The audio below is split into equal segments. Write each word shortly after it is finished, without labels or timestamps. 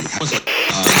What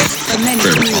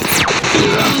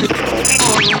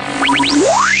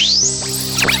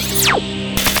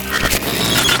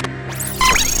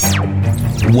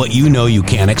you know you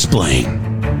can't explain.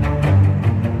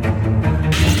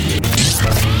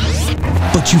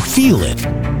 But you feel it.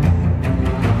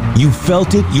 You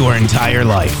felt it your entire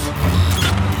life.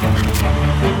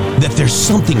 That there's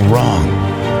something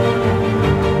wrong.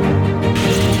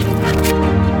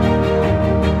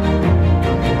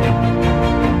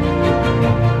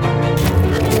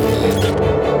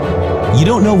 You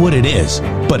don't know what it is,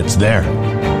 but it's there.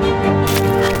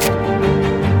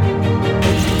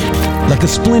 Like a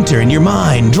splinter in your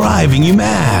mind, driving you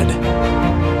mad.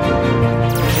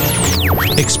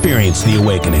 Experience the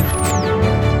awakening.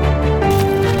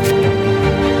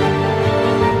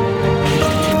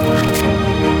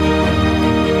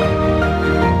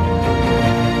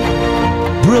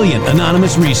 Brilliant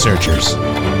anonymous researchers.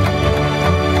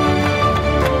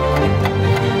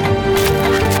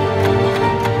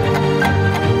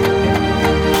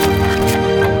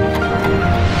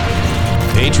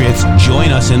 Patriots, join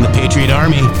us in the Patriot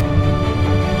Army.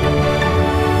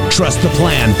 Trust the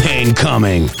plan, pain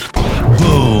coming.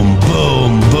 Boom,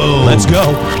 boom, boom. Let's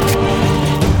go.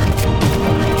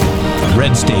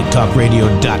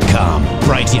 RedStateTalkRadio.com,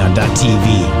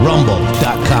 Brighteon.tv,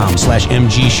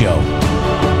 Rumble.com/MG Show.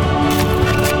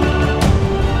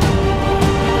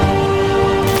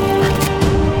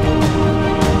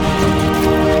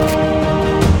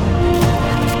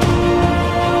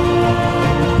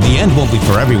 The end won't be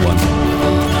for everyone.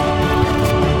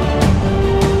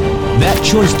 That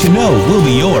choice to know will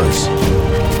be yours.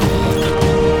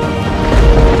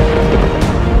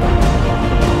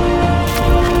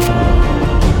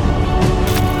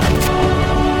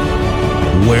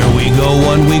 Where we go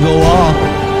one, we go all.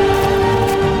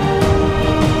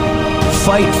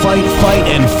 Fight, fight, fight,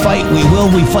 and fight we will.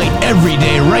 We fight every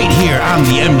day right here on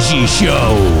the MG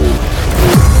Show.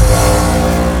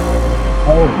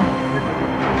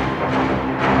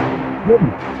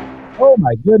 Oh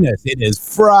my goodness, it is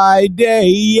Friday,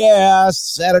 yes.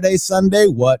 Saturday, Sunday,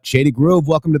 what? Shady Groove,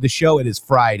 welcome to the show. It is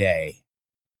Friday.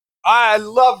 I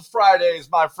love Fridays,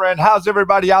 my friend. How's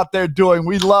everybody out there doing?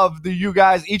 We love you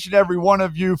guys, each and every one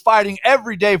of you, fighting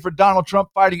every day for Donald Trump,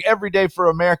 fighting every day for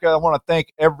America. I want to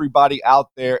thank everybody out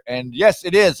there. And yes,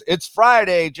 it is. It's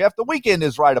Friday, Jeff. The weekend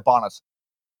is right upon us.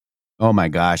 Oh my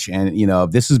gosh. And, you know,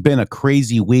 this has been a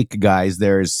crazy week, guys.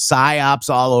 There's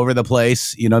psyops all over the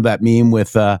place. You know, that meme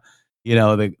with, you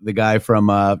know, the guy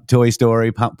from Toy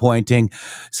Story pointing,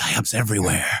 psyops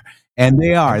everywhere. And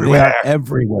they are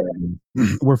everywhere.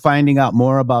 We're finding out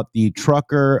more about the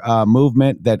trucker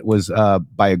movement that was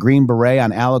by a Green Beret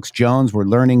on Alex Jones. We're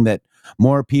learning that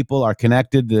more people are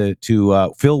connected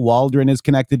to Phil Waldron is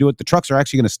connected to it. The trucks are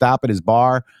actually going to stop at his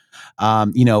bar.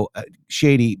 You know,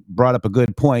 Shady brought up a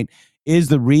good point. Is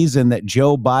the reason that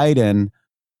Joe Biden,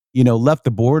 you know, left the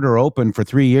border open for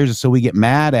 3 years so we get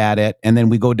mad at it and then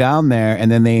we go down there and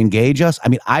then they engage us? I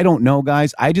mean, I don't know,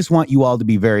 guys. I just want you all to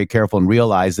be very careful and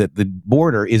realize that the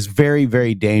border is very,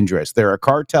 very dangerous. There are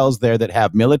cartels there that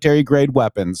have military-grade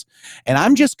weapons, and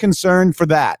I'm just concerned for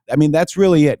that. I mean, that's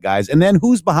really it, guys. And then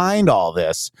who's behind all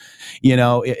this? You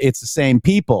know, it's the same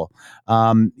people.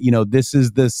 You know, this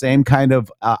is the same kind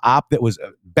of op that was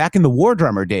back in the War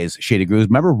Drummer days, Shady Grooves.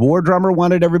 Remember War Drummer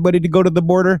wanted everybody to go to the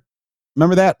border?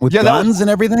 Remember that? With guns and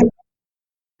everything?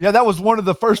 Yeah, that was one of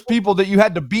the first people that you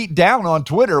had to beat down on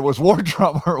Twitter was War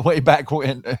Drummer way back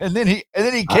when. And then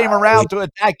he came around to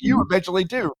attack you eventually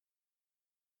too.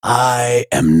 I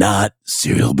am not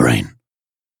Cereal Brain.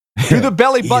 Do the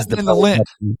belly button in the lint.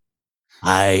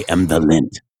 I am the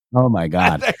lint. Oh my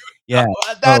God. Yeah.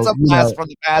 That's a blast from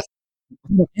the past.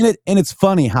 And it's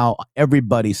funny how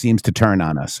everybody seems to turn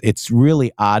on us. It's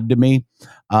really odd to me.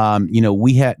 You know,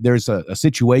 there's a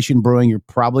situation brewing. You're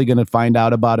probably going to find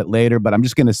out about it later, but I'm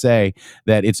just going to say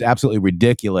that it's absolutely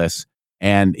ridiculous.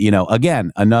 And, you know,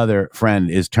 again, another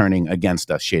friend is turning against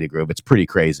us, Shady Groove. It's pretty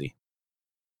crazy.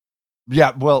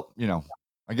 Yeah, well, you know,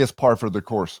 I guess par for the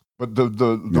course. But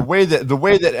the way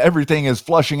that everything is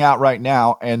flushing out right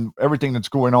now and everything that's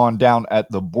going on down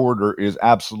at the border is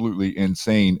absolutely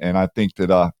insane. And I think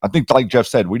that like Jeff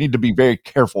said, we need to be very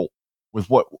careful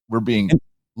with what we're being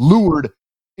lured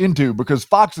into, because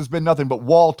Fox has been nothing but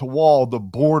wall to wall the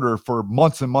border for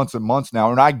months and months and months now.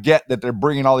 And I get that they're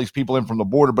bringing all these people in from the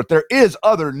border, but there is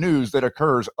other news that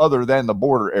occurs other than the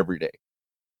border every day.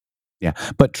 Yeah,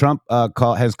 but Trump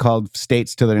has called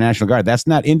states to their National Guard. That's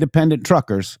not independent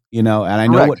truckers, you know, and I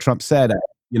know what Trump said.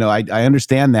 You know, I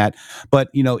understand that. But,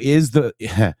 you know,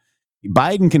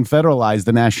 Biden can federalize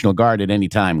the National Guard at any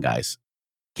time, guys.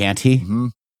 Can't he? Mm-hmm.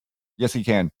 Yes, he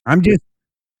can.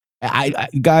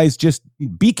 Guys, just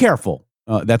be careful.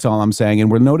 That's all I'm saying.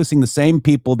 And we're noticing the same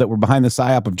people that were behind the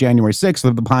PSYOP of January 6th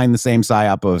are behind the same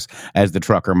PSYOP as the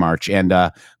trucker march. And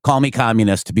call me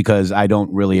communist because I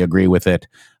don't really agree with it.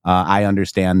 I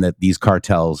understand that these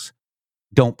cartels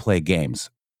don't play games,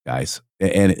 guys.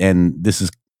 And this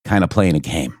is kind of playing a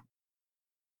game.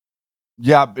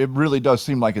 Yeah, it really does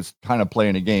seem like it's kind of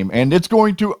playing a game. And it's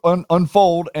going to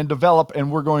unfold and develop,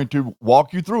 and we're going to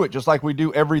walk you through it just like we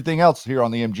do everything else here on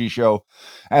the MG Show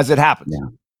as it happens.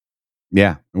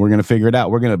 Yeah, we're going to figure it out.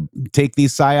 We're going to take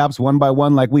these PSYOPs one by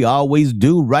one like we always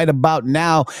do right about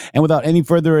now. And without any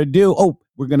further ado,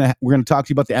 we're going to talk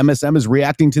to you about the MSM is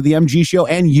reacting to the MG Show,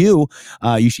 and you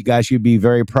guys should be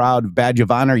very proud. Badge of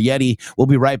honor, Yeti. We'll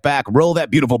be right back. Roll that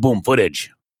beautiful boom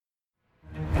footage.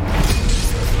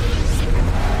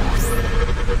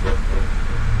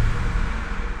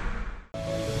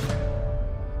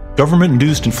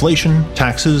 Government-induced inflation,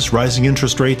 taxes, rising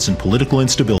interest rates, and political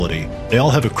instability. They all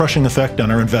have a crushing effect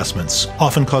on our investments,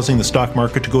 often causing the stock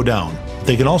market to go down.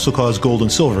 They can also cause gold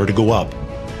and silver to go up.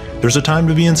 There's a time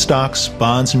to be in stocks,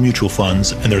 bonds, and mutual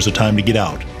funds, and there's a time to get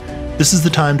out. This is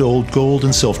the time to hold gold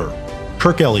and silver.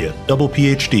 Kirk Elliott, double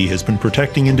PhD, has been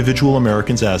protecting individual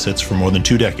Americans' assets for more than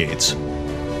 2 decades.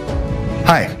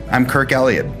 Hi, I'm Kirk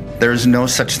Elliott. There is no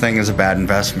such thing as a bad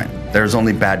investment. There is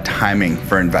only bad timing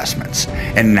for investments.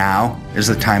 And now is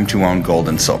the time to own gold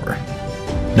and silver.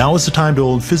 Now is the time to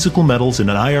own physical metals in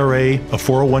an IRA, a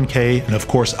 401k, and of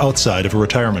course outside of a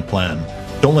retirement plan.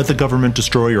 Don't let the government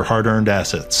destroy your hard-earned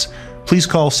assets. Please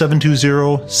call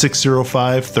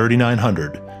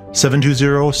 720-605-3900.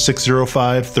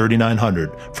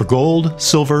 720-605-3900 for gold,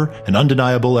 silver, and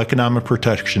undeniable economic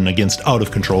protection against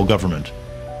out-of-control government.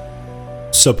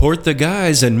 Support the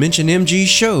guys and mention MG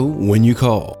Show when you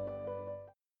call.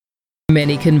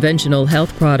 Many conventional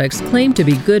health products claim to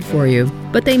be good for you,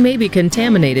 but they may be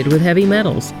contaminated with heavy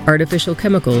metals, artificial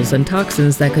chemicals, and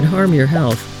toxins that could harm your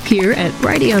health. Here at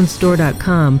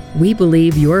BrighteonStore.com, we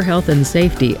believe your health and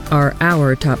safety are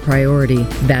our top priority.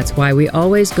 That's why we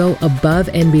always go above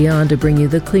and beyond to bring you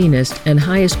the cleanest and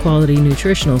highest quality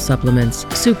nutritional supplements,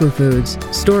 superfoods,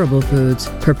 storable foods,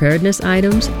 preparedness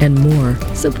items, and more.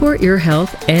 Support your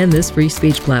health and this free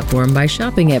speech platform by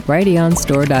shopping at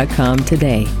BrighteonStore.com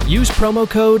today. Use promo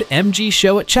code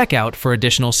MGSHOW at checkout for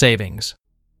additional savings.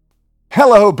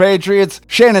 Hello, Patriots.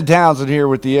 Shannon Townsend here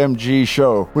with the MG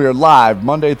Show. We are live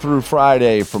Monday through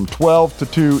Friday from 12 to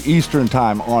 2 Eastern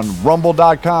Time on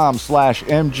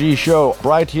rumble.com/MG Show,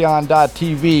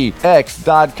 Brighteon.tv,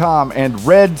 X.com, and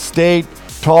Red State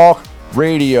Talk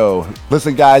Radio.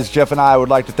 Listen, guys, Jeff and I would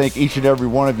like to thank each and every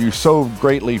one of you so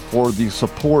greatly for the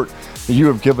support that you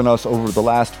have given us over the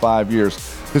last 5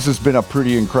 years. This has been a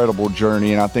pretty incredible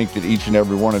journey, and I think that each and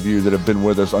every one of you that have been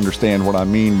with us understand what I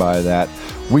mean by that.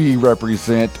 We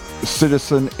represent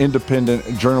citizen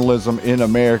independent journalism in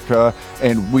America,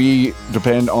 and we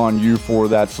depend on you for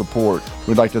that support.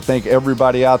 We'd like to thank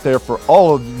everybody out there for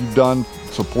all of you've done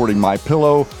supporting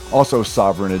MyPillow, also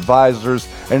Sovereign Advisors,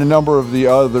 and a number of the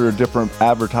other different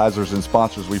advertisers and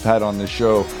sponsors we've had on this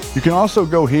show. You can also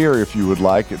go here if you would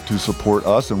like to support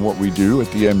us and what we do at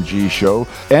the MG Show,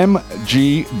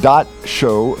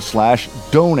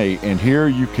 mg.show/donate. And here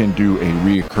you can do a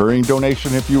recurring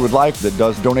donation if you would like that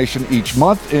does donation each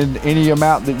month in any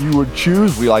amount that you would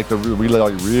choose. We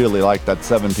really like that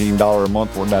 $17 a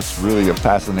month one. That's really a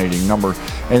fascinating number.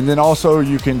 And then also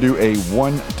you can do a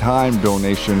one-time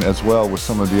donation as well with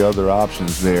some of the other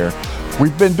options there.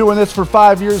 We've been doing this for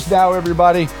 5 years now,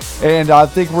 everybody, and I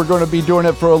think we're going to be doing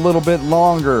it for a little bit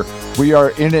longer. We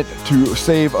are in it to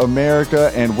save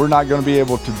America, and we're not going to be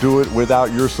able to do it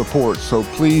without your support. So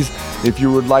please, if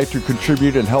you would like to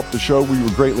contribute and help the show, we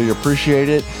would greatly appreciate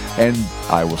it. And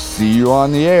I will see you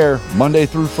on the air Monday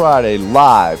through Friday,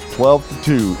 live, 12 to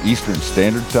 2 Eastern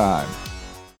Standard Time.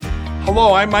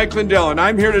 Hello, I'm Mike Lindell, and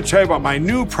I'm here to tell you about my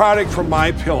new product from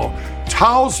MyPillow,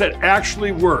 towels that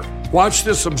actually work. Watch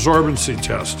this absorbency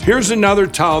test. Here's another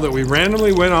towel that we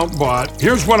randomly went out and bought.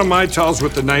 Here's one of my towels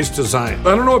with the nice design.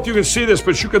 I don't know if you can see this,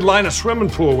 but you could line a swimming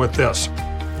pool with this.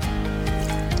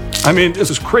 I mean, this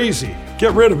is crazy.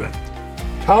 Get rid of it.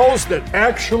 Towels that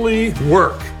actually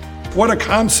work. What a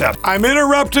concept. I'm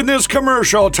interrupting this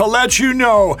commercial to let you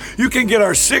know you can get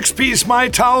our 6-piece My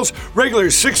Towels, regular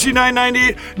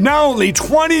 $69.98, now only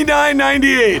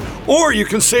 $29.98. Or you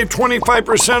can save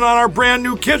 25% on our brand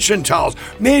new kitchen towels,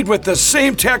 made with the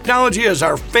same technology as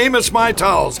our famous My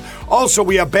Towels. Also,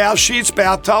 we have bath sheets,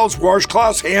 bath towels,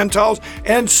 washcloths, hand towels,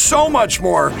 and so much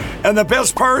more. And the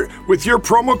best part, with your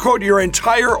promo code, your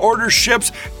entire order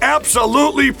ships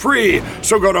absolutely free.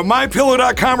 So go to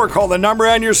mypillow.com or call the number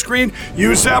on your screen shipping,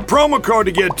 use that promo code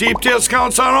to get deep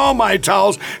discounts on all my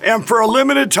towels. And for a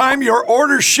limited time, your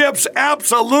order ships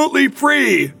absolutely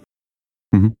free.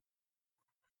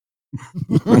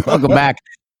 Welcome back to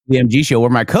the MG Show, where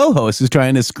my co-host is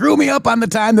trying to screw me up on the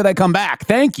time that I come back.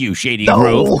 Thank you, Shady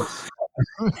Groove.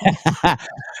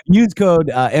 Use code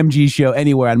MG Show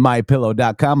anywhere on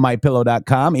mypillow.com.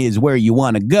 Mypillow.com is where you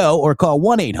want to go, or call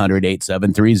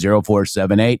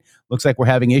 1-800-873-0478. Looks like we're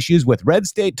having issues with Red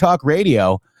State Talk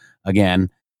Radio again.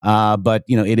 But,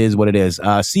 it is what it is.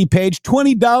 See page,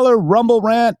 $20 Rumble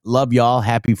Rant. Love y'all.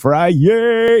 Happy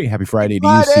Friday. Happy Friday to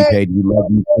you, see page. We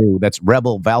love you too. That's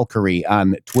Rebel Valkyrie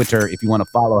on Twitter if you want to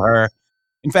follow her.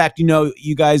 In fact,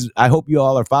 you guys, I hope you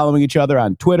all are following each other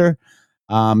on Twitter.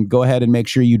 Go ahead and make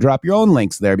sure you drop your own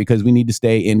links there, because we need to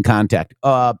stay in contact.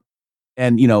 Every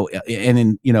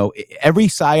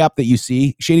PSYOP that you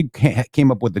see, Shady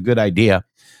came up with a good idea.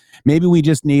 Maybe we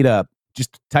just need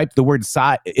just type the word it's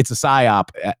a PSYOP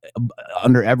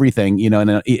under everything,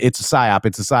 and it's a PSYOP,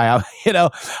 it's a PSYOP,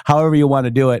 however you want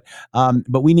to do it.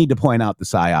 But we need to point out the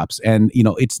PSYOPs, and,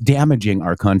 it's damaging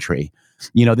our country.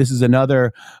 This is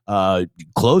another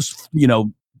close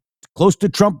to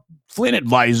Trump Flynn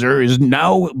advisor is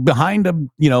now behind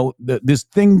this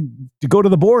thing to go to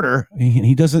the border.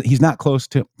 He's not close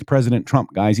to President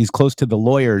Trump, guys. He's close to the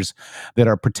lawyers that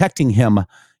are protecting him,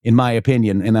 in my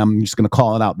opinion. And I'm just going to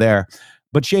call it out there.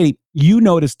 But Shady, you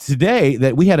noticed today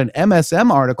that we had an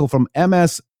MSM article from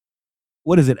Microsoft.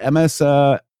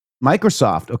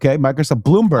 Okay. Microsoft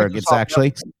Bloomberg. It's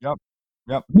actually. Yep.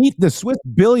 Meet the Swiss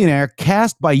billionaire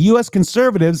cast by U.S.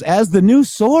 conservatives as the new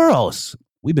Soros.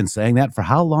 We've been saying that for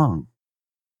how long?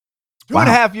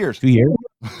 2.5 years. 2 years.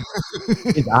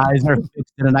 His eyes are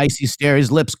fixed in an icy stare.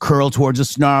 His lips curl towards a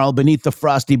snarl. Beneath the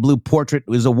frosty blue portrait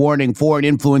is a warning: foreign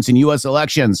influence in U.S.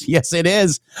 elections. Yes, it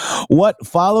is. What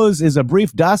follows is a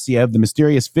brief dossier of the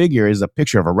mysterious figure. Is a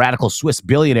picture of a radical Swiss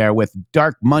billionaire with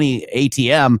dark money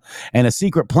ATM and a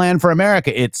secret plan for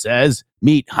America. It says,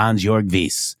 meet Hansjorg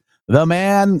Wyss. The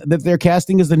man that they're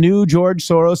casting is the new George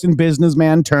Soros and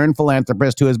businessman turned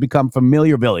philanthropist who has become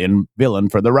familiar villain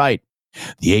for the right.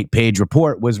 The 8-page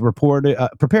report was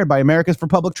prepared by Americans for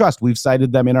Public Trust. We've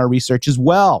cited them in our research as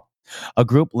well. A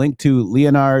group linked to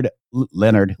Leonard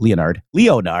Leo,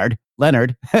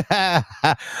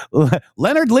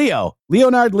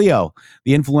 the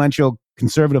influential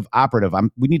conservative operative.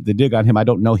 We need to dig on him. I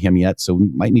don't know him yet, so we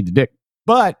might need to dig.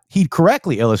 But he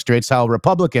correctly illustrates how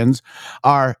Republicans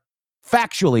are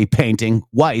factually painting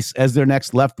Wyss as their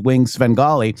next left-wing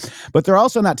Svengali, but they're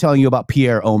also not telling you about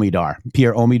Pierre Omidyar.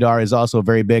 Pierre Omidyar is also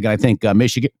very big, and I think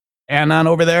Michigan Anon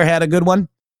over there had a good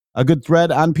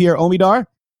thread on Pierre Omidyar.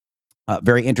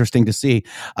 Very interesting to see.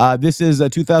 This is a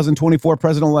 2024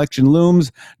 presidential election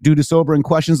looms. Due to sobering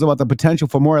questions about the potential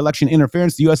for more election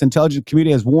interference, the U.S. intelligence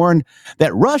community has warned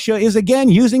that Russia is again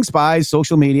using spies,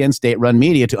 social media, and state-run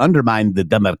media to undermine the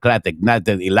democratic.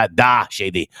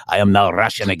 Shady. I am now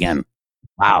Russian again.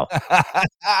 Wow.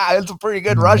 It's a pretty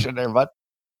good Russian there, bud.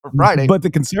 For Friday. But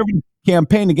the conservative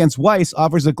campaign against Wyss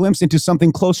offers a glimpse into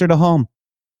something closer to home.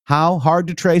 How hard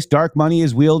to trace dark money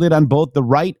is wielded on both the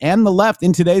right and the left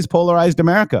in today's polarized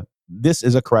America. This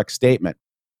is a correct statement.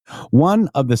 One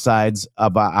of the sides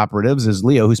of operatives is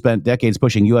Leo, who spent decades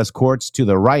pushing U.S. courts to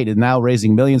the right and now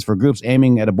raising millions for groups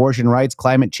aiming at abortion rights,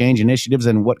 climate change initiatives,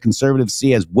 and what conservatives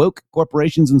see as woke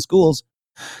corporations and schools.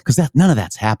 Because none of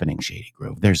that's happening, Shady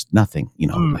Grove. There's nothing,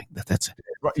 like that's it.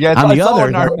 Yeah, on the other,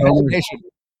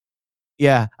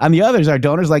 on the others are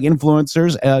donors like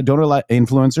influencers,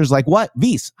 influencers like what?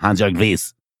 Wyss, Hansjorg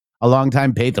Wyss, a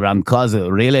longtime patron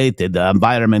cause-related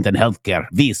environment and healthcare.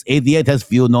 Wyss, 88, has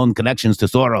few known connections to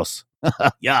Soros.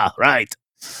 Yeah, right.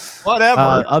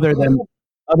 Whatever. Other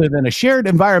than a shared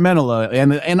environmental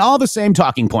and all the same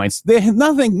talking points. They have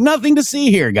nothing to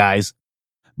see here, guys.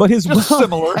 But his wealth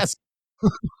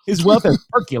has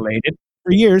percolated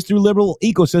for years through liberal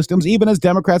ecosystems, even as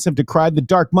Democrats have decried the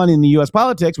dark money in the U.S.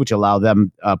 politics, which allow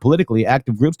them politically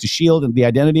active groups to shield the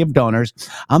identity of donors.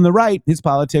 On the right, his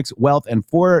politics, wealth, and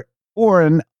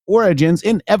foreign origins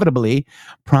inevitably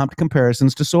prompt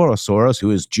comparisons to Soros. Soros,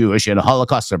 who is Jewish and a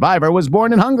Holocaust survivor, was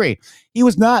born in Hungary. He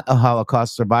was not a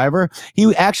Holocaust survivor.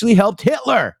 He actually helped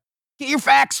Hitler. Get your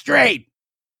facts straight.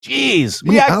 Jeez.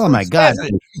 Oh, my God.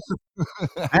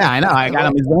 Yeah, I know. I got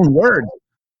him his own words.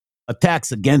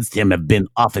 Attacks against him have been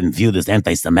often viewed as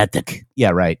anti-Semitic.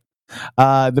 Yeah, right.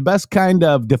 The best kind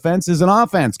of defense is an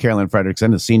offense. Carolyn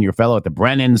Frederickson, a senior fellow at the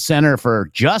Brennan Center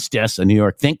for Justice, a New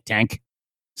York think tank,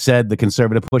 said the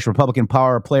conservative push Republican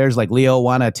power players like Leo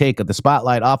want to take the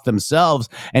spotlight off themselves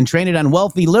and train it on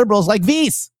wealthy liberals like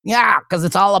Wyss. Yeah, because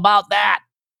it's all about that.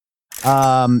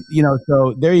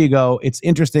 So there you go. It's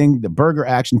interesting. The Burger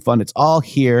Action Fund, it's all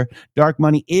here. Dark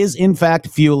money is in fact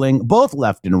fueling both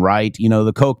left and right,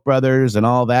 the Koch brothers and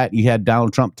all that. You had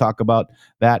Donald Trump talk about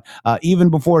that. Even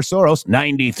before Soros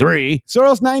 93.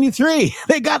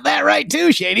 They got that right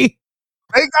too, Shady.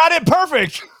 They got it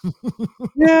perfect.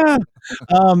 Yeah.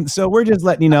 So we're just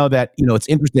letting you know that, it's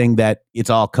interesting that it's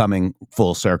all coming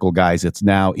full circle, guys. It's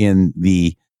now in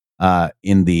the what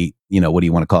do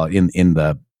you want to call it? In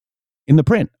the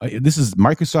print. This is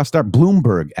Microsoft Start.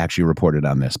 Bloomberg actually reported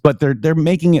on this, but they're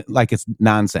making it like it's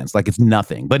nonsense, like it's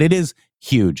nothing, but it is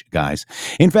huge, guys.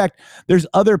 In fact, there's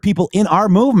other people in our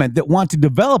movement that want to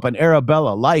develop an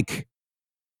Arabella like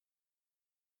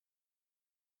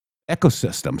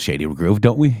ecosystem, Shady Groove.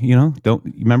 Don't we? Don't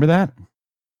you remember that?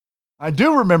 I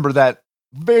do remember that.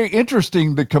 Very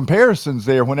interesting, the comparisons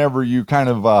there whenever you kind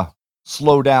of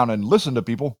slow down and listen to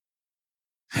people.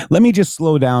 Let me just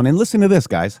slow down and listen to this,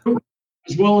 guys.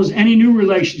 As well as any new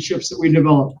relationships that we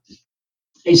develop.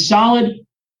 A solid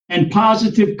and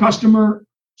positive customer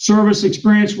service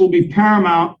experience will be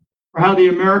paramount for how the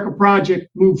America Project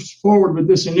moves forward with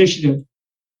this initiative.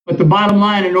 But the bottom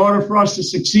line, in order for us to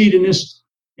succeed in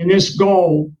this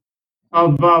goal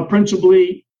of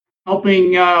principally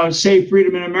helping save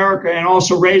freedom in America and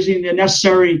also raising the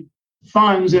necessary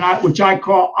funds, which I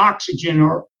call oxygen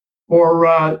or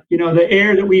the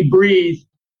air that we breathe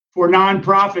for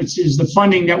nonprofits, is the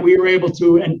funding that we are able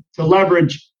to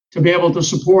leverage to be able to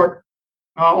support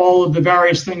all of the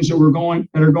various things that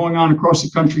are going on across the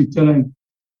country today.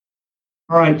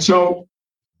 All right, so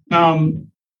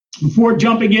before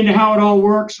jumping into how it all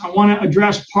works, I want to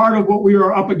address part of what we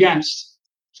are up against.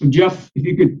 So Jeff, if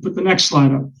you could put the next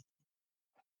slide up.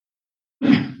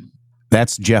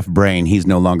 That's Jeff Brain. He's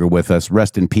no longer with us.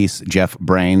 Rest in peace, Jeff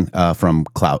Brain from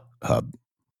Clout Hub.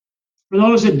 For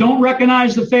those that don't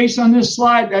recognize the face on this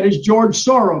slide, that is George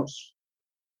Soros.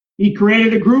 He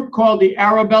created a group called the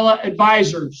Arabella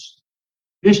Advisors.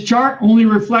 This chart only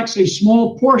reflects a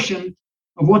small portion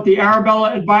of what the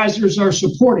Arabella Advisors are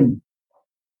supporting.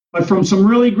 But from some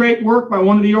really great work by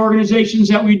one of the organizations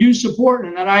that we do support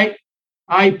and that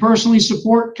I personally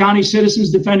support, County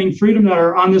Citizens Defending Freedom, that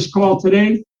are on this call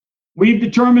today, we've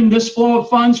determined this flow of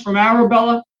funds from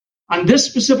Arabella on this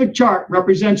specific chart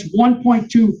represents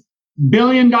 $1.2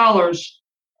 billion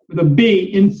with a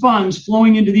B in funds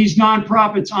flowing into these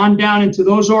nonprofits on down into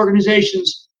those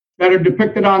organizations that are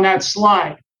depicted on that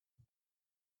slide.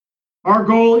 Our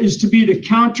goal is to be the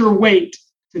counterweight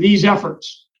to these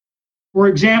efforts. For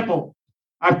example,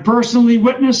 I've personally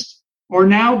witnessed or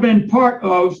now been part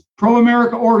of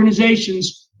pro-America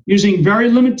organizations using very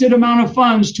limited amount of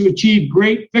funds to achieve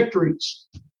great victories.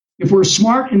 If we're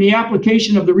smart in the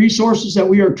application of the resources that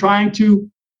we are trying to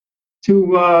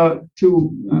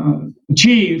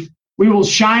achieve, we will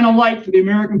shine a light for the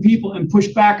American people and push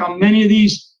back on many of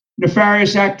these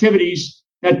nefarious activities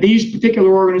that these particular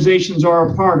organizations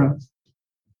are a part of.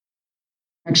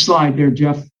 Next slide there,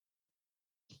 Jeff.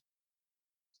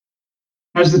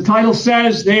 As the title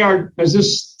says, as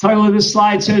this title of this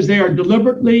slide says, they are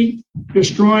deliberately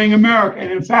destroying America.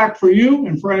 And in fact, for you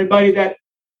and for anybody that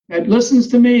listens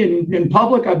to me in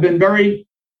public, I've been very,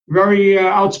 very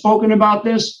outspoken about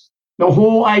this. The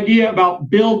whole idea about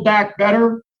Build Back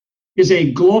Better is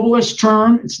a globalist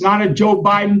term. It's not a Joe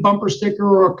Biden bumper sticker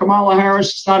or a Kamala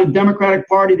Harris. It's not a Democratic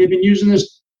Party. They've been using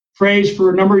this phrase for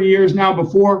a number of years now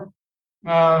before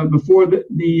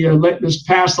this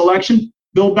past election.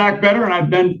 Build Back Better, and I've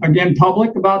been, again,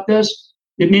 public about this.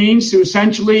 It means to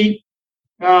essentially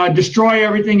destroy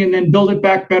everything and then build it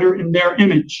back better in their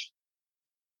image.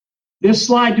 This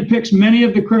slide depicts many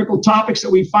of the critical topics that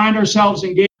we find ourselves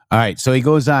engaged. All right, so he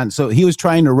goes on. So he was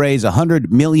trying to raise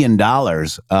 $100 million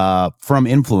from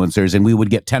influencers, and we would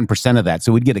get 10% of that.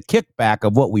 So we'd get a kickback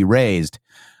of what we raised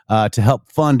to help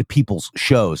fund people's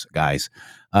shows, guys.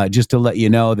 Just to let you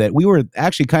know that we were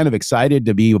actually kind of excited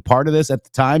to be a part of this at the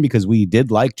time because we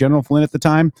did like General Flynn at the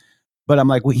time. But I'm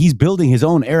like, well, he's building his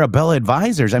own Arabella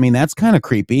Advisors. I mean, that's kind of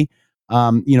creepy.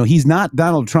 He's not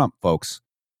Donald Trump, folks.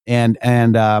 And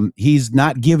he's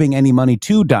not giving any money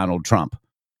to Donald Trump.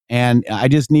 And I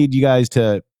just need you guys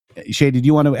to, Shady, do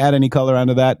you want to add any color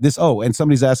onto that? And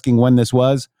somebody's asking when this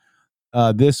was.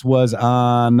 This was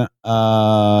on,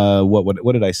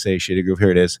 what did I say, Shady Groove?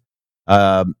 Here it is.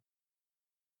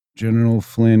 General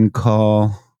Flynn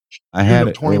call. I had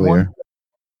it earlier.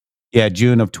 Yeah,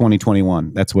 June of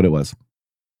 2021. That's what it was.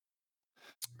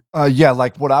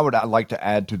 Like what I would like to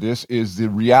add to this is the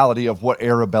reality of what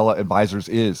Arabella Advisors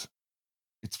is.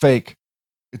 It's fake.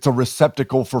 It's a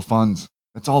receptacle for funds.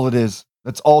 That's all it is.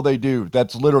 That's all they do.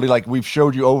 That's literally, like we've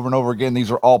showed you over and over again.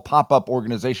 These are all pop-up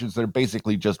organizations that are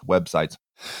basically just websites.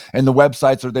 And the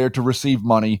websites are there to receive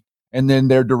money, and then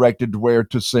they're directed to where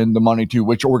to send the money to,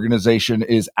 which organization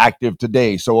is active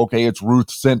today. So, okay, it's Ruth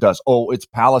sent us. Oh, it's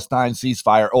Palestine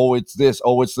ceasefire. Oh, it's this.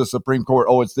 Oh, it's the Supreme Court.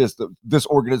 Oh, it's this. This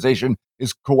organization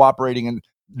is cooperating, and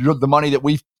the money that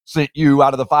we sent you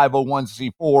out of the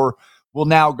 501c4 will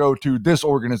now go to this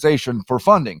organization for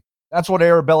funding. That's what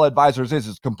Arabella Advisors is.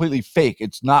 It's completely fake.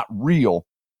 It's not real.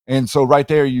 And so right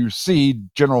there you see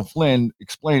General Flynn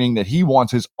explaining that he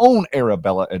wants his own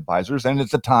Arabella Advisors. And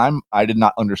at the time, I did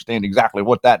not understand exactly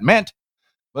what that meant.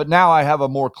 But now I have a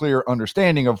more clear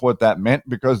understanding of what that meant,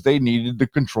 because they needed to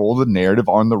control the narrative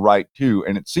on the right too.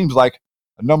 And it seems like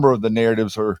a number of the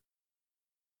narratives are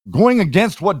going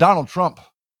against what Donald Trump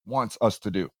wants us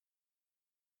to do.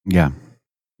 Yeah.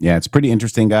 Yeah, it's pretty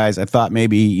interesting, guys. I thought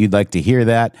maybe you'd like to hear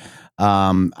that. He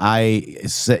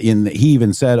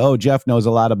even said, "Oh, Jeff knows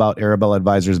a lot about Arabella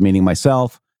Advisors," meaning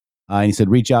myself. And he said,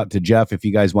 "Reach out to Jeff if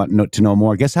you guys want to know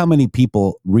more." Guess how many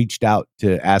people reached out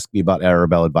to ask me about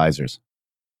Arabella Advisors?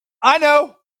 I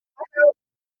know.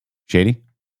 Shady?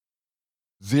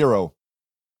 0.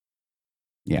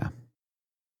 Yeah.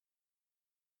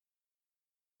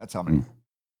 That's how many.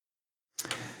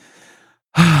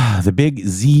 The big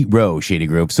 0, Shady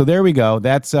Group. So there we go.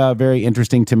 That's very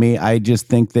interesting to me. I just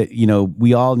think that,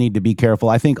 we all need to be careful.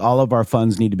 I think all of our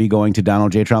funds need to be going to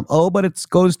Donald J. Trump. Oh, but it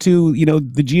goes to,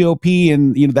 the GOP,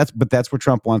 and, that's where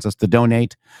Trump wants us to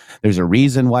donate. There's a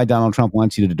reason why Donald Trump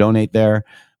wants you to donate there.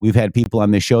 We've had people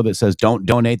on this show that says don't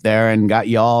donate there, and got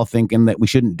you all thinking that we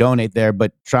shouldn't donate there.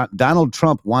 But Donald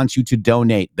Trump wants you to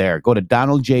donate there. Go to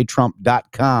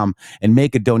donaldjtrump.com and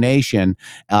make a donation,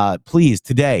 please,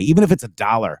 today, even if it's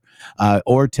 $1,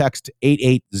 or text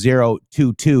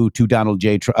 88022 to Donald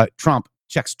J. Trump.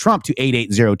 Checks Trump to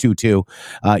 88022.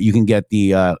 You can get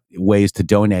the ways to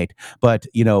donate. But,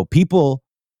 people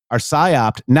are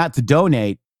psyoped not to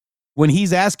donate when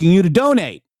he's asking you to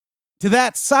donate to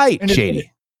that site,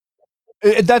 Shady.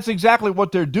 That's exactly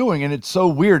what they're doing, and it's so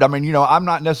weird. I mean, I'm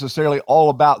not necessarily all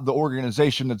about the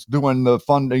organization that's doing the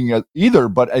funding either,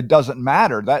 but it doesn't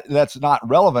matter. That's not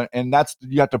relevant, and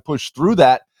you have to push through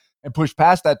that and push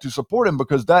past that to support him,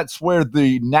 because that's where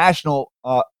the national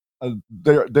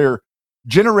they're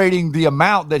generating the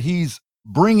amount that he's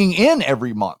bringing in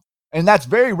every month, and that's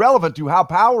very relevant to how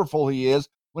powerful he is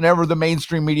whenever the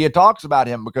mainstream media talks about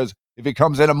him. Because if it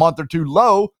comes in a month or two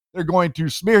low, they're going to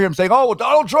smear him, saying, "Oh, well,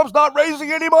 Donald Trump's not raising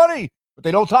any money." But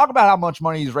they don't talk about how much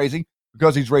money he's raising,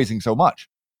 because he's raising so much.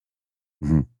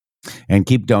 Mm-hmm. And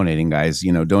keep donating, guys.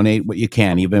 Donate what you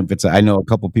can, even if it's, I know a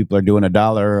couple people are doing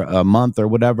 $1 a month or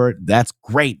whatever. That's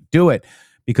great. Do it,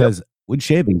 because wood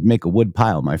shavings make a wood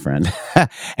pile, my friend.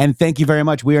 And thank you very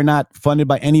much. We are not funded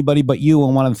by anybody but you.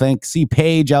 I want to thank C.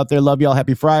 Page out there. Love y'all.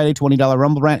 Happy Friday. $20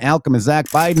 Rumble Rant. Alchemist Zach.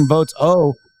 Biden votes.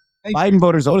 Biden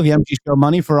voters owe to the MG Show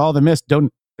money for all the missed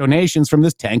donations from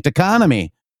this tanked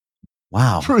economy.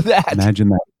 Wow. True that. Imagine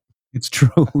that. It's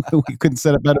true. We couldn't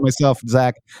set it better myself,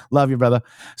 Zach. Love you, brother.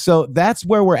 So that's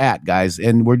where we're at, guys.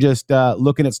 And we're just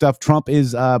looking at stuff. Trump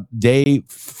is day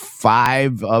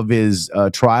 5 of his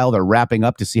trial. They're wrapping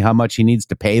up to see how much he needs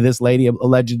to pay this lady,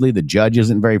 allegedly. The judge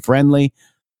isn't very friendly.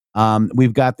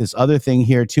 We've got this other thing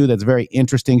here, too, that's very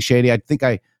interesting, Shady. I think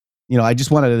I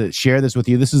just wanted to share this with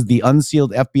you. This is the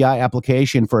unsealed FBI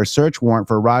application for a search warrant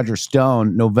for Roger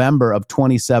Stone, November of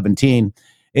 2017.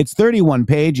 It's 31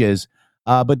 pages,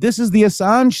 but this is the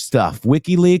Assange stuff,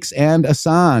 WikiLeaks and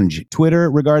Assange, Twitter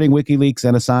regarding WikiLeaks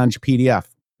and Assange PDF,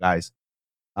 guys.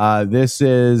 This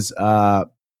is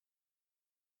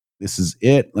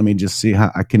it. Let me just see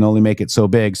how I can only make it so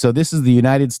big. So this is the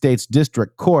United States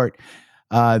District Court.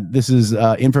 This is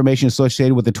information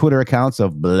associated with the Twitter accounts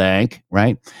of blank,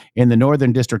 right, in the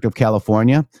Northern District of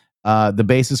California. The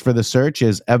basis for the search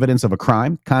is evidence of a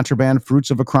crime, contraband,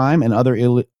 fruits of a crime, and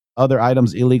other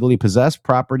items illegally possessed,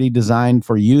 property designed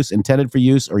for use, intended for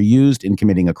use, or used in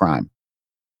committing a crime.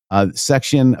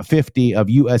 Section 50 of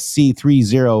USC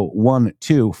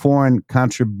 3012, foreign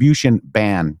contribution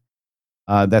ban.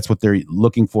 That's what they're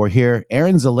looking for here.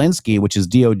 Aaron Zelinsky, which is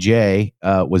DOJ,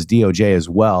 was DOJ as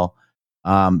well.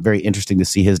 Very interesting to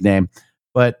see his name.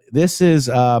 But this is,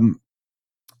 I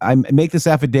make this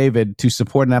affidavit to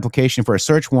support an application for a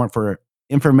search warrant for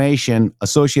information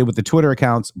associated with the Twitter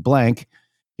accounts blank,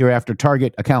 hereafter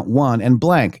target account 1 and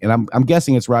blank. And I'm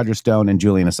guessing it's Roger Stone and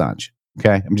Julian Assange.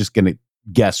 Okay. I'm just going to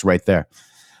guess right there.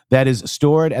 That is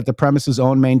stored at the premises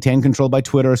owned, maintained, controlled by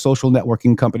Twitter, a social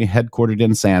networking company headquartered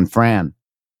in San Fran.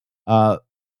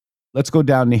 Let's go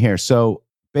down to here. So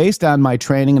Based on my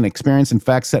training and experience and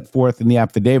facts set forth in the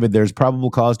affidavit, there's probable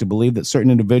cause to believe that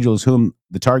certain individuals whom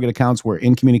the target accounts were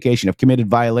in communication have committed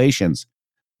violations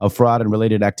of fraud and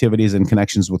related activities in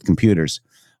connections with computers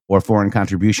or foreign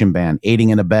contribution ban, aiding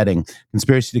and abetting,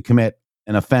 conspiracy to commit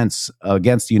an offense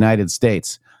against the United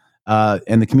States.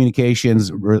 And the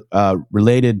communications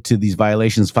related to these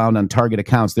violations found on target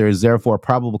accounts. There is therefore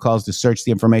probable cause to search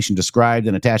the information described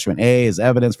in Attachment A as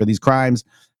evidence for these crimes,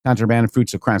 contraband, and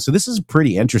fruits of crime. So this is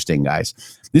pretty interesting, guys.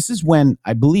 This is when,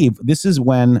 I believe,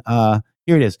 here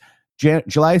it is,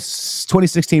 July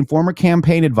 2016, former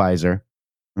campaign advisor,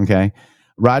 okay,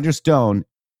 Roger Stone,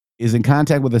 is in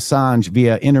contact with Assange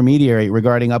via intermediary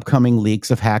regarding upcoming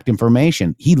leaks of hacked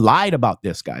information. He lied about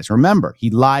this, guys. Remember, he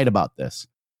lied about this.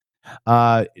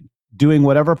 Doing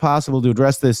whatever possible to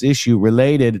address this issue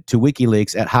related to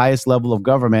WikiLeaks at highest level of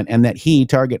government, and that he,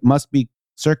 target, must be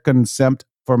circumscribed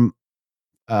from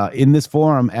in this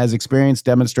forum as experience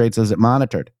demonstrates as it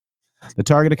monitored. The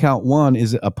target account 1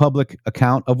 is a public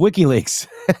account of WikiLeaks.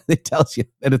 It tells you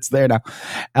that it's there now,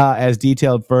 as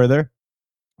detailed further.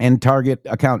 And target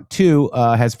account 2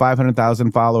 has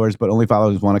 500,000 followers, but only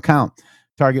follows one account.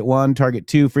 Target 1, target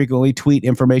 2 frequently tweet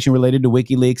information related to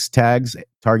WikiLeaks. Tags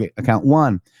target account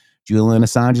 1. Julian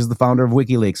Assange is the founder of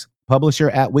WikiLeaks.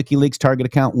 Publisher at WikiLeaks, target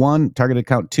account 1. Target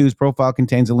account 2's profile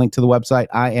contains a link to the website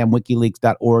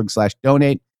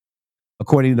iamwikileaks.org/donate.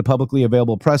 According to publicly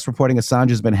available press reporting, Assange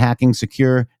has been hacking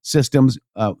secure systems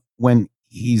when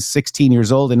he's 16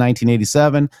 years old in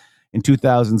 1987. In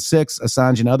 2006,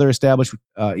 Assange and others established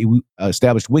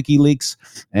WikiLeaks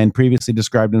and previously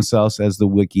described themselves as the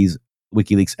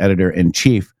WikiLeaks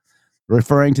editor-in-chief.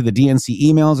 Referring to the DNC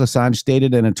emails, Assange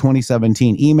stated in a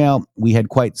 2017 email, "We had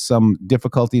quite some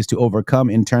difficulties to overcome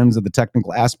in terms of the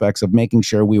technical aspects of making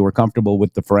sure we were comfortable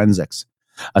with the forensics."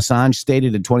 Assange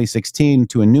stated in 2016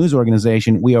 to a news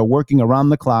organization, "We are working around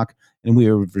the clock and we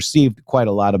have received quite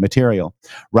a lot of material."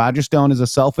 Roger Stone is a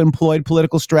self-employed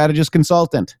political strategist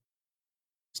consultant.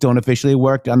 Stone officially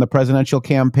worked on the presidential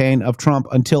campaign of Trump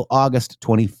until August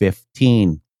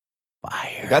 2015.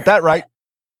 Fire. Got that right.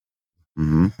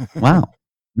 Mm-hmm. Wow.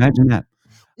 Imagine that.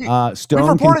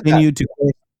 Stone continued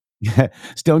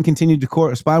to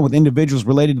correspond with individuals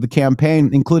related to the campaign,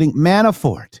 including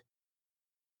Manafort,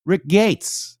 Rick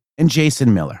Gates, and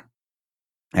Jason Miller.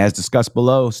 As discussed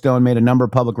below, Stone made a number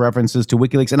of public references to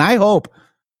WikiLeaks, and I hope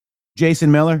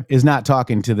Jason Miller is not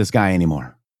talking to this guy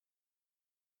anymore.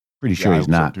 Pretty sure he's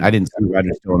not. I didn't see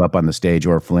Roger Stone up on the stage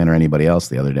or Flynn or anybody else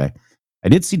the other day. I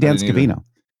did see Dan Scavino.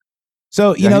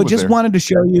 So, just wanted to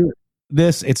show you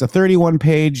this. It's a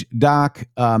 31-page doc.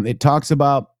 It talks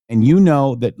about, and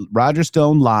that Roger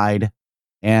Stone lied,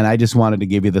 and I just wanted to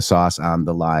give you the sauce on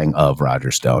the lying of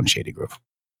Roger Stone, Shady Groove.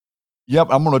 Yep,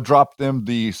 I'm going to drop them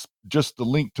just the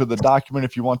link to the document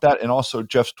if you want that, and also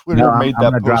Jeff's Twitter made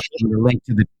that post. Drop the link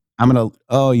to the.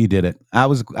 Oh, you did it. I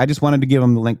just wanted to give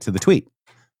him the link to the tweet.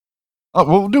 Oh,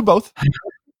 we'll do both.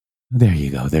 There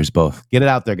you go. There's both. Get it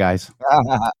out there, guys.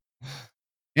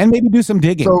 And maybe do some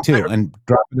digging too, and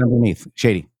drop it underneath.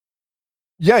 Shady.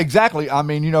 Yeah, exactly. I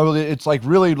mean, it's like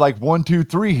really like 1, 2,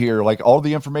 3 here. Like all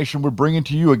the information we're bringing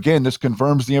to you. Again, this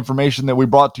confirms the information that we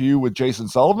brought to you with Jason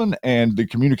Sullivan and the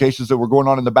communications that were going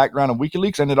on in the background of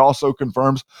WikiLeaks. And it also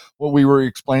confirms what we were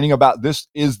explaining about this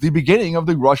is the beginning of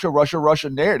the Russia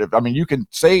narrative. I mean, you can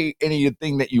say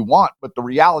anything that you want, but the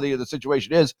reality of the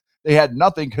situation is they had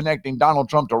nothing connecting Donald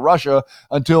Trump to Russia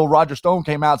until Roger Stone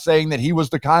came out saying that he was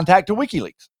the contact to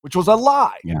WikiLeaks, which was a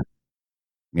lie.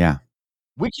 Yeah.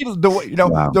 What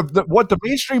the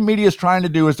mainstream media is trying to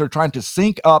do is they're trying to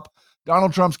sync up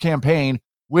Donald Trump's campaign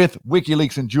with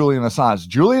WikiLeaks and Julian Assange.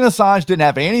 Julian Assange didn't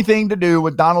have anything to do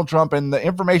with Donald Trump, and the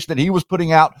information that he was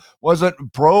putting out wasn't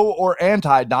pro or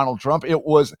anti Donald Trump. It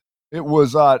was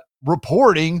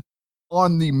reporting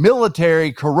on the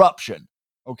military corruption,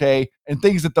 okay, and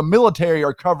things that the military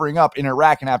are covering up in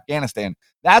Iraq and Afghanistan.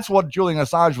 That's what Julian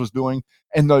Assange was doing,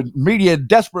 and the media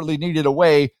desperately needed a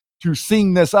way to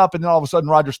sing this up, and then all of a sudden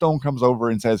Roger Stone comes over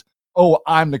and says, "Oh,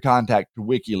 I'm the contact to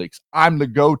WikiLeaks. I'm the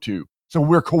go-to." So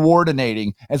we're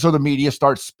coordinating, and so the media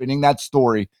starts spinning that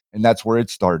story, and that's where it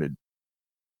started.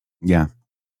 Yeah.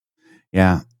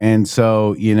 And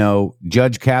so,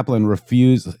 Judge Kaplan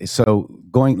refused. So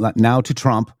going now to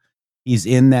Trump, he's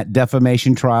in that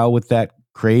defamation trial with that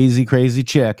crazy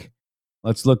chick.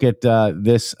 Let's look at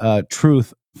this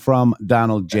truth from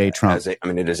Donald J. Trump.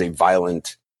 It is a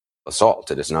violent assault.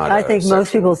 It is not. I think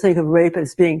most people think of rape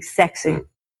as being sexy.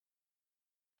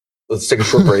 Let's take a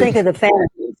short break. Think of the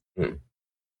fantasies.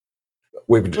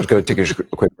 We're just going to take a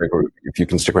quick break. If you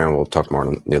can stick around, we'll talk more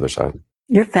on the other side.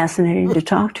 You're fascinating to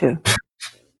talk to.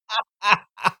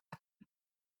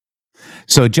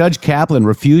 So Judge Kaplan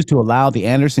refused to allow the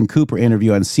Anderson Cooper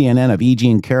interview on CNN of E.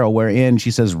 Jean Carroll, wherein she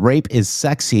says rape is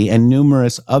sexy and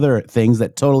numerous other things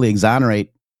that totally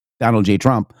exonerate Donald J.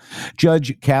 Trump.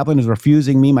 Judge Kaplan is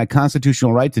refusing me my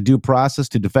constitutional right to due process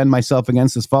to defend myself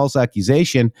against this false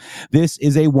accusation. This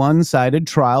is a one-sided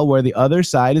trial where the other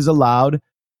side is allowed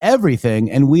everything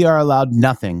and we are allowed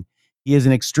nothing. He is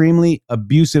an extremely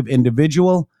abusive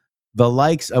individual, the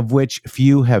likes of which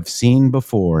few have seen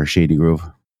before, Shady Groove.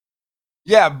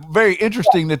 Yeah, very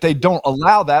interesting that they don't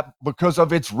allow that because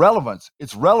of its relevance.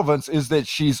 Its relevance is that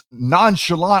she's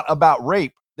nonchalant about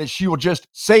rape, that she will just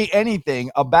say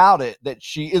anything about it, that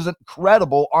she isn't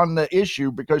credible on the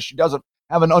issue because she doesn't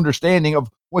have an understanding of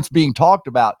what's being talked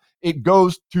about. It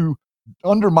goes to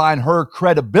undermine her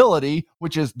credibility,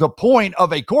 which is the point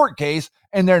of a court case,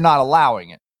 and they're not allowing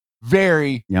it.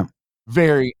 Very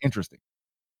interesting.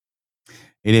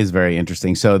 It is very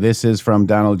interesting. So this is from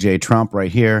Donald J. Trump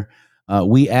right here.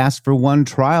 We asked for one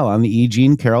trial on the E.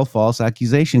 Jean Carroll false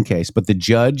accusation case, but the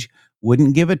judge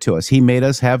wouldn't give it to us. He made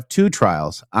us have two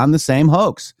trials on the same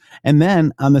hoax. And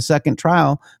then on the second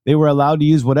trial, they were allowed to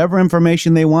use whatever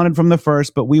information they wanted from the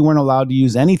first, but we weren't allowed to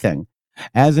use anything.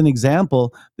 As an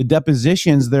example, the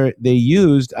depositions they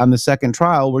used on the second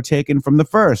trial were taken from the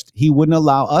first. He wouldn't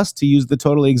allow us to use the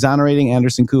totally exonerating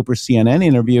Anderson Cooper CNN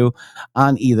interview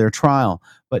on either trial,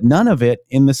 but none of it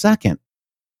in the second.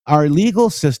 Our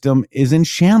legal system is in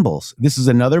shambles. This is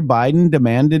another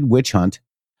Biden-demanded witch hunt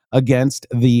against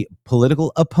the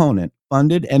political opponent,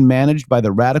 funded and managed by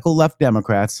the radical left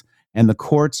Democrats, and the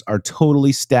courts are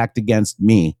totally stacked against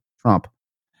me, Trump.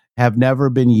 Have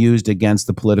never been used against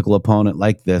the political opponent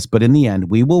like this, but in the end,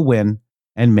 we will win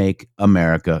and make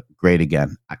America great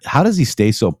again. How does he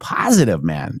stay so positive,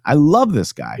 man? I love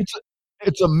this guy.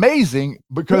 It's amazing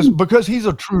because he's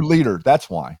a true leader. That's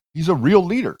why he's a real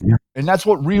leader, and that's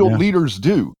what real leaders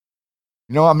do.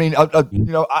 You know, I mean,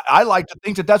 I like to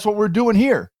think that that's what we're doing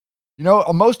here. You know,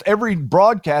 most every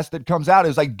broadcast that comes out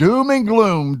is like doom and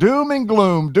gloom, doom and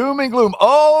gloom, doom and gloom.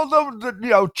 Oh,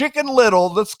 the Chicken Little,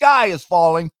 the sky is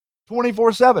falling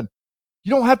 24/7.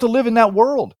 You don't have to live in that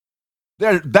world.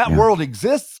 That world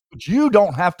exists, but you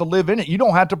don't have to live in it. You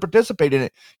don't have to participate in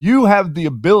it. You have the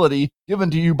ability given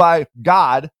to you by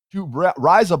God to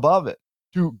rise above it,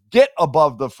 to get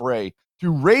above the fray,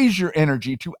 to raise your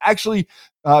energy, to actually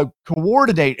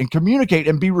coordinate and communicate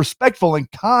and be respectful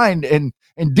and kind and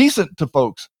decent to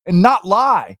folks and not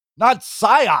lie, not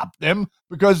psyop them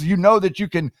because you know that you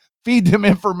can feed them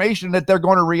information that they're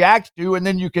going to react to, and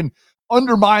then you can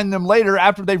undermine them later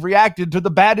after they've reacted to the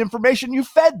bad information you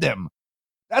fed them.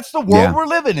 That's the world we're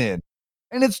living in.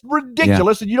 And it's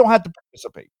ridiculous, and you don't have to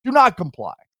participate. Do not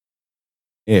comply.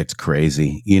 It's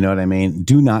crazy. You know what I mean?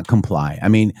 Do not comply. I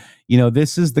mean,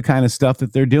 this is the kind of stuff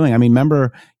that they're doing. I mean,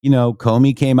 remember,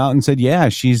 Comey came out and said, yeah,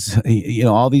 she's,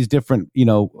 all these different,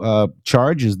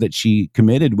 charges that she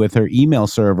committed with her email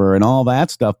server and all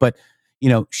that stuff. But,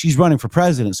 she's running for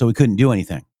president, so we couldn't do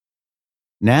anything.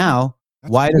 Now,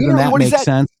 why doesn't that make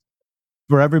sense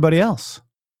for everybody else?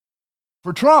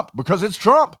 For Trump, because it's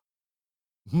Trump.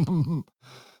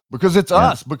 Because it's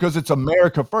us, because it's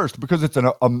America first, because it's an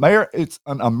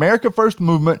America first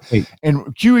movement. Hey.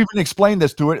 And Q even explained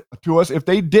this to us. If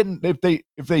they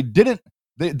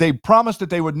promised that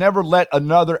they would never let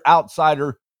another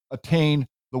outsider attain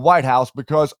the White House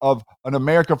because of an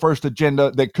America first agenda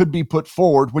that could be put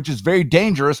forward, which is very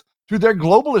dangerous to their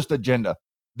globalist agenda.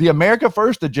 The America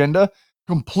first agenda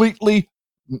completely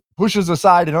pushes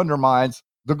aside and undermines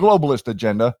the globalist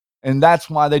agenda. And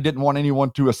that's why they didn't want anyone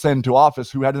to ascend to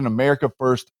office who had an America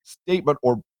first statement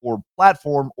or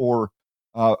platform or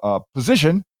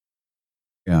position.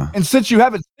 Yeah. And since you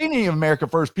haven't seen any America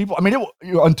first people, I mean,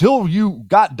 until you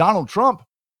got Donald Trump,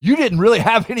 you didn't really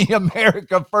have any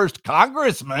America first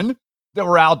congressmen that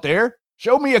were out there.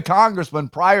 Show me a congressman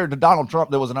prior to Donald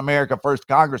Trump that was an America first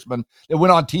congressman that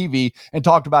went on TV and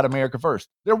talked about America first.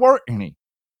 There weren't any.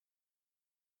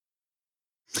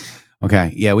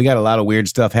 Okay. Yeah, we got a lot of weird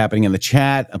stuff happening in the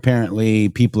chat. Apparently,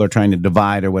 people are trying to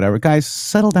divide or whatever. Guys,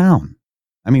 settle down.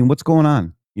 I mean, what's going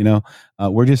on?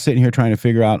 We're just sitting here trying to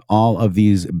figure out all of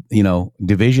these,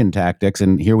 division tactics.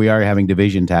 And here we are having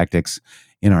division tactics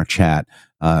in our chat.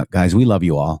 Guys, we love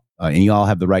you all. And you all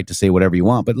have the right to say whatever you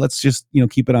want. But let's just,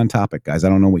 keep it on topic, guys. I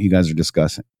don't know what you guys are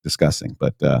discussing,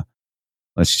 but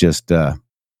let's just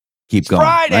keep going.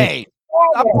 Friday.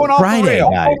 Right? Friday,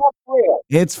 guys.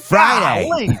 It's Friday.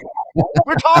 Golly.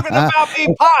 We're talking about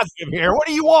being positive here. What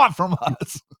do you want from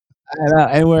us?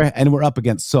 And we're up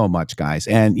against so much, guys.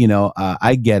 And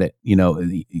I get it.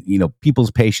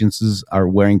 People's patiences are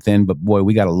wearing thin, but boy,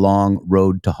 we got a long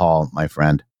road to haul, my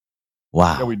friend.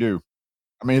 Wow. Yeah, we do.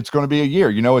 I mean, it's going to be a year.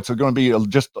 It's going to be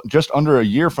just under a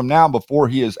year from now before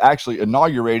he is actually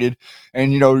inaugurated.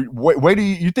 And wait do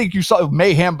you think you saw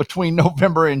mayhem between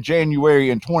November and January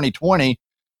in 2020?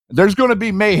 There's going to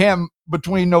be mayhem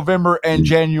between November and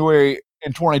January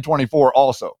in 2024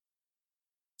 also.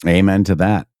 Amen to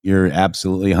that. You're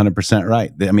absolutely 100%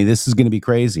 right. I mean, this is going to be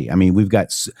crazy. I mean, we've got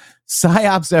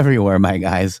psyops everywhere, my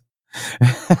guys.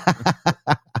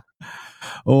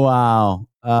 Wow.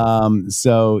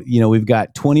 So, we've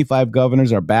got 25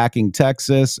 governors are backing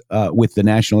Texas with the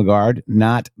National Guard,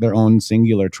 not their own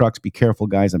singular trucks. Be careful,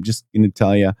 guys. I'm just going to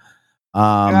tell you.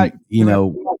 Can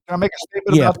I make a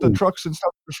statement about the trucks and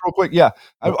stuff just real quick? Yeah,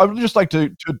 I would just like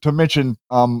to mention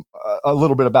a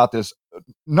little bit about this.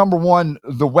 Number one,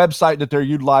 the website that they're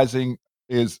utilizing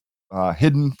is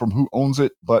hidden from who owns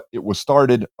it, but it was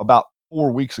started about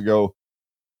 4 weeks ago,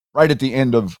 right at the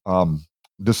end of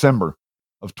December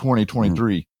of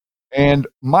 2023. And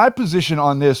my position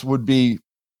on this would be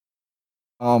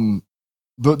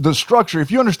the structure.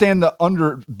 If you understand the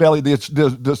underbelly,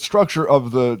 the structure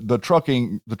of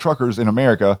the truckers in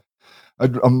America,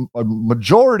 a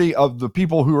majority of the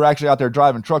people who are actually out there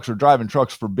driving trucks are driving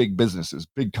trucks for big businesses,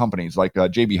 big companies like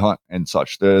JB Hunt and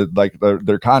such.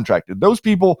 They're contracted. Those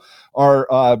people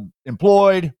are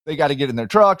employed. They got to get in their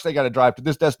trucks. They got to drive to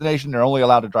this destination. They're only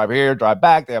allowed to drive here, drive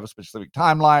back. They have a specific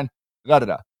timeline.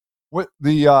 What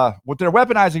they're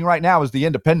weaponizing right now is the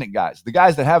independent guys, the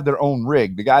guys that have their own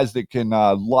rig, the guys that can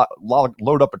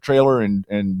load up a trailer and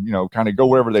kind of go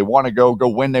wherever they want to go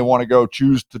when they want to go,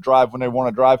 choose to drive when they want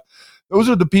to drive. Those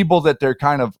are the people that they're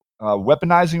kind of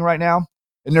weaponizing right now.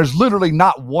 And there's literally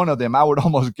not one of them. I would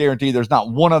almost guarantee there's not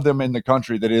one of them in the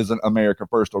country that isn't America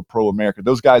first or pro-America.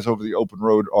 Those guys over the open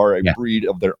road are a breed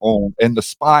of their own and the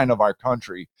spine of our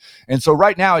country. And so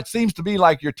right now it seems to be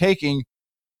like you're taking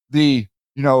the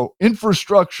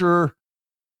infrastructure,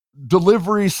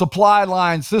 delivery, supply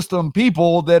line system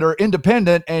people that are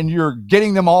independent, and you're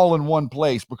getting them all in one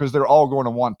place because they're all going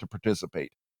to want to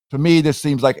participate. To me, this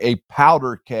seems like a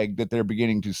powder keg that they're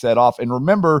beginning to set off. And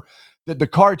remember that the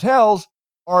cartels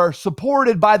are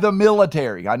supported by the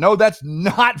military. I know that's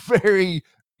not very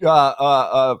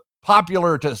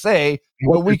popular to say,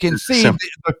 but we can see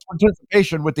the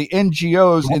participation with the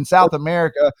NGOs in South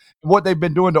America and what they've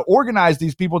been doing to organize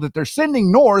these people that they're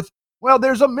sending north. Well,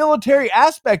 there's a military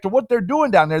aspect of what they're doing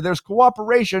down there. There's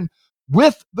cooperation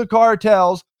with the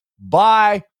cartels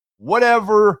by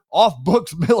whatever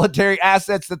off-books military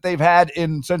assets that they've had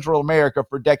in Central America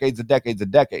for decades and decades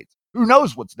and decades. Who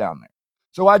knows what's down there?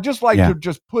 So I'd just like to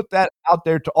just put that out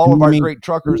there to all of our great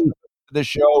truckers to this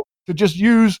show, to just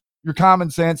use your common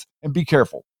sense and be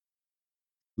careful.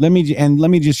 Let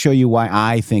me just show you why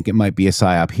I think it might be a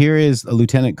psyop. Here is a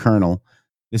lieutenant colonel.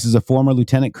 This is a former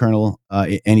lieutenant colonel,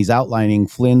 and he's outlining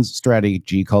Flynn's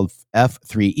strategy called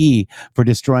F3E for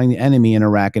destroying the enemy in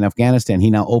Iraq and Afghanistan. He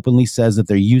now openly says that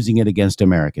they're using it against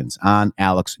Americans on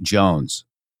Alex Jones,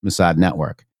 Mossad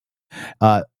Network.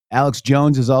 Alex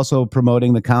Jones is also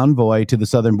promoting the convoy to the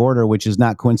southern border, which is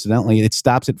not coincidentally, it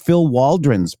stops at Phil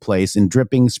Waldron's place in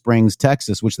Dripping Springs,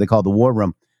 Texas, which they call the War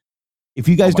Room. If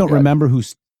you guys don't remember who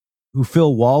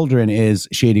Phil Waldron is,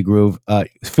 Shady Groove,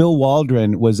 Phil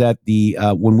Waldron was at the,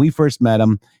 when we first met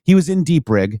him, he was in Deep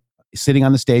Rig, sitting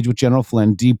on the stage with General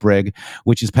Flynn, Deep Rig,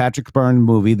 which is Patrick Byrne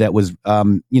movie that was,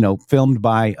 filmed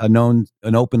by an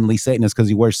openly Satanist, because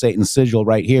he wears Satan's sigil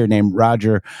right here, named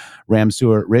Roger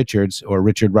Ramseur Richards, or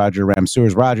Richard Roger Ramseur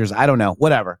Rogers. I don't know,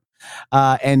 whatever.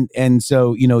 And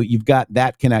so, you've got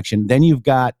that connection. Then you've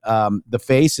got the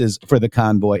faces for the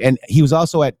convoy. And he was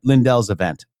also at Lindell's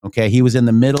event. Okay. He was in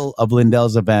the middle of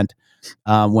Lindell's event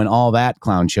when all that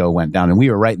clown show went down, and we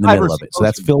were right in the middle of it. So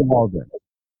that's Phil Waldron,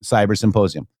 Cyber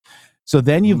Symposium. So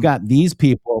then you've got these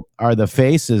people are the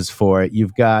faces for it.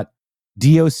 You've got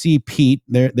DOC Pete.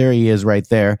 There he is right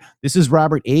there. This is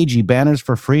Robert Agee, Banners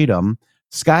for Freedom.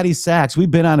 Scotty Sachs,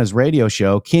 we've been on his radio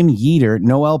show. Kim Yeater,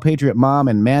 Noel Patriot Mom,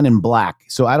 and Man in Black.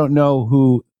 So I don't know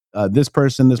who this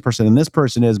person, and this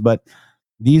person is, but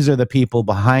these are the people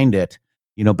behind it.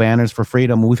 Banners for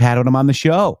Freedom. We've had them on the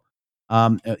show.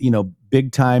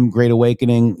 Big time Great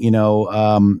Awakening,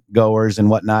 goers and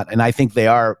whatnot. And I think they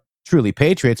are truly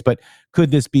patriots, but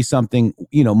could this be something,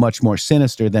 much more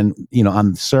sinister than,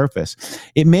 on the surface?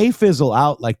 It may fizzle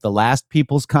out like the last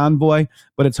People's Convoy,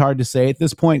 but it's hard to say at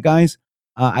this point, guys.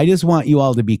 I just want you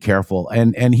all to be careful.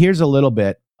 And here's a little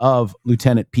bit of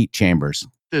Lieutenant Pete Chambers.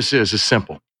 This is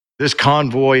simple. This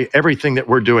convoy, everything that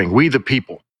we're doing, we the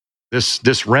people,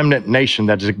 this remnant nation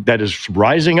that is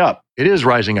rising up. It is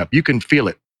rising up. You can feel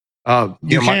it. And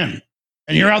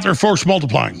you're out there force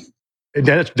multiplying.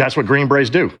 That's what Green Berets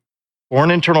do. Foreign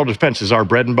internal defense is our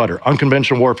bread and butter.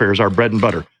 Unconventional warfare is our bread and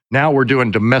butter. Now we're doing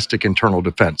domestic internal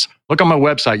defense. Look on my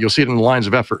website. You'll see it in the lines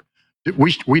of effort.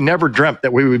 We never dreamt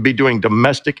that we would be doing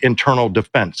domestic internal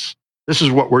defense. This is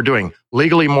what we're doing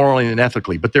legally, morally, and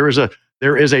ethically. But there is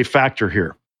a factor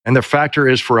here. And the factor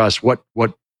is for us, what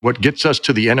gets us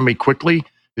to the enemy quickly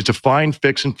is to find,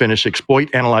 fix, and finish, exploit,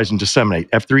 analyze, and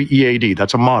disseminate. F3 EAD,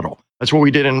 that's a model. That's what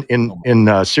we did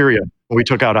in Syria when we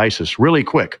took out ISIS really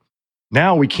quick.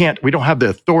 Now we don't have the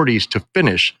authorities to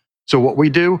finish. So what we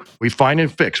do, we find and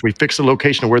fix. We fix the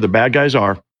location of where the bad guys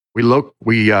are. We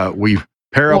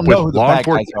pair up with law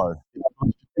enforcement,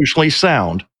 constitutionally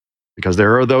sound, because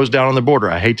there are those down on the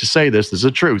border. I hate to say this is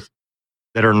the truth,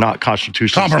 that are not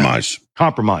constitutionally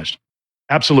compromised.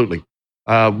 Absolutely.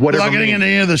 Without getting into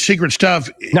any of the secret stuff.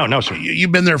 No, sir.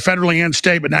 You've been there federally and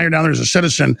state, but now you're down there as a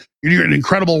citizen. You're doing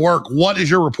incredible work. What is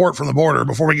your report from the border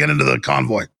before we get into the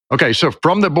convoy? Okay, so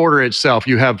from the border itself,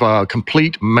 you have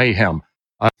complete mayhem.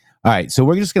 All right, so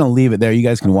we're just going to leave it there. You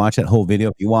guys can watch that whole video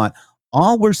if you want.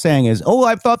 All we're saying is,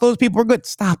 I thought those people were good.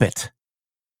 Stop it.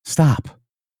 Stop.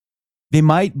 They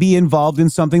might be involved in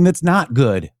something that's not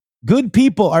good. Good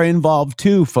people are involved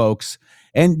too, folks.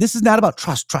 And this is not about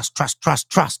trust.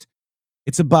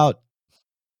 It's about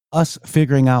us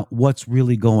figuring out what's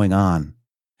really going on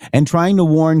and trying to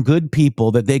warn good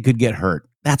people that they could get hurt.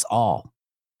 That's all.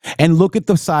 And look at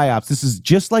the PSYOPs. This is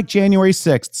just like January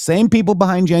 6th. Same people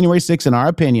behind January 6th, in our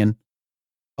opinion.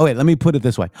 Oh, wait, let me put it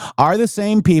this way. Are the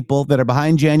same people that are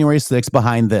behind January 6th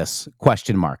behind this?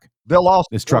 Question mark. They'll all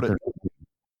this trucker.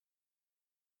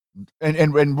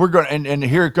 And we're going to, and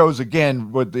here it goes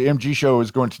again, what the MG show is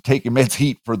going to take immense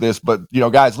heat for this. But,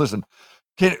 guys, listen,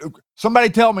 can somebody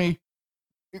tell me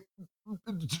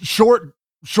short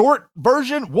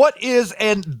version, what is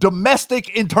a domestic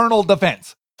internal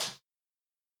defense?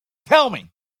 Tell me,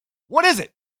 what is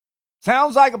it?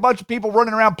 Sounds like a bunch of people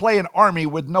running around playing army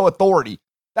with no authority.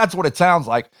 That's what it sounds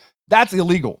like. That's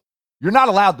illegal. You're not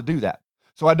allowed to do that.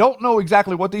 So I don't know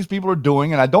exactly what these people are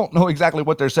doing, and I don't know exactly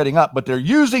what they're setting up, but they're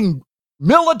using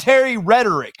military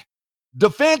rhetoric,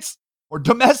 defense or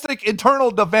domestic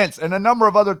internal defense, and a number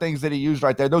of other things that he used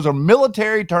right there. Those are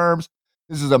military terms.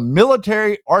 This is a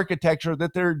military architecture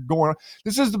that they're going on.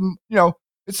 This is,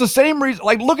 it's the same reason.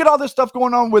 Like, look at all this stuff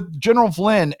going on with General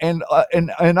Flynn and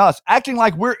us acting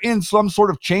like we're in some sort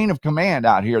of chain of command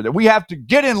out here, that we have to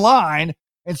get in line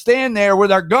and stand there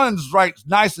with our guns right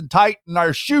nice and tight and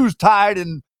our shoes tied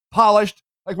and polished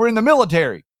like we're in the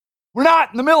military. We're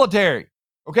not in the military,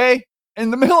 okay?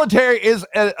 And the military is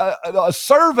a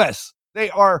service.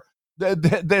 They're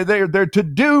to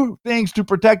do things to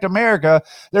protect America.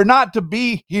 They're not to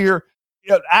be here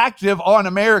active on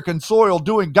American soil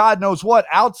doing God knows what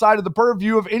outside of the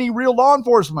purview of any real law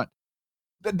enforcement.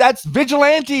 That's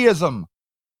vigilantism.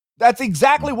 That's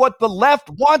exactly what the left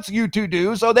wants you to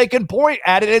do, so they can point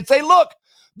at it and say, look,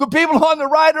 the people on the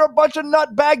right are a bunch of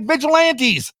nutbag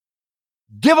vigilantes.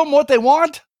 Give them what they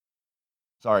want.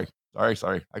 Sorry. I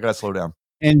got to slow down.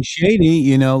 And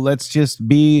Shady, let's just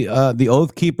be the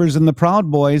Oath Keepers and the Proud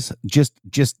Boys. Just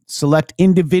select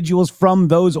individuals from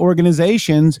those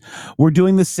organizations. We're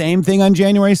doing the same thing on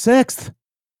January 6th.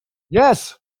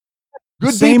 Yes.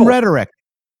 Good same people. Rhetoric.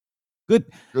 Good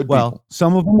well, people.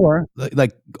 Some of them were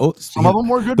some of them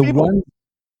were good people.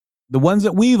 The ones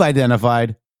that we've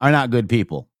identified are not good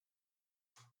people.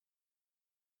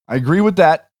 I agree with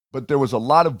that, but there was a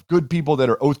lot of good people that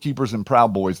are Oath Keepers and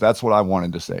Proud Boys. That's what I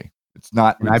wanted to say. It's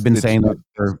not. And I've been saying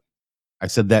that. I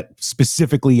said that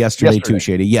specifically yesterday too,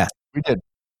 Shady. Yes, we did.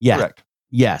 Yeah, correct.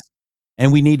 Yes,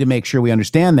 and we need to make sure we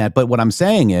understand that. But what I'm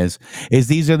saying is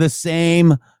these are the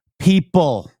same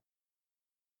people.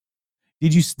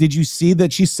 Did you see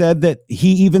that she said that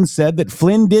he even said that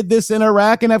Flynn did this in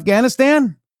Iraq and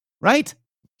Afghanistan? Right?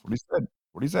 What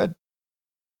he said.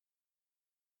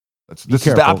 This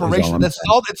is the operation. That's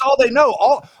all they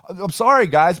know. I'm sorry,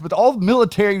 guys, but all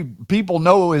military people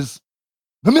know is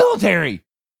the military.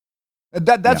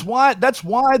 That's why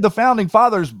the founding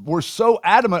fathers were so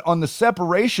adamant on the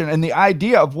separation and the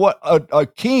idea of what a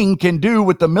king can do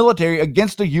with the military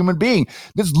against a human being.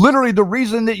 That's literally the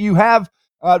reason that you have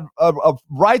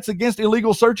rights against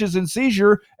illegal searches and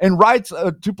seizure and rights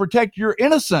to protect your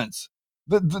innocence.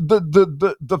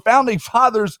 The founding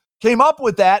fathers came up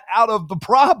with that out of the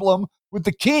problem with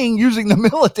the king using the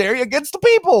military against the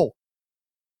people.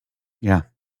 Yeah.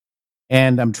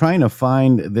 And I'm trying to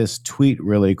find this tweet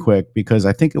really quick because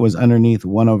I think it was underneath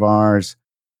one of ours,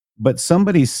 but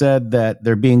somebody said that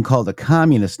they're being called a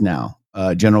communist now.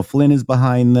 General Flynn is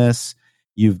behind this.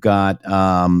 You've got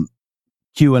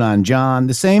QAnon John,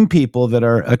 the same people that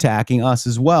are attacking us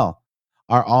as well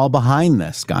are all behind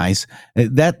this, guys.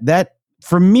 That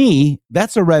for me,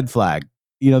 that's a red flag.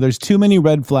 There's too many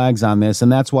red flags on this,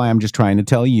 and that's why I'm just trying to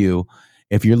tell you,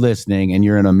 if you're listening and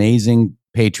you're an amazing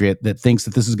patriot that thinks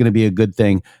that this is going to be a good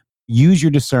thing, use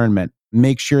your discernment.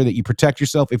 Make sure that you protect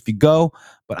yourself if you go.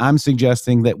 But I'm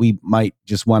suggesting that we might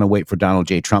just want to wait for Donald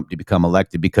J. Trump to become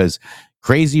elected, because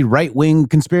crazy right-wing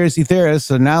conspiracy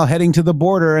theorists are now heading to the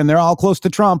border, and they're all close to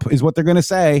Trump, is what they're going to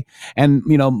say. And,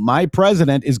 my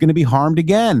president is going to be harmed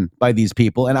again by these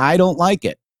people, and I don't like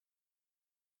it.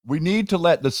 We need to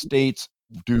let the states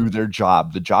do their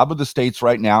job. The job of the states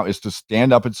right now is to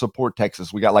stand up and support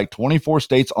Texas. We got like 24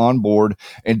 states on board,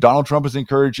 and Donald Trump is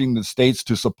encouraging the states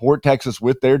to support Texas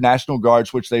with their National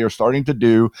Guards, which they are starting to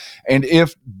do. And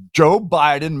if Joe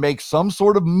Biden makes some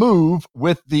sort of move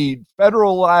with the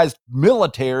federalized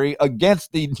military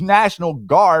against the National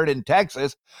Guard in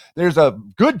Texas, there's a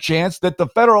good chance that the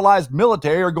federalized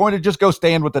military are going to just go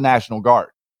stand with the National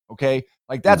Guard. Okay.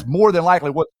 Like that's more than likely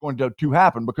what's going to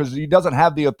happen, because he doesn't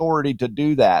have the authority to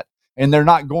do that. And they're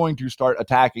not going to start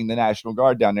attacking the National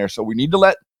Guard down there. So we need to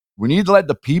let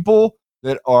the people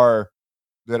that are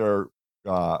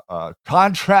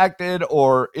contracted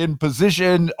or in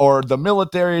position, or the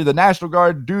military, the National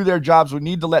Guard, do their jobs. We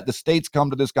need to let the states come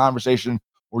to this conversation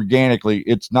organically.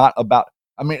 It's not about,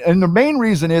 and the main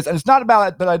reason is, and it's not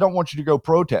about that I don't want you to go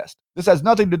protest. This has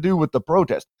nothing to do with the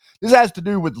protest. This has to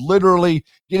do with literally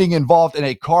getting involved in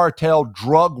a cartel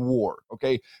drug war,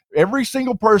 okay? Every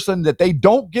single person that they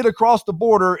don't get across the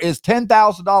border is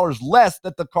 $10,000 less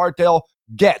that the cartel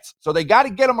gets. So they got to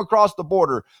get them across the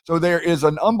border. So there is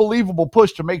an unbelievable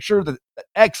push to make sure that the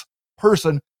X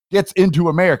person gets into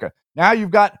America. Now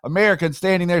you've got Americans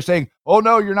standing there saying, oh,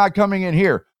 no, you're not coming in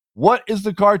here. What is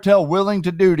the cartel willing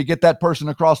to do to get that person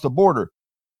across the border?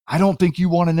 I don't think you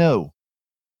want to know.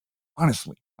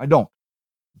 Honestly, I don't.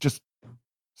 Just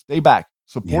stay back.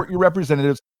 Support your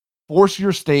representatives. Force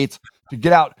your states to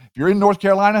get out. If you're in North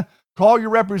Carolina, call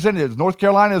your representatives. North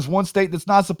Carolina is one state that's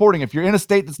not supporting. If you're in a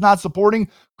state that's not supporting,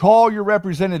 call your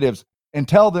representatives and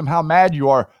tell them how mad you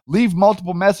are. Leave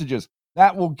multiple messages.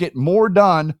 That will get more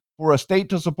done for a state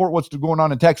to support what's going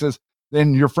on in Texas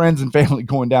than your friends and family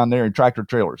going down there in tractor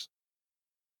trailers.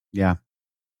 Yeah.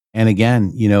 And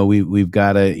again, we've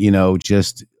got to,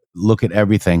 just look at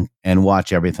everything and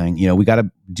watch everything. We got to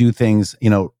do things,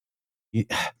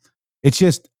 it's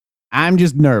just, I'm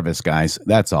just nervous, guys.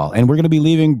 That's all. And we're going to be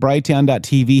leaving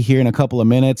Brighteon.tv here in a couple of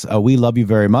minutes. We love you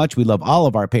very much. We love all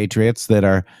of our patriots that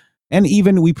are, and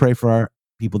even we pray for our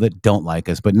people that don't like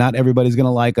us, but not everybody's going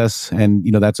to like us. And,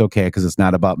 that's okay, because it's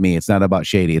not about me. It's not about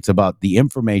Shady. It's about the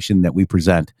information that we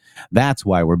present. That's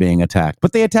why we're being attacked.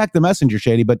 But they attacked the messenger,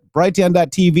 Shady. But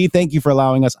Brighteon.tv, thank you for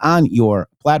allowing us on your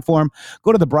platform.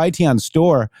 Go to the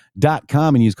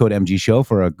BrighteonStore.com and use code MGShow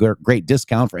for a great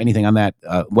discount for anything on that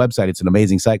website. It's an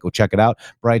amazing site. Go check it out.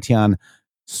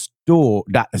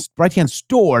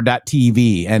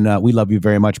 BrighteonStore.tv. And we love you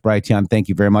very much, Brighteon. Thank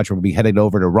you very much. We'll be headed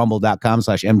over to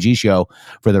rumble.com/MGShow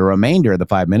for the remainder of the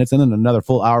 5 minutes. And then another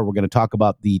full hour, we're going to talk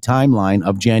about the timeline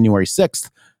of January 6th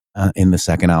in the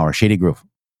second hour. Shady Groove.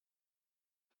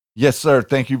 Yes, sir.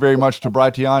 Thank you very much to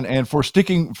Brighteon, and for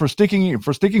sticking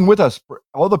with us, for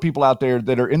all the people out there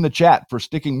that are in the chat, for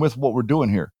sticking with what we're doing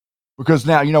here. Because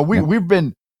now, we've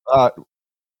been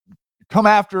come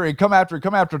after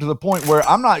to the point where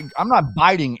I'm not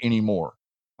biting anymore.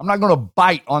 I'm not going to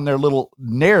bite on their little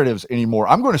narratives anymore.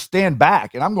 I'm going to stand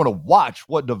back and I'm going to watch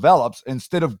what develops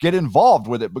instead of get involved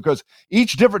with it, because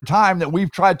each different time that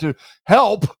we've tried to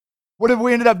help, what have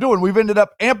we ended up doing? We've ended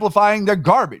up amplifying their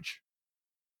garbage.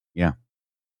 Yeah.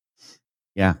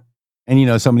 Yeah.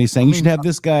 And somebody's saying you should have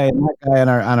this guy and that guy on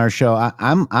our show.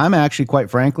 I'm actually, quite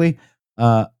frankly,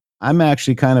 I'm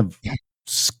actually kind of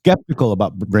skeptical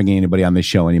about bringing anybody on this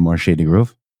show anymore, Shady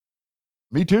Groove.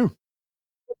 Me too.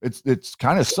 It's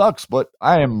kind of sucks, but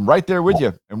I am right there with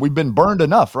you. And we've been burned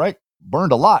enough, right?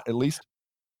 Burned a lot, at least.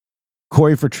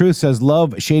 Corey for Truth says,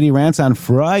 love Shady Rants on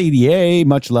Friday.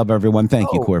 Much love, everyone.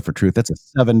 Thank you, Corey for Truth. That's a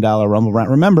 $7 Rumble Rant.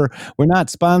 Remember, we're not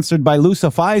sponsored by Lusa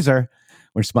Pfizer.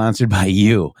 We're sponsored by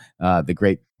you, the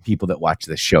great people that watch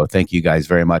this show. Thank you guys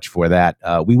very much for that.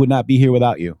 We would not be here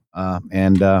without you.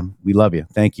 And we love you.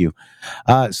 Thank you.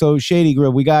 So Shady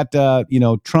Groove, we got,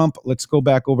 Trump. Let's go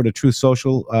back over to Truth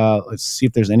Social. Let's see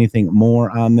if there's anything more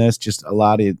on this. Just a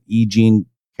lot of E. Jean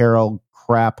Carroll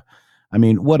crap. I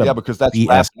mean, what a because that's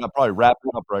probably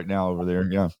wrapping up right now over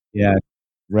there. Yeah. Yeah.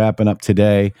 Wrapping up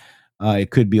today.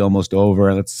 It could be almost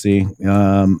over. Let's see.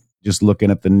 Just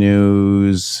looking at the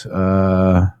news.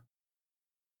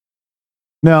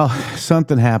 No,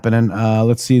 something happening.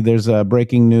 Let's see. There's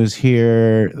breaking news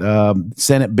here.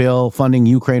 Senate bill funding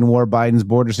Ukraine war, Biden's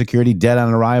border security, dead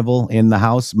on arrival in the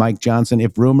House. Mike Johnson.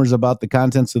 If rumors about the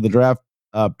contents of the draft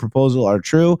proposal are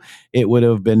true, it would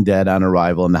have been dead on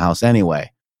arrival in the House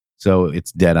anyway. So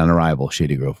it's dead on arrival,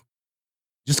 Shady Grove.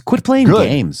 Just quit playing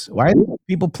games. Why are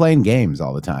people playing games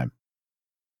all the time?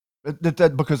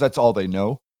 Because that's all they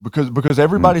know. Because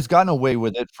everybody's gotten away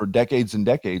with it for decades and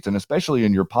decades, and especially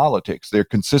in your politics, they're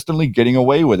consistently getting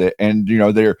away with it. And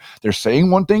they're saying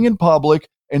one thing in public,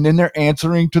 and then they're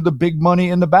answering to the big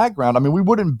money in the background. I mean, we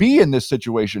wouldn't be in this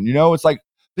situation. It's like,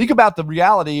 think about the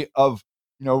reality of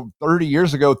 30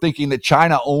 years ago, thinking that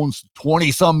China owns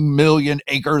 20-some million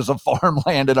acres of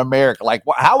farmland in America. Like,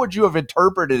 how would you have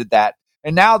interpreted that?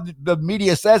 And now the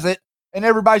media says it, and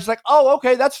everybody's like, "Oh,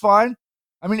 okay, that's fine."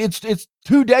 I mean, it's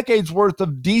 2 decades worth of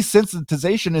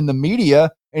desensitization in the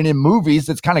media and in movies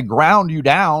that's kind of ground you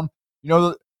down.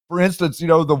 For instance, the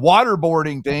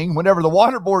waterboarding thing, whenever the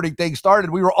waterboarding thing started,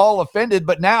 we were all offended,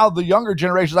 but now the younger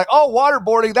generation is like, "Oh,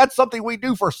 waterboarding, that's something we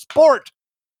do for sport."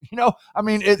 I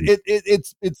mean,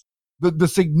 it's the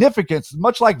significance,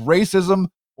 much like racism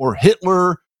or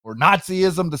Hitler or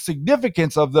Nazism, the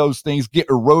significance of those things get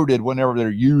eroded whenever they're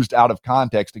used out of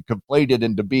context and conflated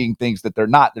into being things that they're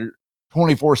not. They're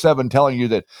 24/7 telling you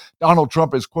that Donald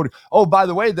Trump is quoting. Oh, by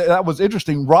the way, that was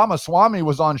interesting. Ramaswamy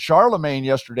was on Charlemagne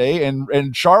yesterday,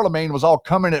 and Charlemagne was all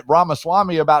coming at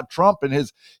Ramaswamy about Trump and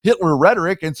his Hitler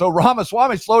rhetoric. And so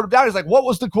Ramaswamy slowed him down. He's like, "What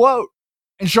was the quote?"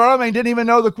 And Charlemagne didn't even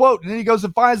know the quote. And then he goes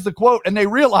and finds the quote, and they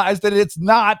realize that it's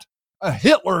not a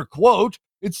Hitler quote.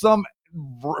 It's some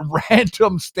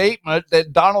random statement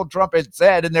that Donald Trump had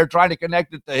said, and they're trying to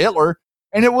connect it to Hitler.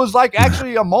 And it was like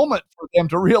actually a moment for them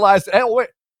to realize, "Hey, wait,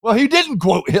 well, he didn't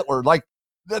quote Hitler." Like,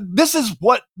 this is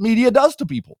what media does to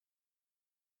people.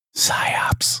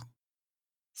 Psyops.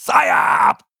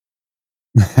 Psyop.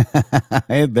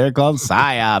 They're called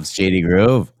psyops, Shady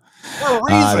Groove.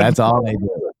 That's all they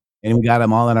do. And we got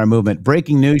them all in our movement.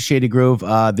 Breaking news, Shady Groove.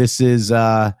 This is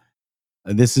a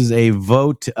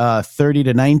vote,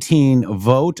 30-19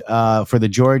 vote for the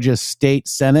Georgia State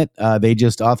Senate. They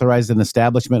just authorized an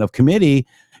establishment of committee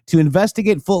to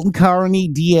investigate Fulton County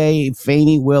DA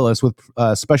Fani Willis with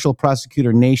Special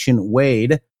Prosecutor Nation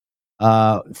Wade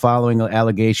following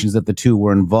allegations that the two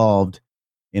were involved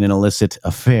in an illicit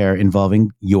affair involving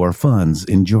your funds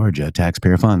in Georgia,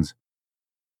 taxpayer funds.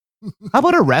 How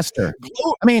about arrest her?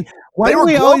 I mean, why do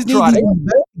we always need these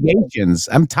investigations?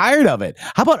 I'm tired of it.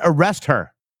 How about arrest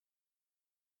her?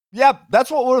 Yeah, that's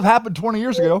what would have happened 20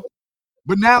 years ago.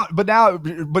 But now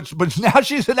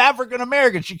she's an African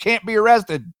American. She can't be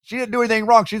arrested. She didn't do anything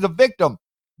wrong. She's a victim.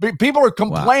 People are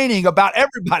complaining about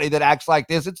everybody that acts like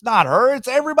this. It's not her. It's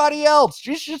everybody else.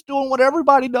 She's just doing what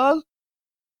everybody does.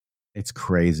 It's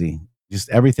crazy. Just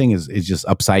everything is just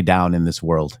upside down in this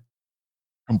world.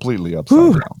 Completely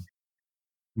upside down.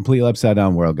 Completely upside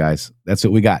down world, guys. That's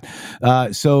what we got.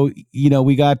 So,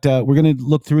 we got, we're going to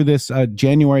look through this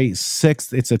January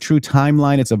 6th. It's a true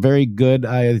timeline. It's a very good,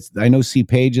 I know C.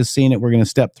 Page has seen it. We're going to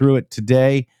step through it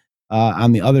today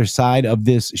on the other side of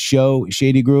this show,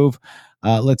 Shady Groove.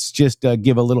 Let's just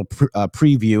give a little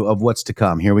preview of what's to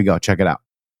come. Here we go. Check it out.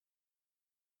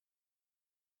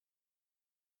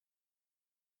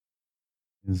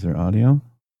 Is there audio?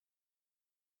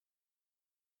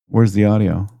 Where's the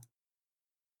audio?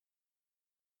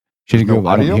 Shady Groove,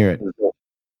 I don't hear it.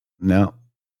 No.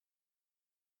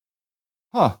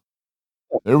 Huh.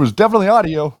 There was definitely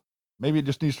audio. Maybe it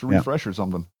just needs to refresh or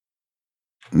something.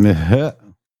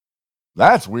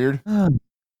 That's weird.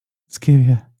 Let's give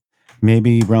you.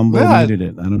 Maybe Rumble muted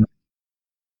it. I don't know.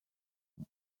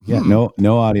 Yeah,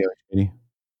 no audio, Shady.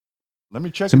 Let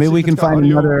me check. So maybe we can find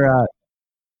another.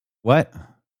 What?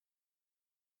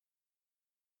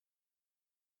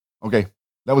 Okay,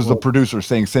 that was the producer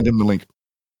saying, "Send him the link."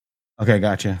 Okay,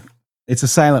 gotcha. It's a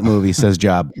silent movie, says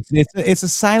Job. It's a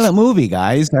silent movie,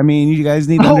 guys. I mean, you guys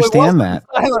need to understand that.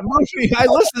 A silent movie. I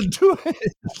listened to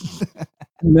it.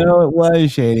 No, it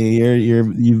was, Shady.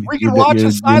 We can watch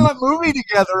a silent movie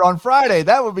together on Friday.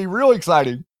 That would be real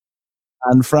exciting.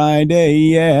 On Friday,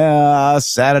 yeah.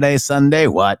 Saturday, Sunday,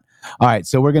 what? All right,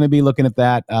 so we're going to be looking at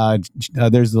that.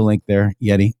 There's the link there,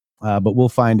 Yeti. But we'll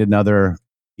find another,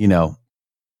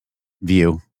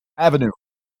 view. Avenue.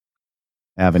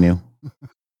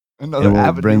 Another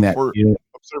avenue. Bring that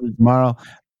tomorrow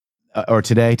or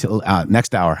today to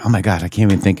next hour. Oh my God, I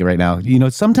can't even think it right now.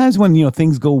 Sometimes when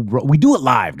things go wrong, we do it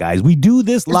live, guys. We do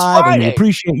this live, and we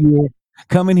appreciate you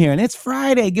come in here, and it's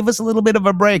Friday. Give us a little bit of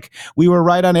a break. We were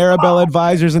right on Arabella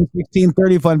Advisors and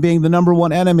 1630 Fund being the number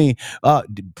one enemy.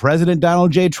 President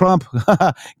Donald J. Trump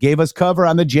gave us cover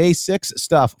on the J6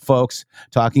 stuff, folks,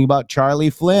 talking about Charlie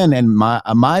Flynn and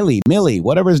Millie,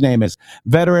 whatever his name is,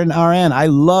 veteran RN. I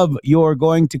love you're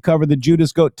going to cover the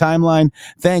Judas Goat timeline.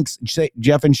 Thanks,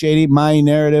 Jeff and Shady, my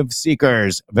narrative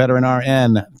seekers, veteran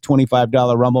RN,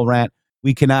 $25 Rumble rant.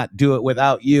 We cannot do it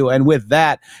without you. And with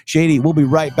that, Shady, we'll be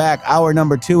right back. Hour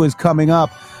number 2 is coming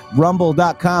up.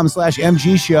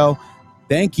 Rumble.com/MG show.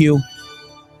 Thank you.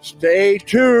 Stay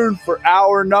tuned for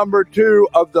hour number 2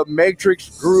 of the Matrix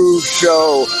Groove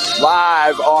Show,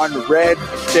 live on Red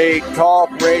State Talk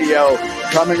Radio.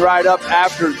 Coming right up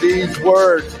after these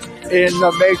words in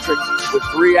the Matrix with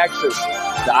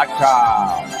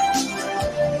 3x's.com.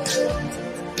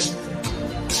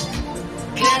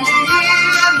 Can you hear me?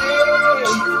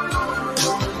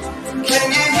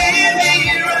 Can you hear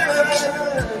me running?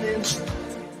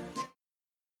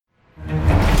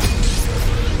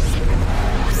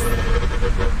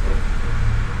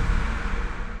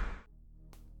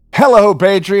 Hello,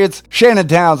 Patriots. Shannon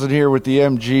Townsend here with the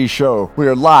MG Show. We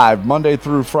are live Monday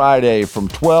through Friday from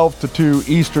 12 to 2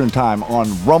 Eastern Time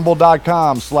on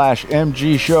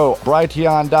rumble.com/MG Show,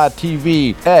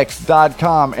 Brighteon.tv,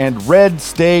 X.com, and Red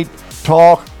State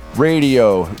Talk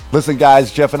Radio. Listen,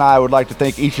 guys, Jeff and I would like to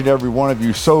thank each and every one of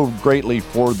you so greatly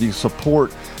for the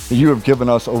support that you have given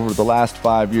us over the last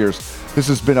 5 years. This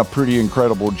has been a pretty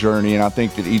incredible journey, and I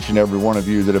think that each and every one of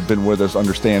you that have been with us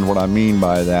understand what I mean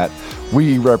by that.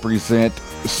 We represent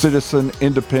citizen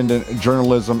independent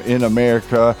journalism in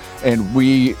America, and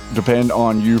we depend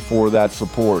on you for that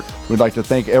support. We'd like to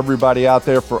thank everybody out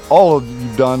there for all of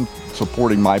you've done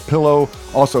supporting MyPillow,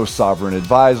 also Sovereign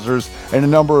Advisors, and a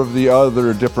number of the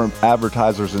other different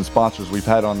advertisers and sponsors we've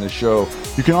had on this show.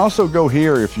 You can also go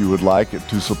here if you would like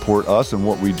to support us and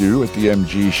what we do at the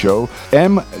MG Show,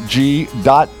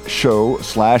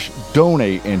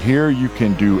 mg.show/donate. And here you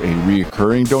can do a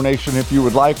reoccurring donation if you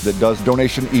would like, that does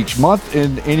donation each month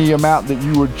in any amount that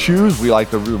you would choose. We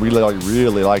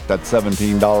really like that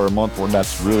 $17 a month one.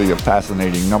 That's really a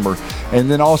fascinating number. And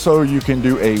then also you can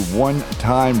do a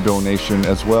one-time donation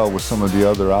as well with some of the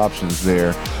other options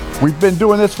there. We've been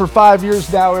doing this for 5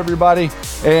 years now, everybody,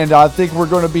 and I think we're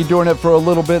going to be doing it for a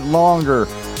little bit longer.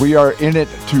 We are in it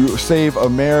to save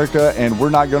America, and we're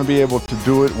not going to be able to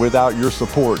do it without your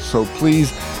support. So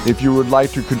please, if you would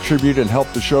like to contribute and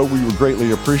help the show, we would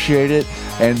greatly appreciate it.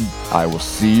 And I will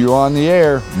see you on the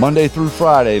air Monday through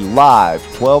Friday, live,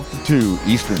 12 to 2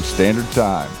 Eastern Standard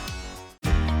Time.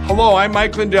 Hello, I'm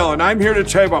Mike Lindell, and I'm here to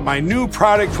tell you about my new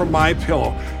product from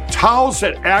MyPillow, towels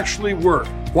that actually work.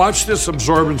 Watch this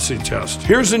absorbency test.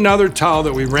 Here's another towel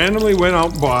that we randomly went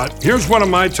out and bought. Here's one of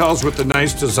my towels with the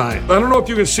nice design. I don't know if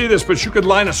you can see this, but you could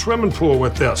line a swimming pool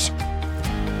with this.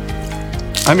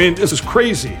 I mean, this is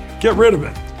crazy. Get rid of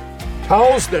it.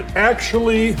 Towels that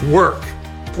actually work.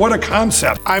 What a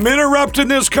concept. I'm interrupting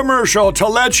this commercial to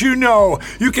let you know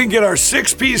you can get our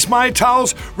 6-piece My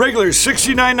Towels, regular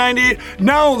 $69.98,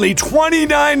 now only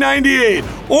 $29.98.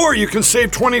 Or you can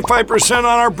save 25% on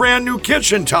our brand new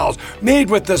kitchen towels, made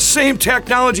with the same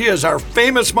technology as our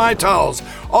famous My Towels.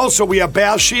 Also, we have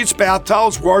bath sheets, bath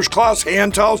towels, washcloths,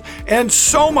 hand towels, and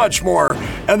so much more.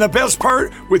 And the best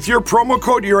part, with your promo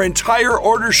code, your entire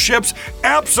order ships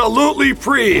absolutely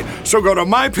free. So go to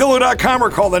mypillow.com or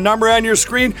call the number on your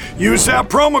screen. Use that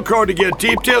promo code to get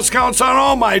deep discounts on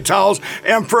all My Towels.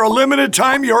 And for a limited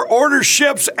time, your order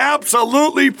ships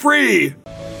absolutely free.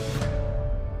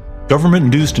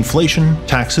 Government-induced inflation,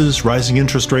 taxes, rising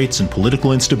interest rates, and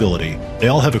political instability, they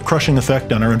all have a crushing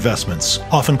effect on our investments,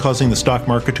 often causing the stock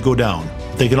market to go down.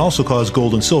 They can also cause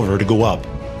gold and silver to go up.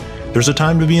 There's a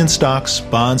time to be in stocks,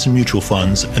 bonds, and mutual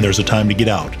funds, and there's a time to get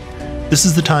out. This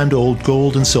is the time to hold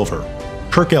gold and silver.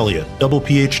 Kirk Elliott, double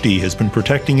PhD, has been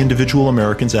protecting individual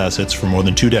Americans' assets for more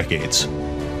than 2 decades.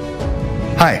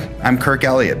 Hi, I'm Kirk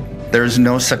Elliott. There is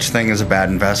no such thing as a bad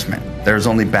investment. There is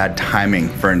only bad timing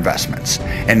for investments.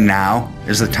 And now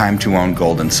is the time to own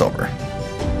gold and silver.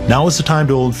 Now is the time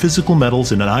to own physical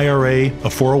metals in an IRA, a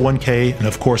 401k, and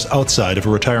of course outside of a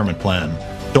retirement plan.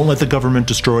 Don't let the government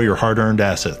destroy your hard-earned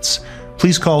assets.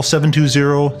 Please call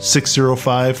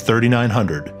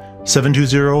 720-605-3900.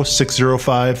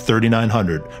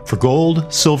 720-605-3900 for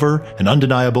gold, silver, and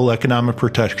undeniable economic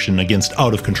protection against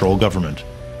out-of-control government.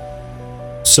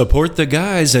 Support the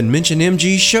guys and mention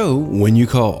MG Show when you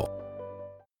call.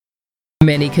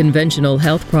 Many conventional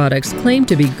health products claim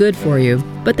to be good for you,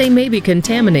 but they may be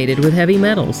contaminated with heavy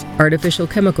metals, artificial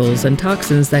chemicals, and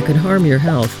toxins that could harm your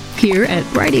health. Here at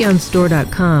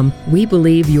BrighteonStore.com, we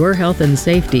believe your health and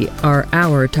safety are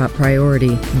our top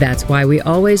priority. That's why we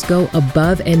always go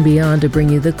above and beyond to bring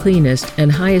you the cleanest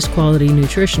and highest quality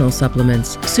nutritional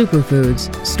supplements, superfoods,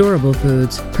 storable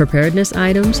foods, preparedness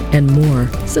items, and more.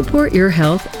 Support your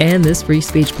health and this free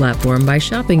speech platform by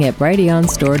shopping at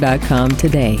BrighteonStore.com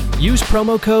today. Use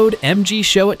promo code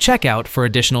MGSHOW at checkout for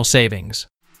additional savings.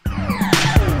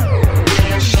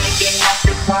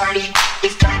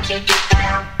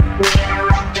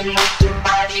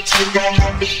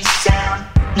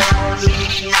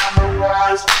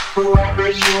 Whoever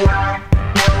you are,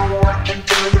 no walking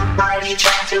through the party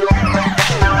trying to act like a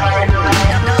star.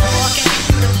 No walking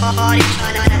through the party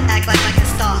trying to act like a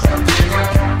star.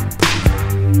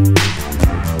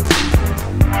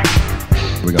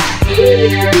 Here we go.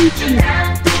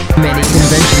 Many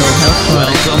conventional health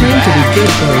products claim to be good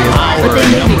for you, but they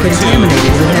may be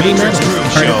contaminated with heavy metals,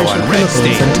 artificial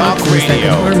chemicals, and toxins that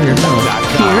can harm your health.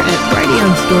 Here at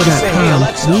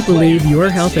BrighteonStore.com, we believe your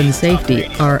health and safety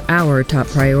are our top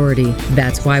priority.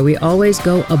 That's why we always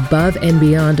go above and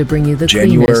beyond to bring you the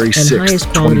cleanest and highest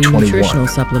quality nutritional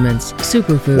supplements,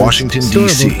 superfoods, Washington, storable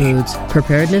D.C. foods,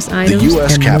 preparedness items,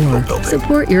 U.S. and Capitol more. building.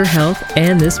 Support your health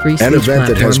and this free speech An event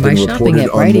that has platform by been shopping reported at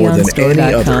on more than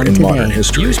any other BrighteonStore.com in modern today.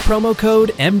 history. Use promo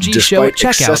code MGSHOW at Despite checkout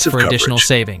excessive for additional coverage,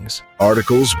 savings.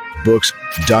 Articles, books,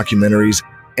 documentaries,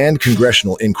 and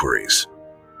congressional inquiries.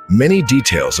 Many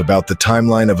details about the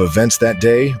timeline of events that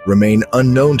day remain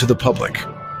unknown to the public.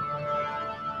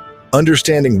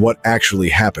 Understanding what actually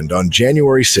happened on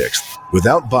January 6th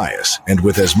without bias and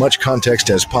with as much context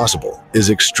as possible is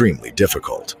extremely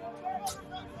difficult.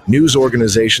 News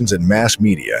organizations and mass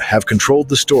media have controlled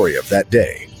the story of that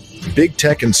day. Big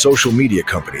tech and social media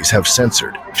companies have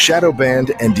censored, shadow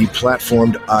banned, and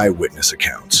deplatformed eyewitness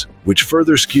accounts, which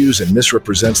further skews and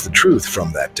misrepresents the truth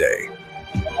from that day.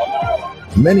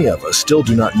 Many of us still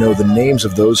do not know the names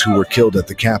of those who were killed at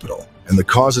the Capitol and the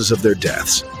causes of their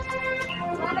deaths.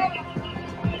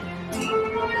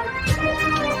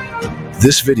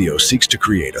 This video seeks to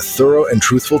create a thorough and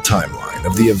truthful timeline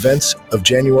of the events of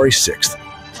January 6th,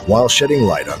 while shedding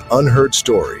light on unheard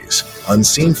stories,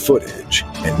 unseen footage,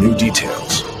 and new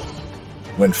details.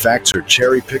 When facts are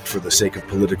cherry-picked for the sake of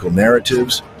political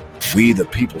narratives, we the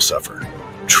people suffer.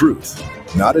 Truth,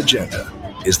 not agenda,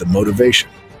 is the motivation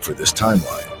for this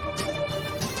timeline.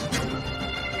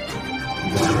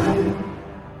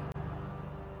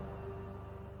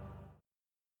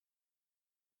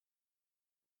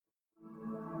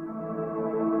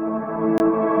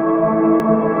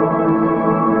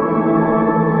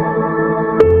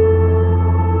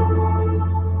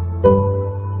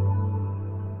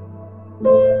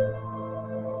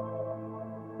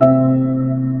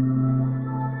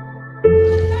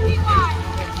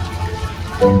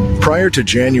 Prior to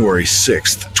January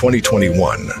 6th,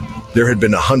 2021, there had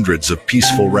been hundreds of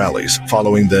peaceful rallies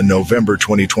following the November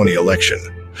 2020 election.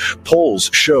 Polls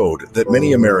showed that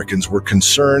many Americans were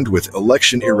concerned with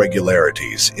election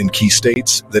irregularities in key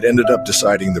states that ended up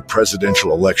deciding the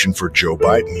presidential election for Joe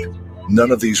Biden. None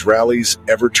of these rallies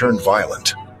ever turned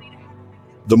violent.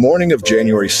 The morning of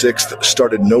January 6th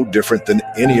started no different than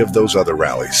any of those other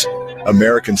rallies.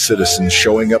 American citizens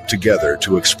showing up together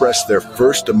to express their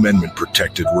First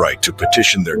Amendment-protected right to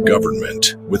petition their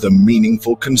government with a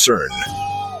meaningful concern.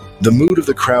 The mood of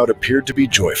the crowd appeared to be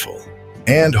joyful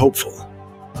and hopeful.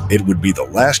 It would be the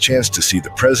last chance to see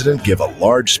the president give a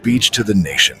large speech to the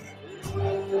nation.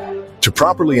 To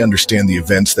properly understand the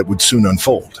events that would soon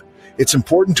unfold, it's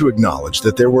important to acknowledge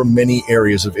that there were many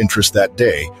areas of interest that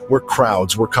day where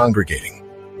crowds were congregating.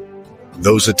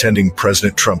 Those attending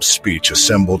President Trump's speech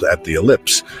assembled at the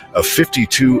Ellipse, a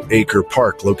 52-acre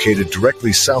park located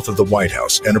directly south of the White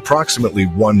House and approximately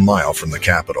 1 mile from the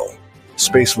Capitol.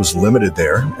 Space was limited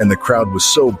there, and the crowd was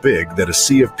so big that a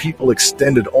sea of people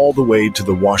extended all the way to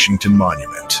the Washington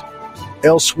Monument.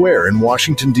 Elsewhere in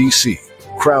Washington, D.C.,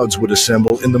 crowds would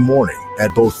assemble in the morning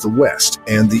at both the west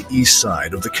and the east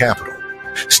side of the Capitol.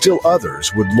 Still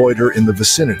others would loiter in the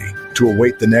vicinity to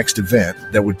await the next event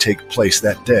that would take place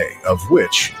that day, of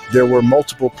which there were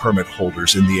multiple permit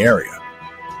holders in the area.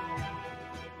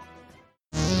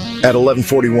 At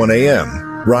 11:41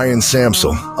 a.m., Ryan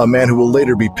Samsel, a man who will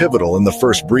later be pivotal in the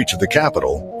first breach of the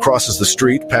Capitol, crosses the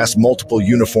street past multiple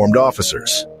uniformed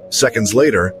officers. Seconds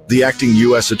later, the acting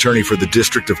U.S. Attorney for the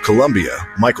District of Columbia,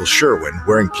 Michael Sherwin,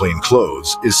 wearing plain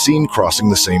clothes, is seen crossing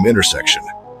the same intersection.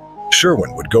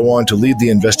 Sherwin would go on to lead the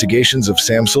investigations of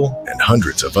Samsel and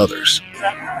hundreds of others.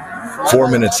 4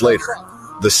 minutes later,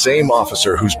 The same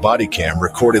officer whose body cam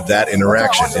recorded that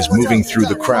interaction is moving through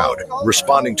the crowd,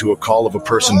 responding to a call of a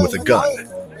person with a gun.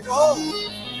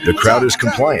 The crowd is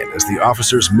compliant as the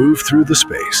officers move through the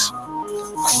space.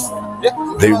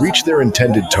 They reach their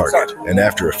intended target, and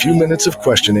after a few minutes of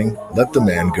questioning, let the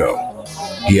man go.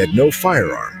 He had no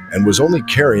firearm and was only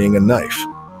carrying a knife.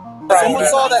 Someone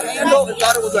saw the handle and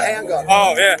thought it was a handgun.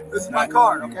 Oh, yeah. This is my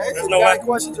card, okay? There's If no you got way. any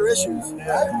questions or issues. All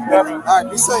right,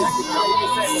 be safe.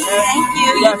 Thank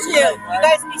you. You too. You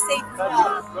guys be safe as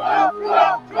well.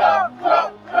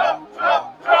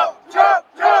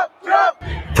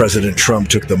 President Trump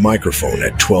took the microphone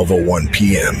at 12:01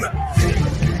 p.m.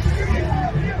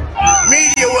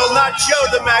 Media will not show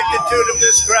the magnitude of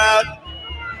this crowd.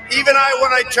 Even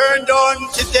when I turned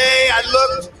on today, I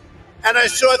looked and I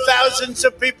saw thousands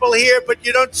of people here, but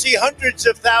you don't see hundreds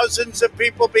of thousands of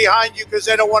people behind you because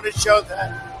they don't want to show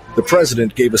that. The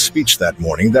president gave a speech that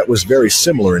morning that was very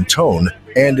similar in tone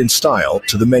and in style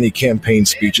to the many campaign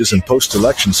speeches and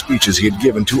post-election speeches he had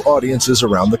given to audiences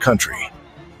around the country.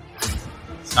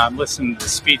 I'm listening to the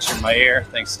speech in my ear,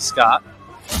 thanks to Scott.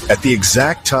 At the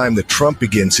exact time that Trump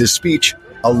begins his speech,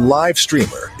 a live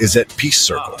streamer is at Peace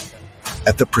Circle,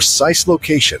 at the precise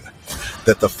location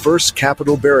that the first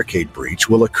Capitol barricade breach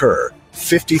will occur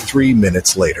 53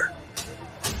 minutes later.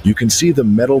 You can see the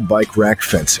metal bike rack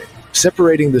fencing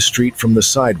separating the street from the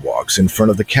sidewalks in front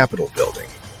of the Capitol building.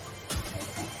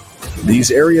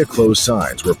 These area closed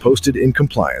signs were posted in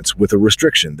compliance with a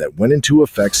restriction that went into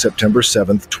effect September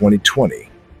 7, 2020,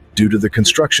 due to the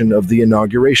construction of the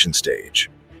inauguration stage.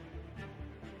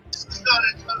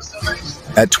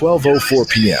 At 12:04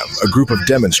 p.m., a group of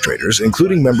demonstrators,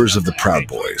 including members of the Proud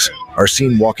Boys, are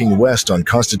seen walking west on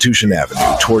Constitution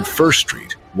Avenue toward First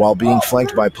Street while being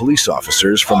flanked by police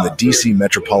officers from the D.C.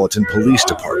 Metropolitan Police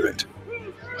Department.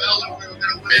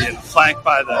 Flanked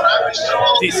by the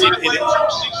DCPD.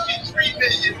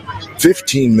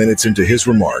 15 minutes into his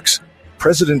remarks,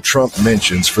 President Trump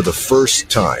mentions for the first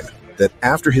time that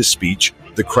after his speech,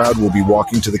 the crowd will be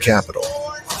walking to the Capitol.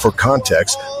 For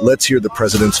context, let's hear the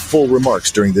president's full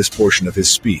remarks during this portion of his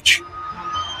speech.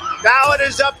 Now it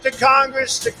is up to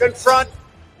Congress to confront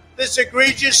this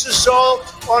egregious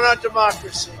assault on our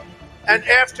democracy. And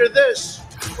after this,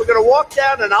 we're going to walk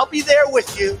down, and I'll be there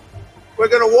with you. We're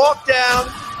going to walk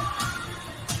down.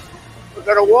 We're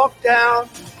going to walk down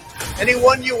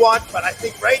anyone you want, but I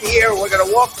think right here we're going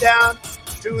to walk down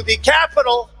to the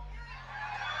Capitol.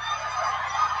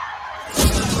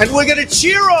 And we're going to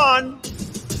cheer on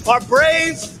our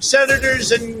brave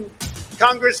senators and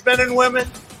congressmen and women.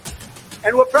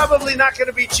 And we're probably not going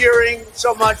to be cheering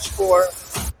so much for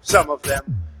some of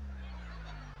them.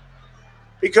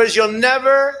 Because you'll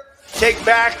never take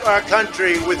back our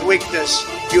country with weakness.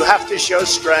 You have to show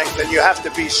strength and you have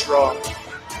to be strong.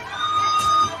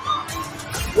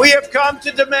 We have come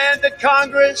to demand that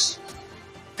Congress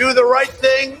do the right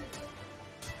thing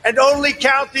and only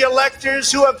count the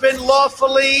electors who have been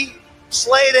lawfully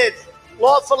slated.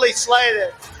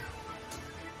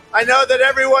 I know that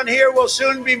everyone here will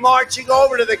soon be marching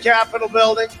over to the Capitol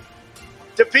building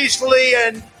to peacefully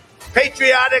and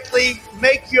patriotically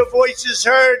make your voices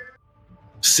heard.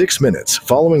 6 minutes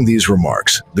following these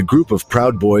remarks, the group of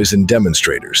Proud Boys and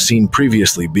demonstrators seen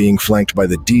previously being flanked by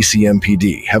the DC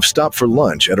MPD have stopped for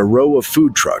lunch at a row of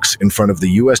food trucks in front of the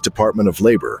U.S. Department of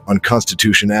Labor on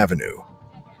Constitution Avenue.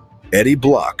 Eddie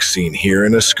Block, seen here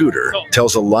in a scooter,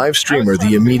 tells a live streamer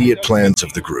the immediate plans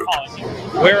of the group.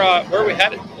 Where are we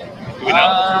headed? Do we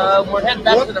know? We're heading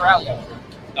back to the route.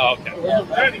 Oh, okay.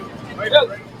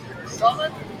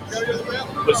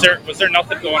 Was there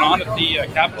nothing going on at the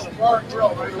Capitol?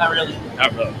 Not really.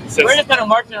 Not really. We're just kind of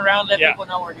marching around, let people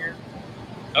know we're here.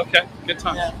 Okay, good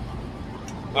time. Yeah.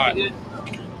 All right.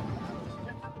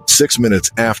 6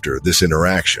 minutes after this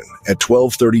interaction, at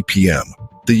 12:30 p.m.,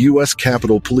 the U.S.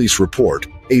 Capitol Police report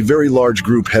a very large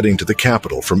group heading to the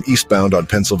Capitol from eastbound on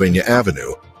Pennsylvania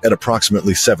Avenue at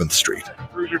approximately 7th Street.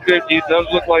 Cruiser 50, it does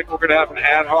look like we're going to have an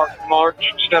ad hoc march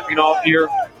stepping off here.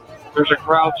 There's a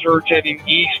crowd surge heading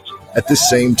east. At this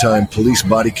same time, police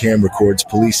body cam records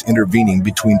police intervening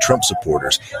between Trump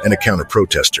supporters and a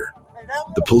counter-protester.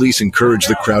 The police encourage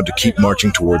the crowd to keep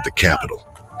marching toward the Capitol.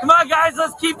 Come on, guys,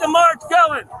 let's keep the march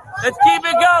going. Let's keep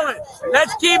it going.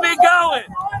 Let's keep it going.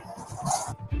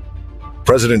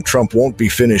 President Trump won't be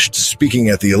finished speaking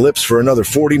at the ellipse for another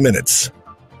 40 minutes.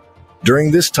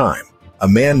 During this time, a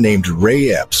man named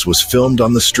Ray Epps was filmed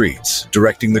on the streets,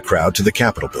 directing the crowd to the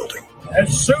Capitol building.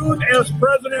 As soon as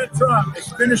President Trump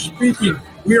is finished speaking,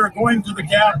 we are going to the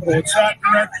Capitol. It's that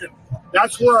direction.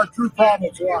 That's where our true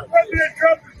problems lie. President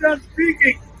Trump is done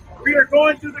speaking. We are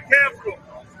going to the Capitol.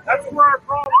 That's where our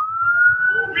problem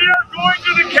is. We are going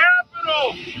to the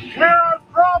Capitol, where our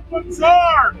problems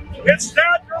are. It's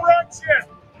that direction.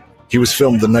 He was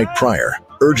filmed the night prior,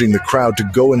 urging the crowd to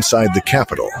go inside the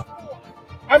Capitol.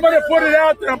 I'm going to put it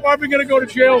out there. I'm probably going to go to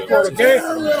jail for it, okay?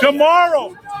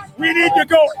 Tomorrow, we need to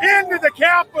go into the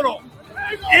Capitol.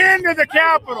 Into the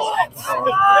Capitol.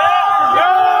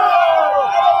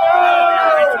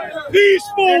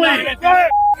 Peacefully.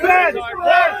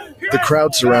 The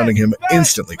crowd surrounding him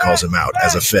instantly calls him out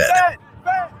as a Fed.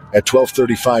 At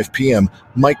 12:35 p.m.,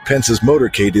 Mike Pence's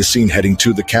motorcade is seen heading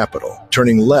to the Capitol,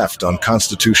 turning left on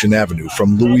Constitution Avenue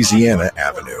from Louisiana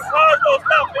Avenue.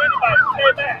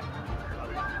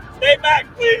 Stay back,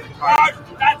 please.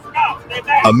 Stay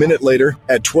back. A minute later,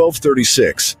 at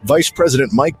 12:36, Vice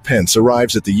President Mike Pence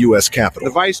arrives at the U.S. Capitol.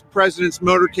 The Vice President's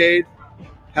motorcade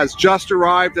has just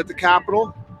arrived at the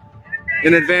Capitol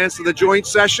in advance of the joint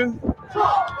session.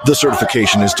 The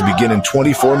certification is to begin in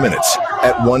 24 minutes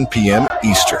at 1 p.m.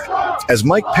 Eastern. As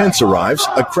Mike Pence arrives,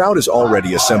 a crowd is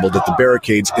already assembled at the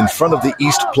barricades in front of the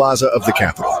East Plaza of the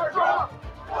Capitol.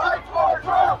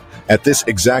 At this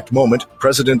exact moment,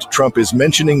 President Trump is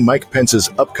mentioning Mike Pence's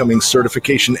upcoming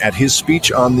certification at his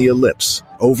speech on the Ellipse,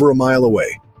 over a mile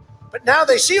away. But now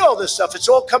they see all this stuff. It's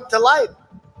all come to light.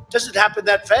 It doesn't happen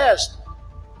that fast.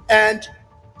 And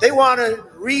they want to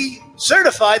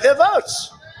recertify their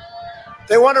votes.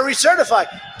 They want to recertify.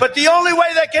 But the only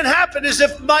way that can happen is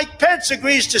if Mike Pence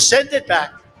agrees to send it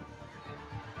back.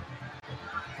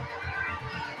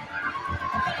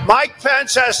 Mike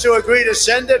Pence has to agree to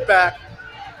send it back.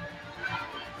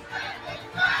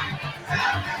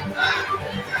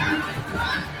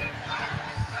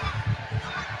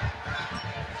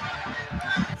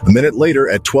 A minute later,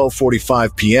 at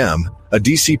 12:45 p.m., a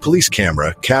D.C. police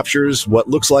camera captures what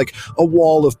looks like a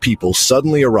wall of people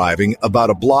suddenly arriving about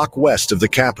a block west of the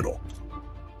Capitol.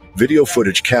 Video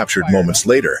footage captured moments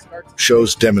later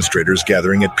shows demonstrators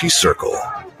gathering at Peace Circle,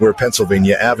 where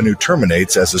Pennsylvania Avenue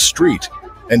terminates as a street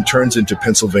and turns into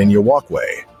Pennsylvania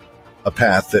Walkway, a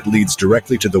path that leads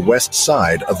directly to the west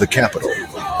side of the Capitol.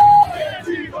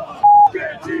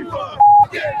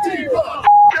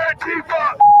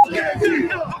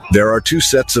 There are two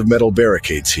sets of metal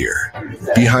barricades here,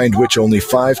 behind which only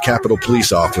 5 Capitol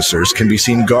Police officers can be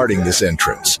seen guarding this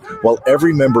entrance, while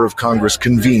every member of Congress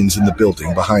convenes in the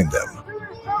building behind them.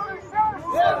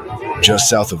 Just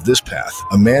south of this path,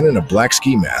 a man in a black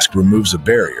ski mask removes a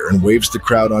barrier and waves the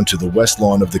crowd onto the west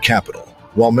lawn of the Capitol,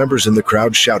 while members in the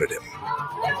crowd shout at him.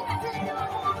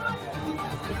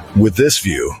 With this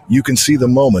view, you can see the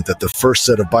moment that the first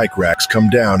set of bike racks come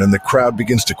down and the crowd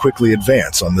begins to quickly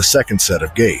advance on the second set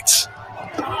of gates.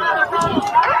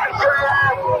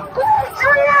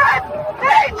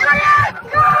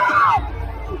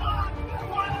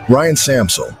 Ryan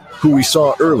Samsel, who we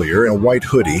saw earlier in a white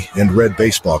hoodie and red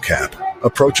baseball cap,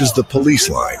 approaches the police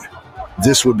line.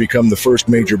 This would become the first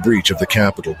major breach of the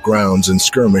Capitol grounds and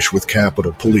skirmish with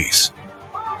Capitol Police.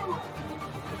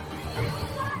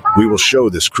 We will show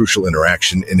this crucial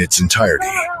interaction in its entirety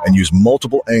and use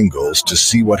multiple angles to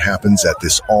see what happens at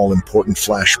this all-important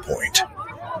flashpoint.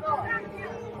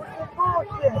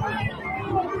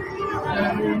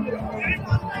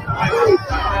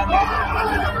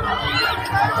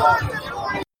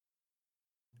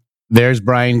 There's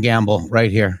Brian Gamble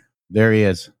right here. There he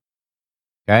is.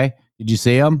 Okay. Did you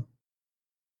see him?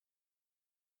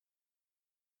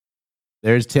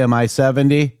 There's Tim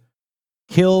I-70.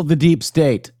 Kill the deep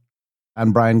state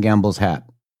on Brian Gamble's hat.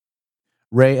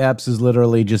 Ray Epps is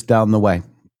literally just down the way.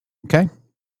 Okay.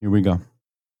 Here we go.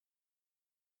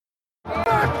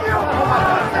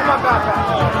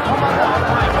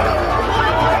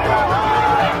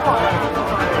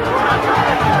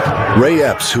 Ray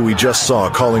Epps, who we just saw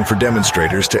calling for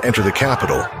demonstrators to enter the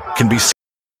Capitol, can be seen.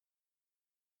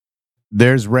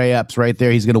 There's Ray Epps right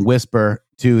there. He's going to whisper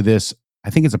to this, I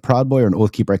think it's a Proud Boy or an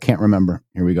Oath Keeper. I can't remember.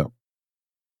 Here we go.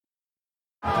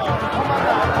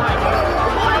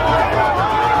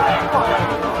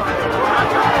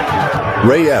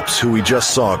 Ray Epps, who we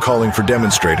just saw calling for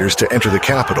demonstrators to enter the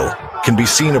Capitol, can be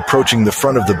seen approaching the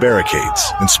front of the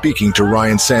barricades and speaking to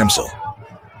Ryan Samsel.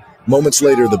 Moments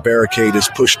later, the barricade is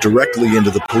pushed directly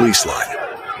into the police line.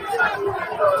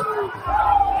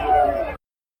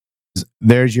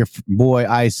 There's your boy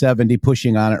I-70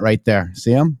 pushing on it right there.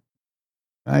 See him?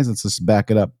 Guys, let's just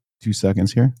back it up 2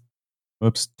 seconds here.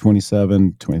 Whoops,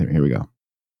 27, 23. Here we go.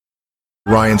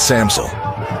 Ryan Samsel.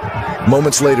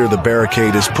 Moments later, the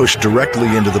barricade is pushed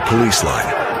directly into the police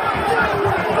line.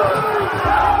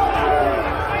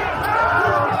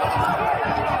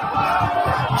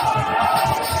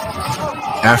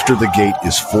 After the gate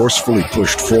is forcefully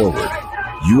pushed forward,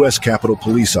 U.S. Capitol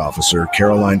Police Officer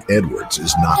Caroline Edwards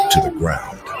is knocked to the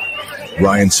ground.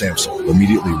 Ryan Samsel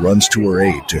immediately runs to her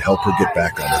aid to help her get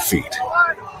back on her feet.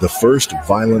 The first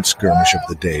violent skirmish of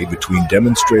the day between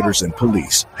demonstrators and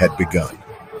police had begun.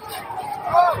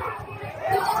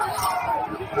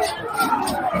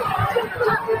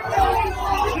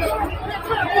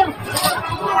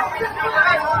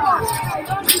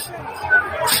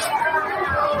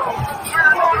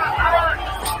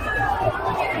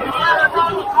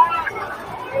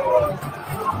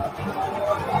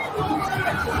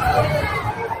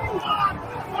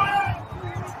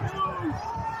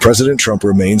 President Trump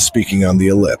remains speaking on the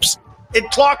ellipse. In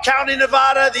Clark County,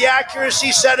 Nevada, the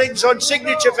accuracy settings on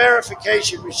signature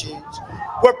verification machines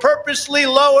were purposely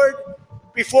lowered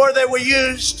before they were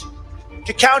used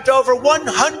to count over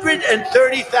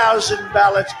 130,000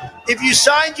 ballots. If you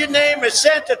signed your name as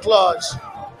Santa Claus,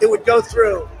 it would go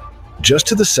through. Just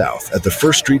to the south, at the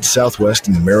 1st Street Southwest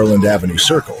in the Maryland Avenue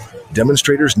Circle,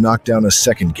 demonstrators knocked down a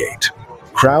second gate.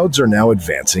 Crowds are now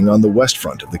advancing on the west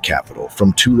front of the Capitol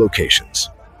from 2 locations.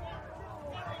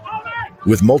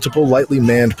 With multiple lightly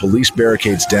manned police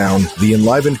barricades down, the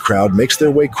enlivened crowd makes their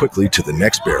way quickly to the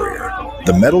next barrier,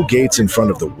 the metal gates in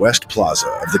front of the West Plaza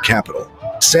of the Capitol.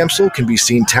 Samsel can be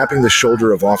seen tapping the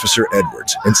shoulder of Officer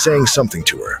Edwards and saying something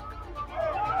to her.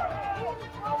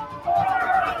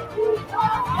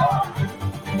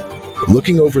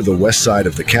 Looking over the west side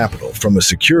of the Capitol from a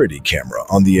security camera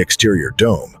on the exterior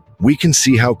dome, we can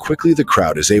see how quickly the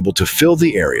crowd is able to fill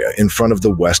the area in front of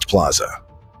the West Plaza.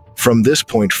 From this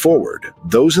point forward,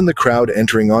 those in the crowd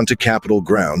entering onto Capitol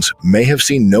grounds may have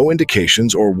seen no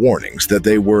indications or warnings that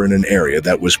they were in an area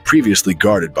that was previously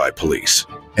guarded by police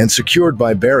and secured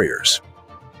by barriers.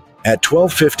 At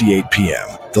 12:58 p.m.,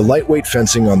 the lightweight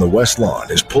fencing on the west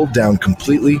lawn is pulled down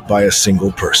completely by a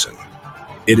single person.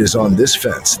 It is on this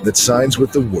fence that signs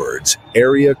with the words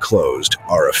 "Area Closed"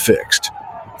 are affixed.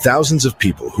 Thousands of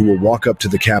people who will walk up to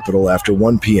the Capitol after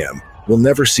 1 p.m. will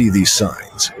never see these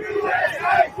signs.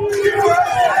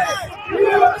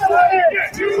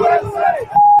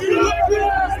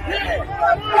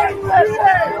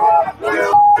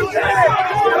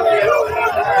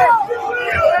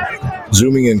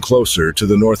 Zooming in closer to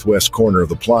the northwest corner of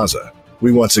the plaza,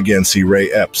 we once again see Ray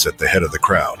Epps at the head of the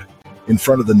crowd, in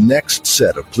front of the next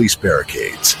set of police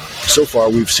barricades. So far,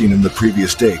 we've seen him the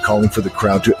previous day calling for the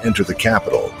crowd to enter the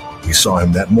Capitol. We saw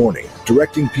him that morning,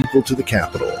 directing people to the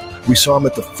Capitol. We saw him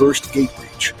at the first gate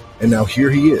breach, and now here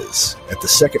he is at the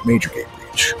second major gate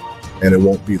breach. And it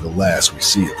won't be the last we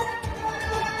see of him.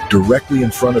 Directly in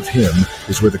front of him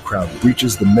is where the crowd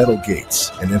breaches the metal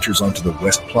gates and enters onto the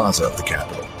West Plaza of the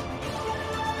Capitol.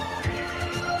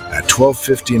 At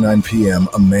 12:59 p.m.,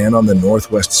 a man on the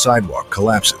northwest sidewalk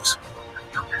collapses.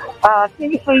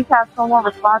 Can you please have someone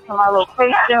respond to my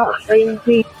location?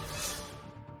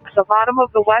 At the bottom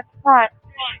of the west front,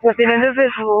 there's an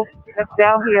individual that's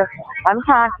down here,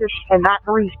 unconscious and not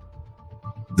breathing.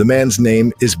 The man's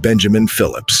name is Benjamin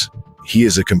Phillips. He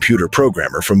is a computer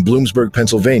programmer from Bloomsburg,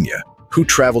 Pennsylvania, who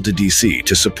traveled to D.C.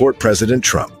 to support President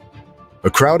Trump. A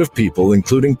crowd of people,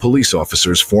 including police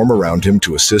officers, form around him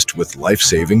to assist with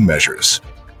life-saving measures.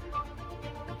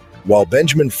 While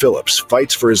Benjamin Phillips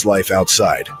fights for his life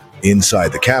outside,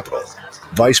 inside the Capitol,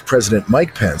 Vice President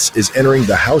Mike Pence is entering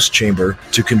the House chamber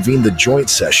to convene the joint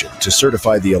session to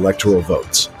certify the electoral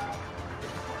votes.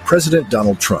 President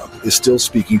Donald Trump is still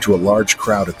speaking to a large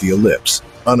crowd at the ellipse,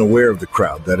 unaware of the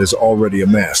crowd that is already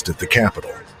amassed at the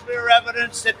Capitol. Clear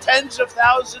evidence that tens of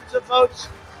thousands of votes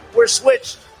were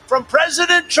switched from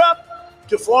President Trump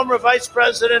to former Vice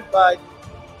President Biden.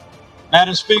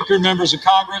 Madam Speaker, members of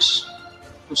Congress,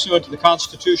 pursuant to the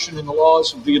Constitution and the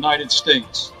laws of the United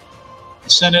States, the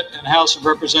Senate and House of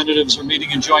Representatives are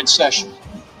meeting in joint session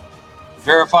to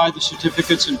verify the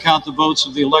certificates and count the votes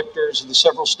of the electors of the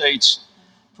several states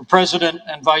for President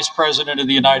and Vice President of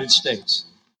the United States.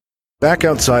 Back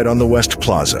outside on the West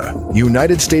Plaza,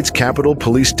 United States Capitol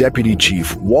Police Deputy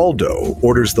Chief Waldo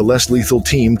orders the less lethal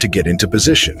team to get into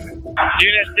position.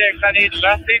 Unit 6, I need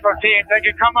less lethal teams. They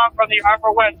can come up from the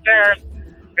upper west stairs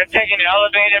and take an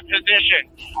elevated position.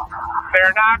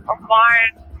 They're not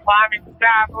compliant, climbing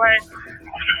scaffolding.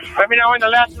 Let me know when the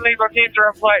less lethal teams are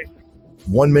in place.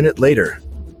 1 minute later,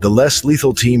 the less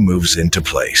lethal team moves into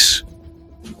place.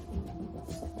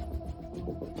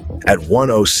 At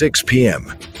 1:06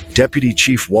 p.m., Deputy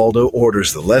Chief Waldo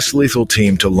orders the less lethal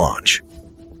team to launch.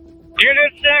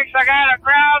 Unit 6, I got a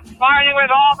crowd fighting with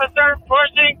officers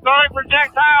pushing, throwing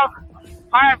projectiles.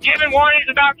 I have given warnings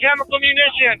about chemical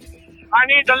munitions. I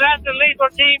need the less than lethal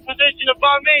team positioned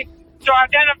above me to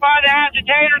identify the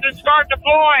agitators and start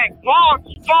deploying. Launch!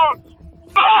 Launch!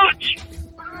 Launch!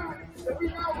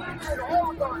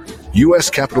 U.S.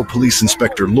 Capitol Police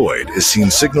Inspector Lloyd is seen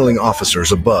signaling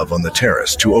officers above on the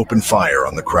terrace to open fire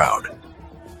on the crowd.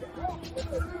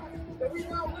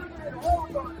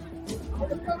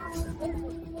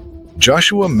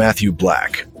 Joshua Matthew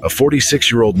Black, a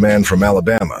 46-year-old man from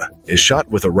Alabama, is shot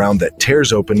with a round that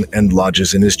tears open and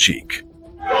lodges in his cheek.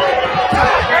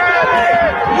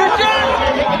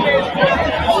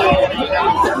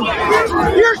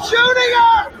 You're shooting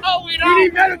us! Oh, we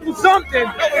need medical something!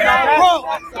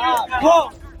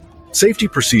 Whoa! Safety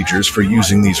procedures for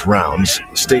using these rounds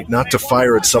state not to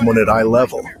fire at someone at eye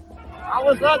level. I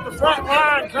was at the front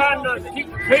line trying to keep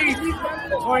the peace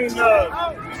between the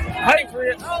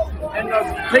patriots and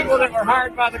the people that were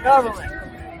hired by the government.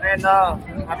 And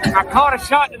I caught a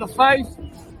shot to the face,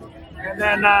 and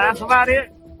then that's about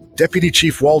it. Deputy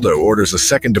Chief Waldo orders a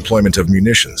second deployment of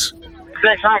munitions.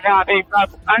 6 high copy.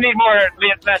 I need more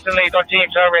less than lethal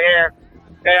teams over here.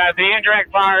 The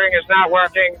indirect firing is not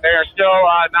working. They are still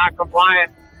not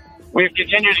compliant. I've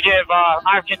continued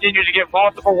to give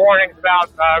multiple warnings about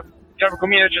chemical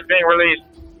munitions being released.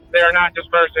 They are not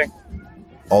dispersing.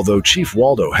 Although Chief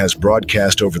Waldo has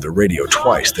broadcast over the radio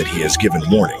twice that he has given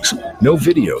warnings, no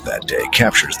video that day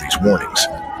captures these warnings.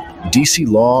 DC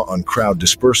law on crowd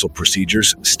dispersal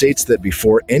procedures states that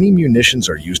before any munitions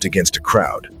are used against a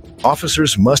crowd,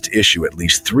 officers must issue at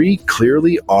least 3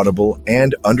 clearly audible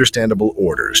and understandable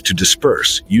orders to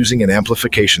disperse using an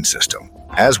amplification system,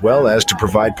 as well as to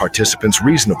provide participants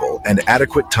reasonable and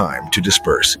adequate time to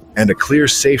disperse and a clear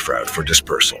safe route for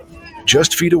dispersal.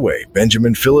 Just feet away,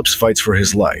 Benjamin Phillips fights for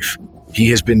his life. He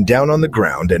has been down on the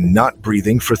ground and not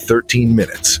breathing for 13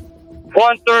 minutes.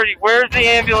 130, where's the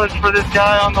ambulance for this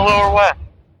guy on the lower west?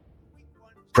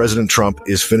 President Trump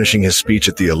is finishing his speech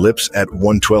at the Ellipse at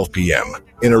 1:12 p.m.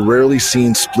 In a rarely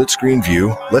seen split-screen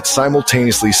view, let's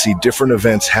simultaneously see different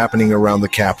events happening around the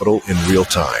Capitol in real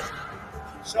time.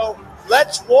 So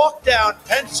let's walk down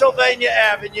Pennsylvania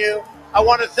Avenue. I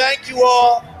want to thank you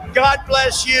all. God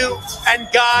bless you, and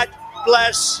God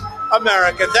bless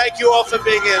America. Thank you all for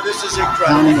being here. This is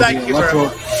incredible. Thank you very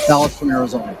much. Ballots from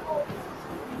Arizona.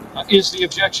 Is the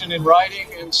objection in writing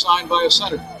and signed by a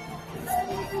senator?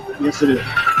 Yes, it is.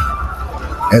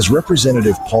 As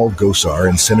Representative Paul Gosar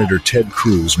and Senator Ted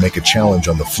Cruz make a challenge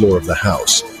on the floor of the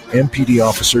House, MPD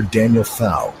officer Daniel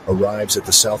Thau arrives at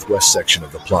the southwest section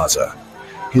of the plaza.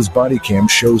 His body cam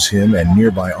shows him and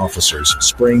nearby officers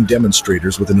spraying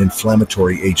demonstrators with an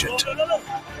inflammatory agent.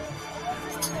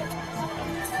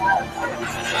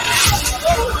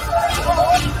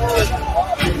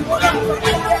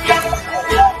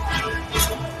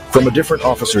 From a different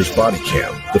officer's body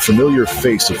cam, the familiar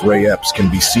face of Ray Epps can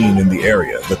be seen in the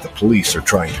area that the police are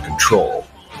trying to control.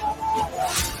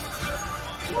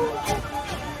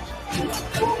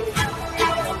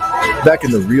 Back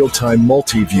in the real-time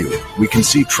multi-view, we can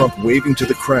see Trump waving to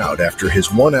the crowd after his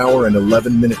 1 hour and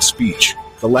 11-minute speech,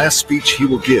 the last speech he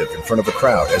will give in front of a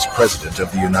crowd as President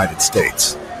of the United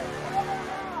States.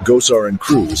 Gosar and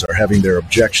Cruz are having their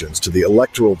objections to the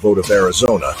electoral vote of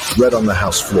Arizona read on the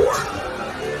House floor.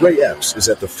 Ray Epps is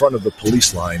at the front of the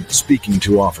police line speaking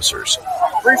to officers.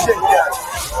 Appreciate that.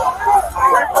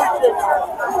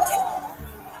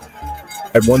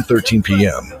 At 1:13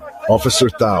 p.m., Officer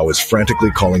Thau is frantically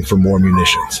calling for more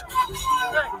munitions.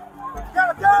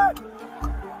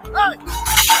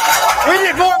 We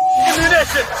need more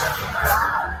munitions!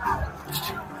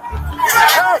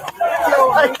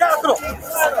 Hey, Capitol!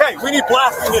 Hey, we need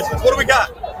blast munitions. What do we got?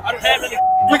 I don't have any.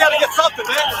 We gotta get something,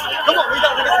 man. Come on, we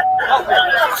gotta get out there.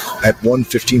 At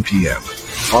 1:15 p.m.,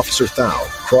 Officer Thau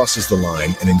crosses the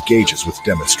line and engages with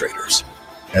demonstrators.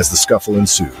 As the scuffle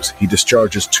ensues, he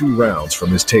discharges 2 rounds from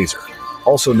his taser,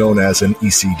 also known as an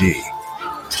ECD.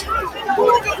 2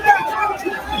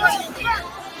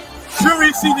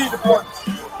 ECD deployments.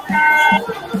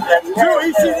 2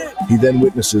 ECD. He then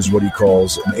witnesses what he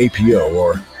calls an APO,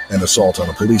 or an assault on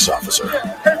a police officer.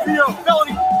 APO,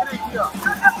 felony APO.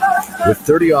 With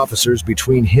 30 officers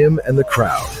between him and the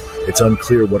crowd, it's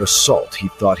unclear what assault he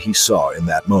thought he saw in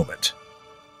that moment.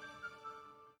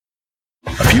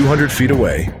 A few hundred feet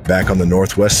away, back on the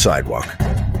northwest sidewalk,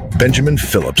 Benjamin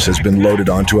Phillips has been loaded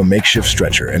onto a makeshift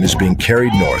stretcher and is being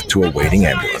carried north to a waiting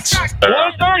ambulance.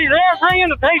 130, they're bringing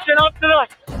the patient up to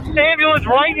the ambulance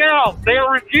right now. They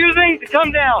are refusing to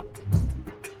come down.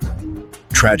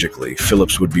 Tragically,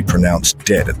 Phillips would be pronounced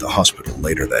dead at the hospital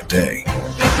later that day.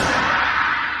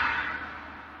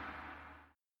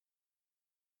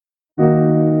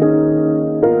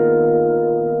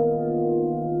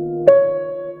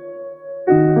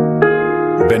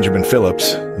 Benjamin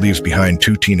Phillips leaves behind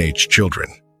 2 teenage children.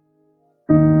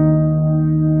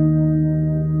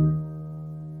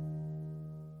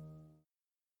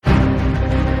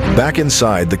 Back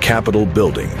inside the Capitol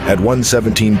building at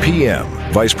 1:17 p.m.,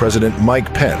 Vice President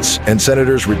Mike Pence and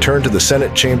senators returned to the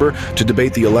Senate chamber to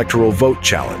debate the electoral vote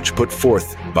challenge put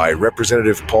forth by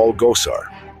Representative Paul Gosar.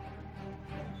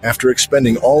 After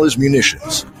expending all his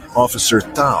munitions, Officer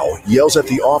Thao yells at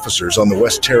the officers on the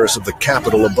west terrace of the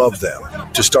Capitol above them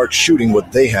to start shooting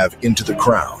what they have into the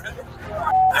crowd.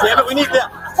 Damn it, we need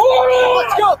them.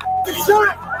 Let's go! Shoot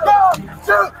it! Go!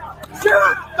 Shoot!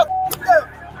 Shoot!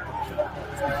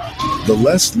 The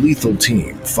less lethal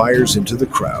team fires into the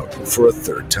crowd for a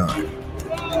third time.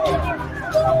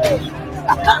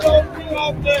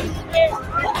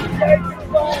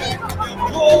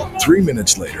 Three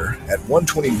minutes later, at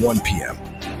 1:21 p.m.,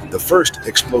 the first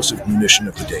explosive munition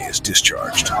of the day is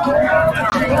discharged.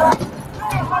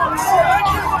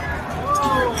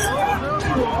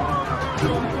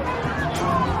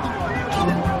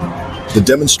 The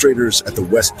demonstrators at the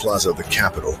West Plaza of the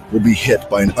Capitol will be hit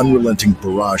by an unrelenting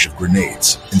barrage of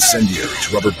grenades,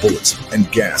 incendiaries, rubber bullets,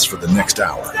 and gas for the next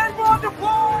hour.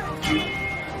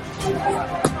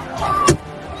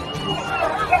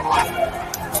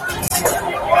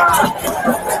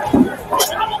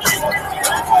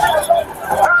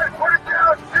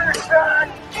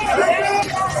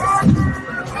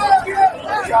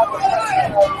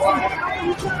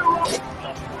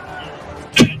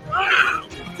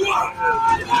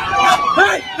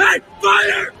 Hey! Hey!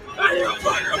 Fire! Hey,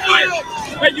 fire! Fire!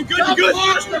 Hey, you good? You good? Hey,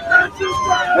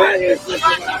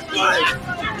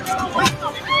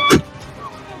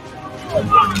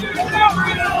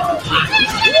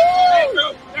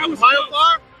 that was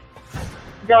fire!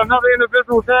 We got another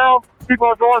individual down. People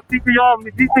are doing CPR.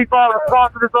 DC-5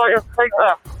 response to this area. Take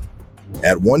that.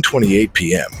 At 1:28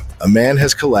 p.m., a man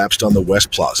has collapsed on the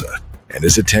West Plaza and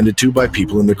is attended to by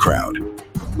people in the crowd.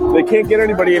 They can't get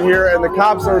anybody in here, and the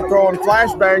cops are throwing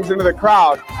flashbangs into the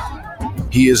crowd.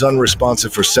 He is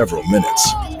unresponsive for several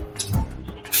minutes.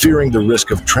 Fearing the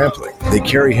risk of trampling, they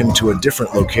carry him to a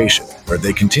different location where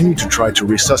they continue to try to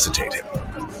resuscitate him.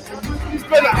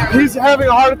 He's having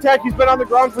a heart attack. He's been on the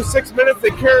ground for 6 minutes.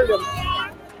 They carried him.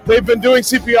 They've been doing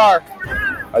CPR.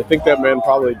 I think that man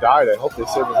probably died. I hope they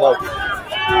saved his life.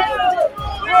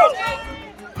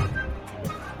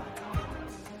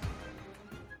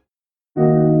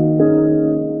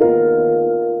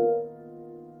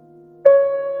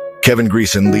 Kevin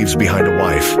Greason leaves behind a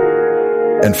wife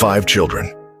and 5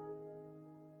 children.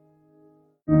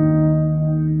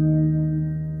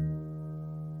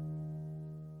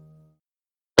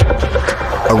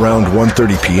 Around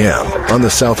 1:30 p.m., on the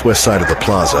southwest side of the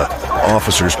plaza,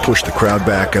 officers push the crowd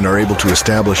back and are able to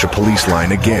establish a police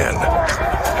line again.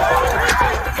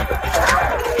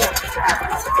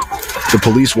 The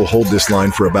police will hold this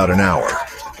line for about an hour.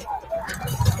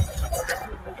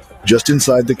 Just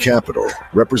inside the Capitol,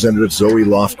 Representative Zoe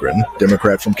Lofgren,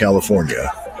 Democrat from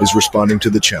California, is responding to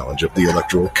the challenge of the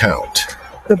electoral count.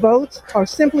 The votes are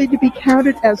simply to be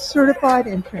counted as certified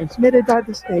and transmitted by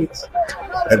the states.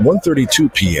 At 1:32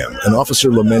 p.m., an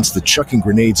officer laments that chucking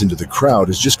grenades into the crowd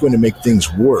is just going to make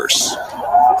things worse.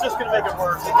 It's just going to make it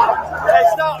worse. Hey,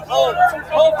 stop! Hold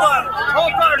fire!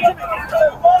 Hold fire, Jimmy!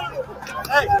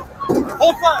 Hey,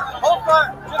 hold fire! Hold fire!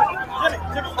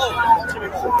 Jimmy, hold! Jimmy,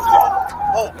 hold fire!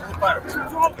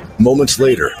 Moments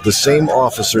later, the same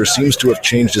officer seems to have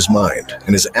changed his mind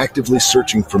and is actively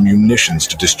searching for munitions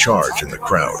to discharge in the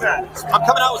crowd. I'm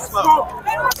coming out with smoke.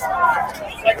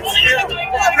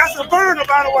 That's a burner,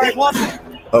 by the way.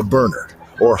 A burner,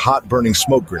 or hot burning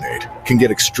smoke grenade, can get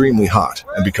extremely hot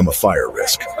and become a fire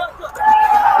risk.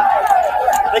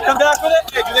 They come back with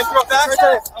it? Hey, do they throw it back?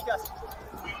 Okay.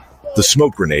 The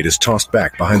smoke grenade is tossed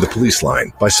back behind the police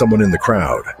line by someone in the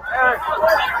crowd.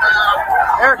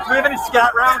 Eric, do we have any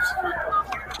scat rounds?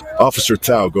 Officer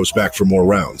Thao goes back for more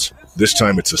rounds. This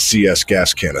time it's a CS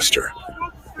gas canister.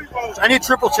 I need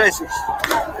triple chasers.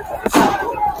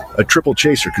 A triple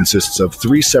chaser consists of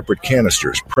 3 separate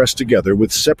canisters pressed together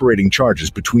with separating charges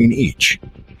between each.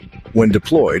 When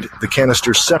deployed, the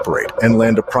canisters separate and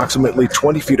land approximately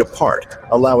 20 feet apart,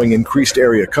 allowing increased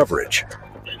area coverage.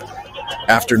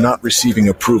 After not receiving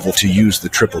approval to use the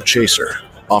triple chaser,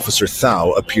 Officer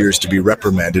Thao appears to be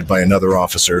reprimanded by another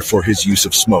officer for his use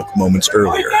of smoke moments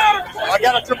earlier. I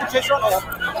got a triple chaser on hold.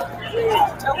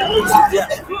 Yeah.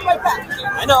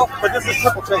 I know, but this is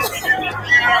triple chaser.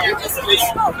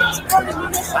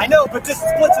 I know, but this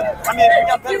splits it. I mean, we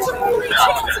got better.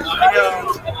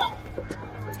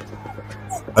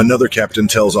 Another captain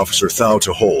tells Officer Thao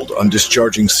to hold on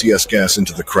discharging CS gas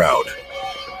into the crowd.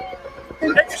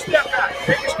 Take a step back.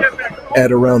 Take a step back.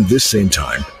 At around this same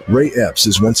time, Ray Epps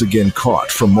is once again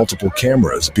caught from multiple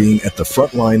cameras being at the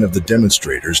front line of the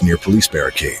demonstrators near police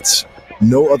barricades.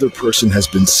 No other person has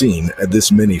been seen at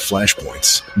this many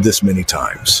flashpoints, this many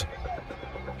times.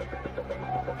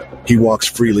 He walks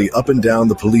freely up and down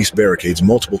the police barricades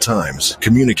multiple times,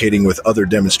 communicating with other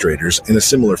demonstrators in a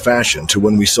similar fashion to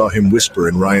when we saw him whisper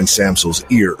in Ryan Samsel's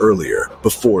ear earlier,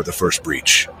 before the first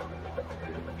breach.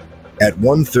 At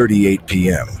 1:38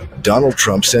 p.m., Donald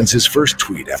Trump sends his first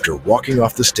tweet after walking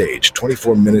off the stage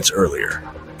 24 minutes earlier.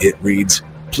 It reads,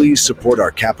 "Please support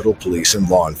our Capitol Police and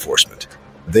law enforcement.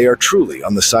 They are truly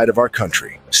on the side of our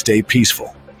country. Stay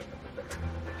peaceful."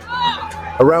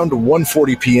 Around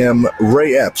 1:40 p.m.,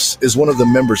 Ray Epps is one of the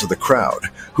members of the crowd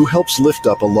who helps lift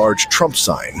up a large Trump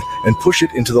sign and push it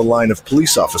into the line of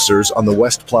police officers on the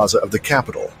West Plaza of the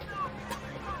Capitol.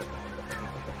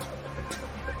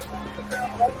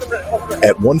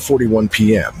 At 1:41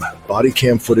 p.m., body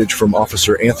cam footage from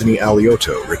Officer Anthony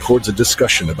Alioto records a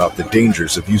discussion about the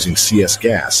dangers of using CS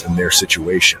gas in their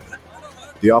situation.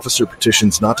 The officer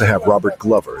petitions not to have Robert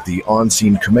Glover, the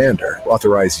on-scene commander,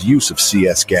 authorize use of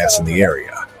CS gas in the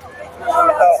area.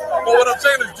 But what I'm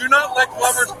saying is, do not let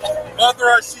Glover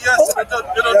authorize CS.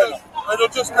 It'll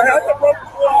just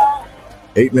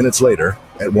 8 minutes later,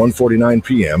 at 1:49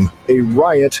 p.m., a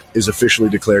riot is officially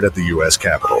declared at the U.S.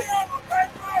 Capitol.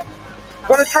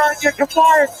 We're going to try and get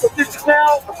compliance, but this is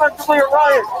now effectively a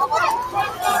riot.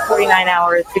 49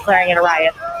 hours declaring it a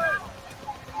riot.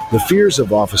 The fears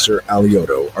of Officer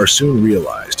Alioto are soon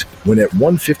realized when at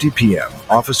 1:50 p.m.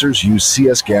 officers use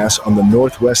CS gas on the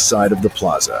northwest side of the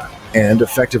plaza and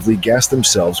effectively gas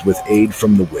themselves with aid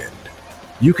from the wind.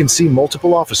 You can see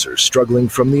multiple officers struggling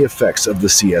from the effects of the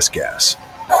CS gas.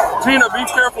 Tina, be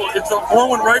careful. It's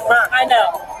blowing right back. I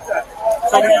know.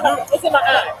 So what you do? It's in my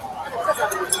eye.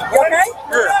 You okay?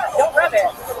 Yeah. Don't rub it.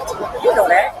 You know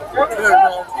that.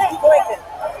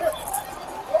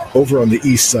 Over on the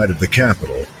east side of the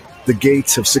Capitol, the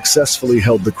gates have successfully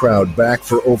held the crowd back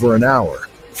for over an hour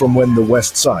from when the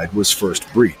west side was first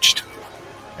breached.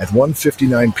 At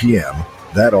 1:59 p.m.,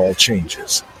 that all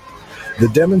changes. The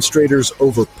demonstrators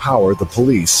overpower the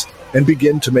police and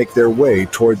begin to make their way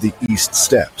toward the east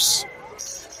steps.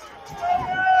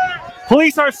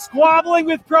 Police are squabbling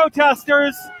with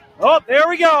protesters. Oh, there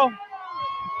we go.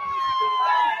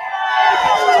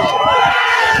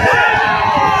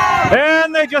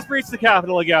 And they just breached the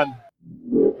Capitol again.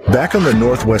 Back on the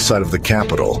northwest side of the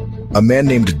Capitol, a man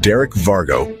named Derek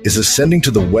Vargo is ascending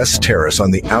to the west terrace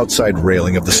on the outside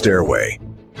railing of the stairway.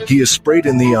 He is sprayed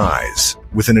in the eyes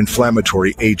with an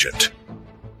inflammatory agent.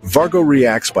 Vargo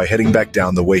reacts by heading back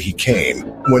down the way he came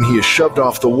when he is shoved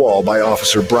off the wall by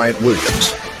Officer Bryant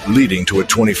Williams, leading to a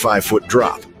 25-foot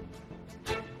drop.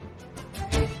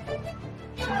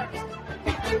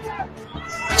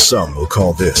 Some will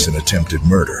call this an attempted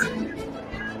murder.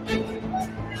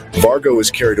 Vargo is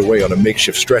carried away on a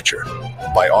makeshift stretcher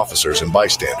by officers and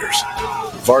bystanders.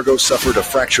 Vargo suffered a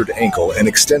fractured ankle and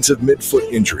extensive midfoot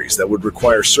injuries that would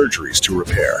require surgeries to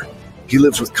repair. He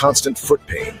lives with constant foot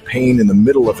pain, pain in the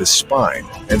middle of his spine,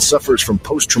 and suffers from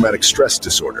post-traumatic stress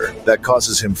disorder that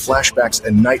causes him flashbacks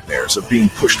and nightmares of being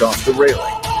pushed off the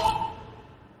railing.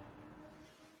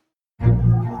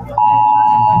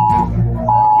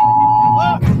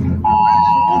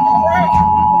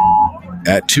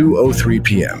 At 2:03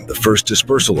 p.m., the first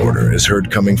dispersal order is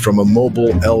heard coming from a mobile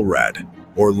LRAD,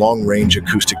 or long-range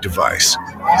acoustic device.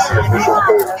 Official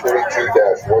code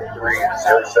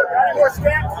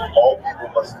 22-1307. All people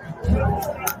must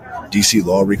DC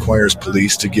law requires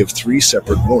police to give 3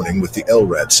 separate warnings with the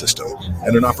LRAD system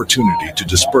and an opportunity to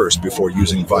disperse before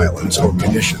using violence or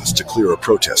munitions to clear a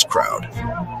protest crowd.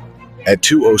 At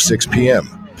 2:06 p.m.,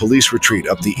 police retreat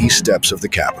up the east steps of the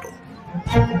Capitol.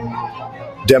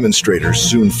 Demonstrators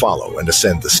soon follow and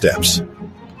ascend the steps.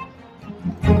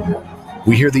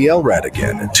 We hear the LRAD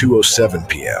again at 2:07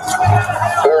 p.m.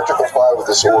 Failure to comply with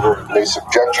this order may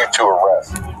subject you to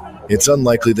arrest. It's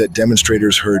unlikely that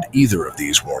demonstrators heard either of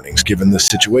these warnings given the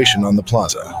situation on the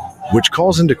plaza, which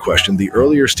calls into question the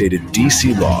earlier stated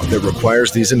DC law that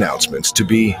requires these announcements to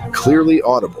be clearly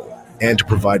audible and to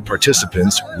provide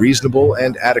participants reasonable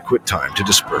and adequate time to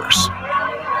disperse.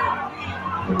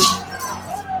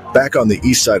 Back on the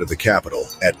east side of the Capitol,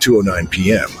 at 2:09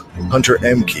 p.m., Hunter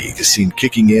Emke is seen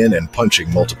kicking in and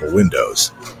punching multiple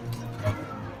windows.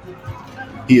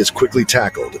 He is quickly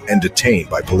tackled and detained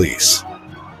by police.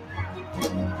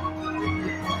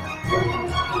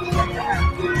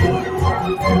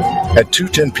 At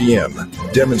 2:10 p.m.,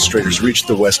 demonstrators reach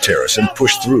the West Terrace and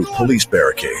push through police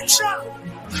barricades.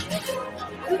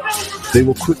 They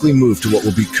will quickly move to what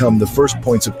will become the first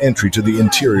points of entry to the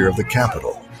interior of the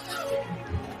Capitol.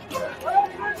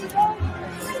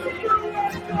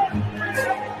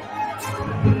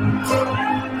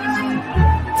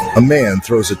 A man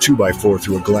throws a 2x4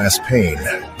 through a glass pane,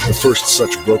 the first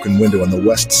such broken window on the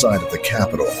west side of the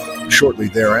Capitol. Shortly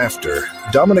thereafter,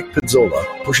 Dominic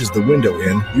Pizzola pushes the window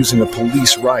in using a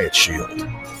police riot shield.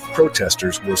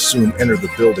 Protesters will soon enter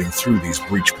the building through these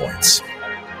breach points.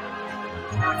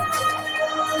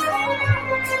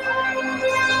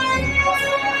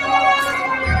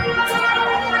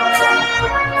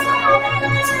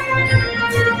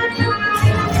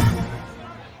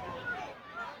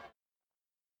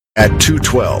 At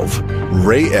 2:12,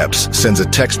 Ray Epps sends a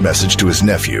text message to his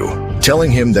nephew, telling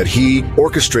him that he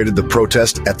orchestrated the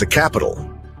protest at the Capitol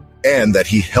and that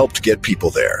he helped get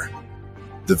people there.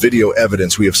 The video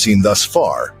evidence we have seen thus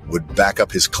far would back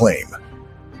up his claim.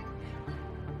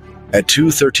 At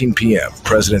 2:13 p.m.,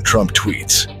 President Trump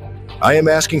tweets, "I am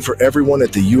asking for everyone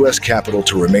at the U.S. Capitol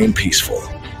to remain peaceful.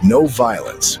 No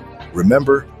violence.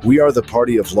 Remember, we are the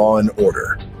party of law and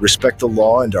order. Respect the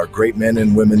law and our great men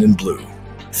and women in blue.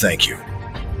 Thank you."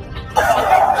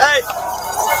 Hey,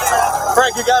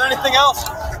 Frank, you got anything else?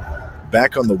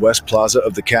 Back on the West Plaza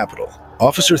of the Capitol,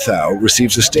 Officer Thau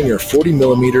receives a Stinger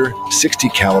 40mm, 60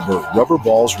 caliber rubber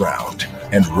balls round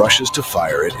and rushes to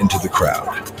fire it into the crowd.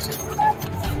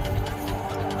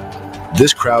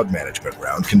 This crowd management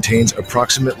round contains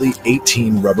approximately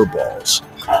 18 rubber balls.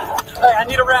 Hey, I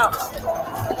need a round.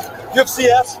 You have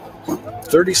CS?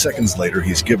 30 seconds later,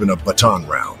 he's given a baton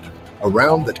round, a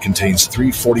round that contains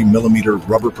 3 40mm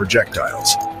rubber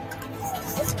projectiles.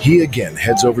 He again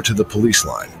heads over to the police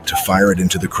line to fire it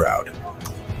into the crowd.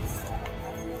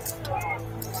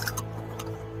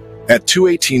 At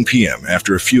 2:18 p.m.,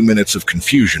 after a few minutes of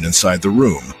confusion inside the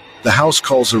room, the House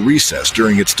calls a recess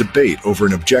during its debate over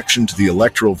an objection to the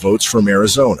electoral votes from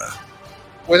Arizona.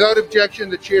 Without objection,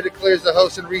 the chair declares the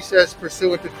House in recess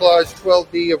pursuant to Clause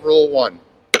 12B of Rule 1.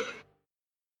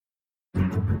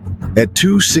 At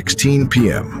 2:16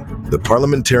 p.m., the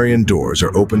parliamentarian doors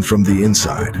are opened from the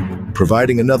inside,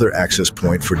 providing another access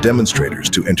point for demonstrators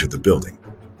to enter the building.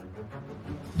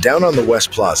 Down on the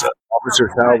West Plaza, Officer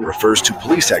Thau refers to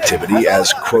police activity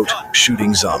as, quote,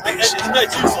 shooting zombies. We're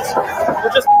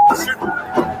just shooting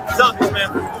zombies, man.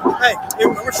 Hey,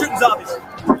 we're shooting zombies.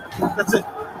 That's it.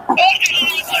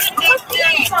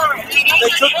 They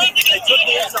took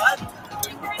me inside?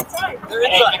 They're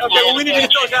inside. Okay, well, we need to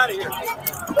get those out of here.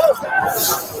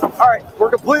 All right,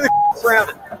 we're completely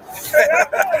surrounded.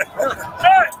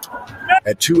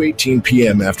 At 2:18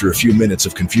 p.m., after a few minutes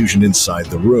of confusion inside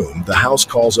the room, the House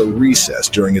calls a recess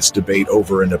during its debate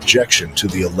over an objection to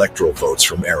the electoral votes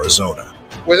from Arizona.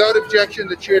 Without objection,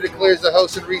 the chair declares the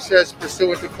House in recess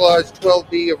pursuant to Clause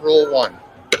 12B of Rule 1.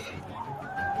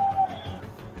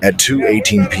 At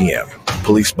 2:18 p.m.,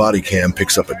 police body cam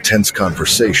picks up a tense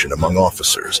conversation among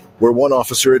officers, where one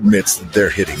officer admits that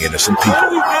they're hitting innocent people.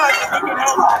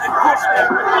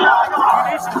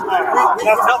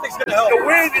 Nothing's going to help. The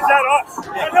wind is at us.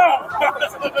 I know.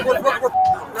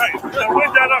 Right. The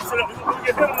wind's at us. So we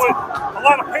get hit with a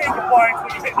lot of pain compliance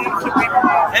when you hit innocent people.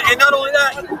 And not only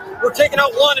that, we're taking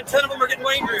out one and 10 of them are getting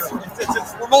angrier.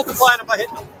 We're multiplying them by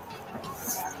hitting them.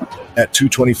 At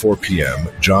 2:24 p.m.,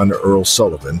 John Earl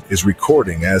Sullivan is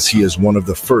recording as he is one of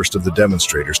the first of the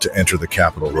demonstrators to enter the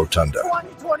Capitol Rotunda.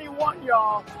 2021,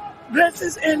 y'all. This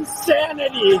is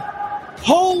insanity.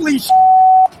 Holy shit.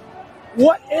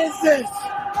 What is this?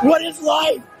 What is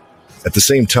life? At the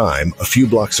same time, a few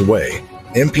blocks away,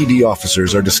 MPD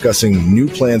officers are discussing new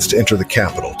plans to enter the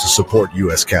Capitol to support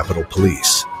U.S. Capitol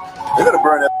Police. They're going to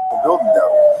burn that building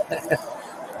down.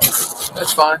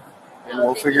 That's fine. And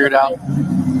we'll figure it out.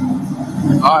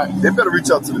 All right, they better reach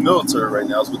out to the military right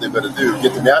now. That's what they better do.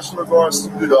 Get the National Guard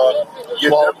suited up,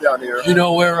 get them down here. You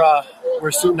know,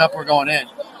 we're suiting up, we're going in.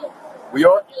 We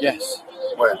are? Yes.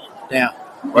 When? Yeah.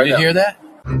 Right Did you hear that?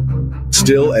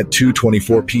 Still at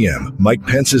 2:24 p.m., Mike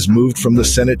Pence is moved from the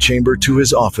Senate chamber to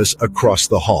his office across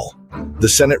the hall. The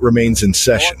Senate remains in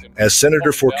session as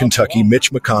Senator for Kentucky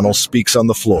Mitch McConnell speaks on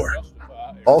the floor.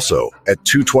 Also, at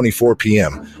 2:24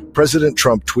 p.m., President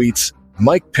Trump tweets,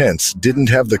 Mike Pence didn't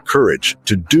have the courage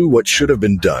to do what should have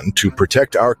been done to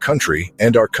protect our country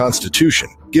and our Constitution,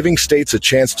 giving states a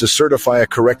chance to certify a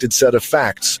corrected set of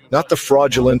facts, not the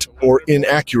fraudulent or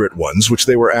inaccurate ones which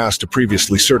they were asked to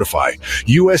previously certify.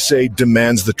 USA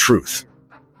demands the truth.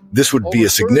 This would be a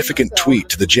significant tweet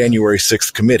to the January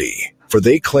 6th committee, for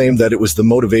they claim that it was the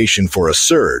motivation for a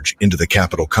surge into the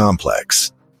Capitol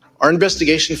complex. Our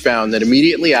investigation found that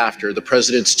immediately after the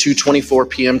president's 2:24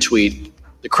 p.m. tweet,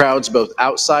 the crowds both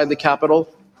outside the Capitol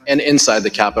and inside the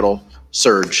Capitol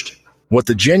surged. What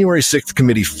the January 6th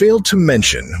committee failed to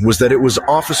mention was that it was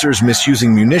officers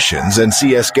misusing munitions and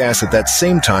CS gas at that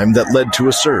same time that led to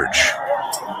a surge.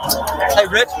 Hey,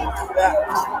 Rich.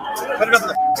 Put it up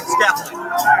the scaffolding.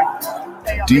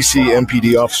 DC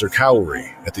MPD Officer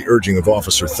Cowlery, at the urging of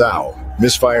Officer Thau,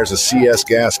 misfires a CS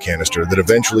gas canister that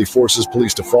eventually forces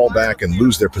police to fall back and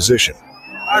lose their position.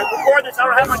 All right, record this. I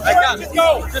don't have my camera. Let's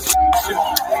go.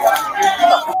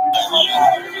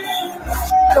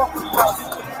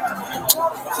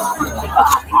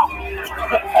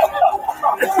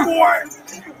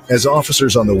 As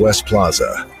officers on the West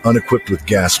Plaza, unequipped with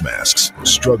gas masks,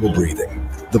 struggle breathing,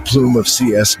 the plume of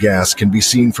CS gas can be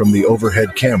seen from the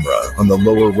overhead camera on the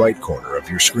lower right corner of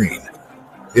your screen.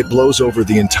 It blows over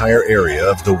the entire area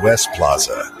of the West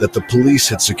Plaza that the police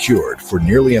had secured for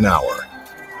nearly an hour.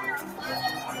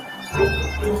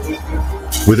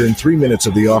 Within 3 minutes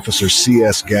of the officer's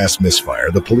CS gas misfire,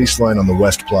 the police line on the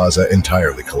West Plaza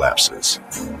entirely collapses.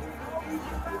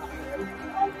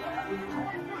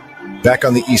 Back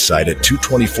on the east side at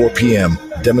 2:24 p.m.,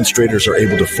 demonstrators are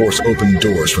able to force open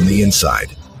doors from the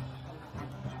inside.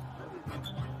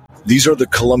 These are the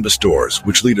Columbus doors,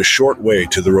 which lead a short way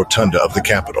to the rotunda of the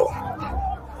Capitol.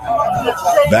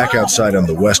 Back outside on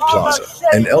the West Plaza,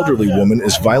 an elderly woman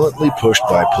is violently pushed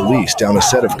by police down a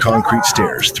set of concrete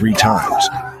stairs 3 times,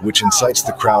 which incites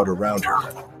the crowd around her.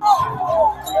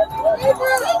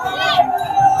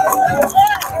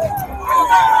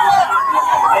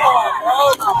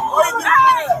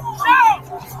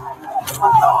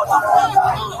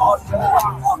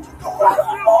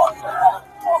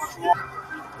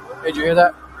 Hey, did you hear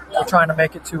that? We're trying to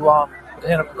make it to the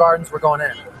Hannibal Gardens. We're going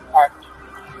in.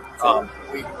 All right.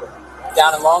 We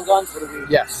down in long guns? What do we?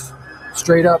 Yes.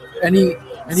 Straight up. Any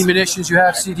munitions you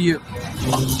have, CDU.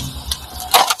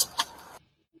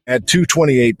 At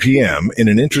 2:28 p.m., in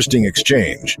an interesting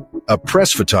exchange, a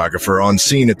press photographer on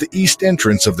scene at the east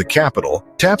entrance of the Capitol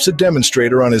taps a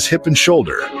demonstrator on his hip and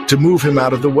shoulder to move him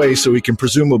out of the way so he can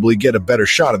presumably get a better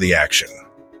shot of the action.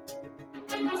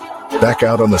 Back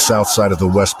out on the south side of the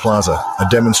West Plaza, a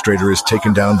demonstrator is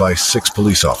taken down by 6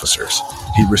 police officers.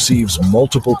 He receives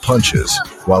multiple punches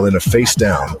while in a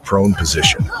face-down, prone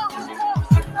position.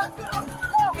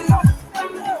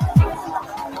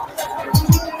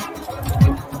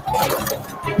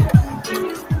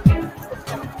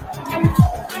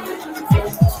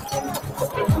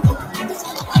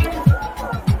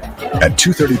 At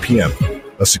 2:30 p.m.,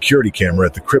 a security camera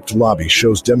at the crypt lobby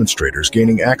shows demonstrators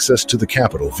gaining access to the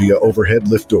Capitol via overhead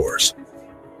lift doors.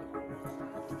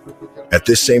 At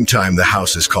this same time, the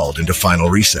House is called into final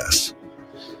recess.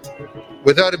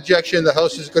 Without objection, the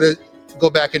House is going to go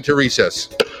back into recess.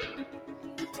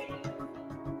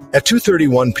 At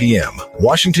 2:31 p.m.,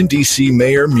 Washington, D.C.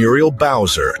 Mayor Muriel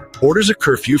Bowser orders a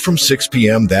curfew from 6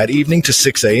 p.m. that evening to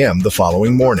 6 a.m. the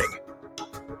following morning.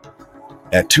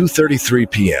 At 2:33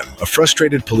 p.m., a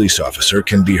frustrated police officer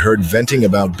can be heard venting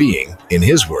about being, in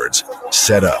his words,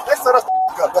 set up. They set us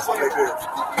up. That's what they did.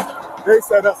 They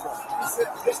set us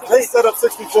up. They set up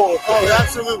 64. Oh,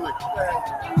 absolutely.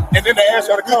 And then they asked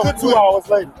y'all to come 2 hours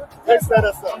later. They set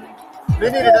us up. They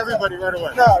needed everybody right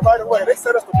away. Nah, right away. They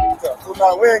set us up. So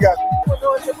now we ain't got. We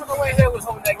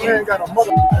ain't got no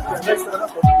mother. They set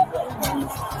us up.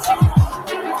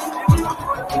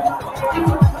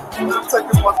 Take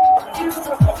this one.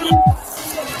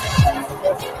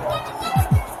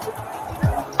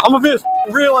 I'm gonna be as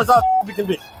real as we can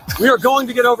be. We are going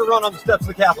to get overrun on the steps of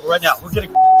the Capitol right now. We're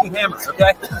getting hammered,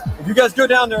 okay? If you guys go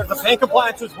down there, the paint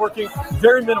compliance is working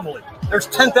very minimally. There's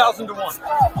 10,000 to 1.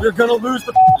 We're gonna lose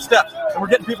the steps, and we're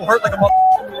getting people hurt like a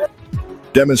mother.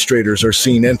 Demonstrators are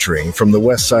seen entering from the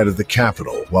west side of the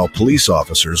Capitol, while police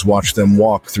officers watch them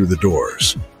walk through the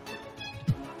doors.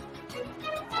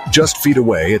 Just feet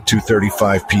away at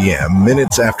 2:35 p.m.,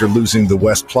 minutes after losing the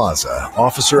West Plaza,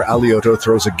 Officer Aliotto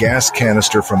throws a gas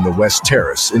canister from the West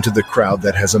Terrace into the crowd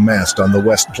that has amassed on the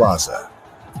West Plaza.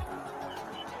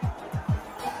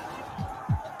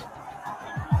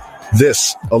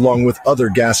 This, along with other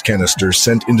gas canisters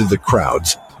sent into the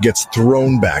crowds, gets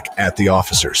thrown back at the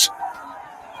officers.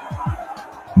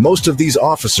 Most of these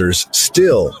officers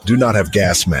still do not have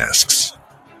gas masks.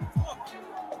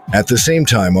 At the same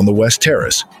time, on the West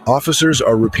Terrace, officers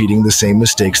are repeating the same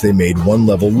mistakes they made one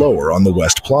level lower on the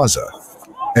West Plaza.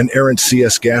 An errant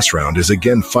CS gas round is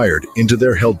again fired into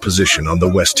their held position on the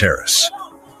West Terrace.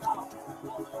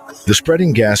 The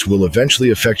spreading gas will eventually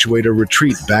effectuate a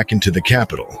retreat back into the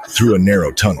Capitol through a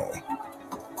narrow tunnel.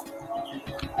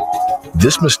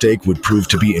 This mistake would prove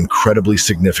to be incredibly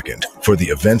significant for the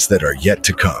events that are yet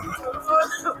to come.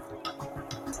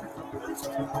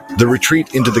 The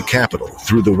retreat into the Capitol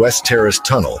through the West Terrace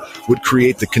tunnel would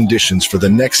create the conditions for the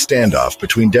next standoff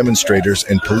between demonstrators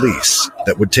and police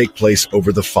that would take place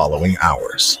over the following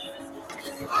hours.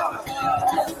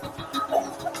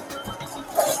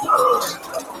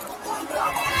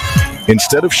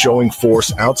 Instead of showing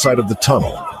force outside of the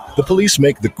tunnel, the police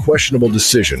make the questionable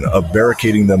decision of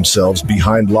barricading themselves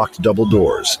behind locked double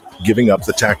doors, giving up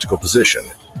the tactical position,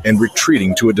 and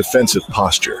retreating to a defensive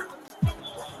posture.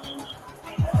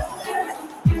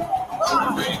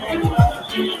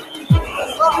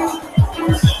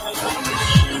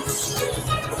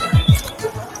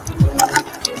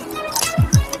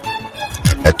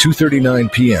 At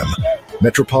 2:39 p.m.,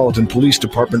 Metropolitan Police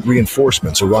Department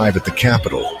reinforcements arrive at the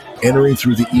Capitol, entering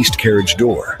through the east carriage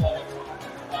door.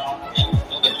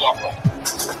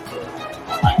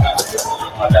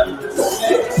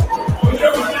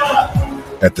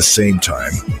 At the same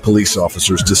time, police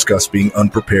officers discuss being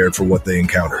unprepared for what they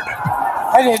encountered.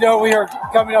 I didn't know we were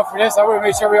coming up for this. I would have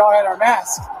made sure we all had our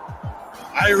masks.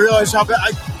 I didn't realize how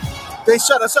bad. They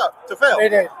set us up to fail. They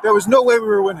did. There was no way we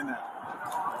were winning that.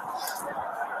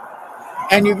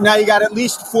 And now you got at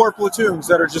least 4 platoons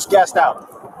that are just gassed out.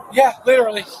 Yeah,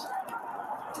 literally.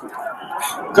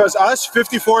 Because us,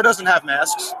 54 doesn't have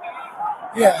masks.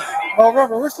 Yeah. Well,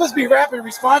 remember, we're supposed to be rapid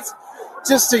response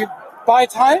just to buy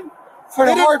time for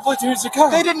the hard platoons to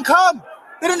come. They didn't come.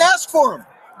 They didn't ask for them.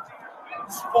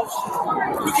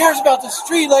 Who cares about the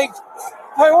street? Like,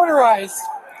 prioritized.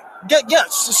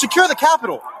 Secure the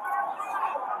Capitol.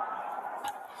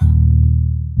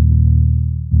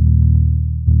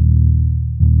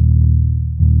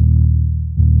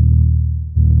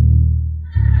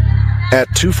 At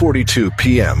 2:42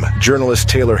 p.m., journalist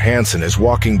Taylor Hansen is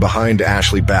walking behind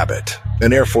Ashley Babbitt,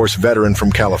 an Air Force veteran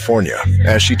from California,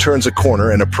 as she turns a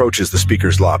corner and approaches the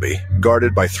speaker's lobby,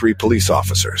 guarded by 3 police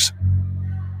officers.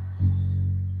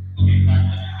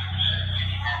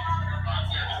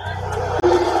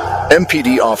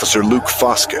 MPD officer Luke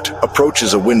Foskett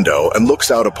approaches a window and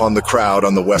looks out upon the crowd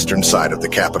on the western side of the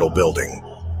Capitol building.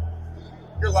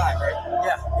 You're live, right?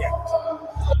 Yeah.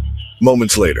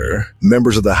 Moments later,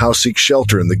 members of the House seek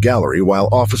shelter in the gallery while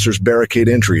officers barricade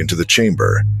entry into the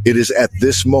chamber. It is at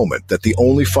this moment that the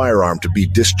only firearm to be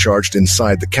discharged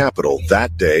inside the Capitol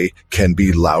that day can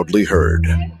be loudly heard.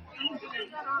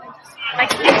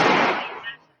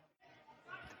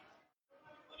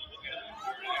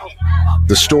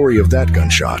 The story of that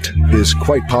gunshot is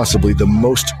quite possibly the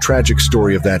most tragic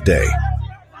story of that day.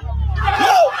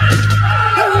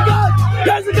 There's a gun!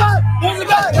 There's a gun! There's a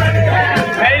gun!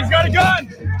 Hey, he's got a gun!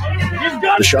 He's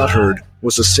got The shot heard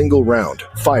was a single round,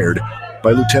 fired by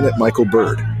Lieutenant Michael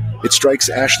Byrd. It strikes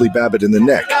Ashley Babbitt in the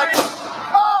neck,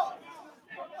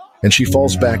 and she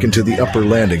falls back into the upper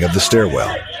landing of the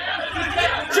stairwell.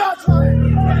 Shots fired!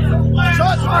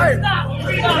 Shots fired!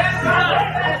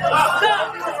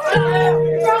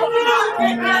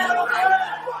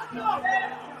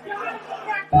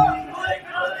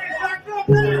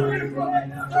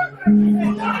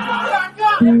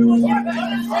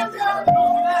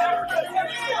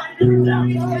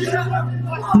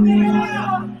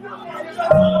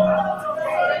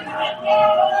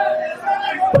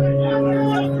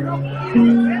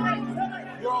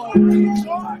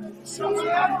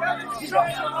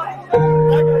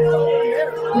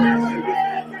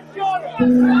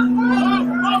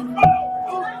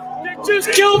 They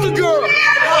just killed the girl!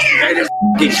 They just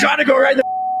keep trying to go right in the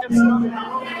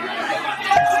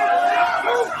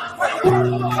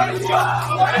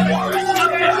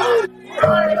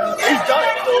She's done.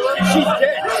 She's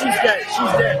dead. She's dead.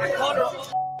 She's dead.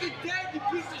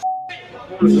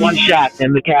 One shot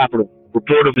in the Capitol.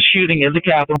 Report of a shooting in the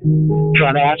Capitol.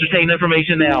 Trying to ascertain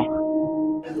information now.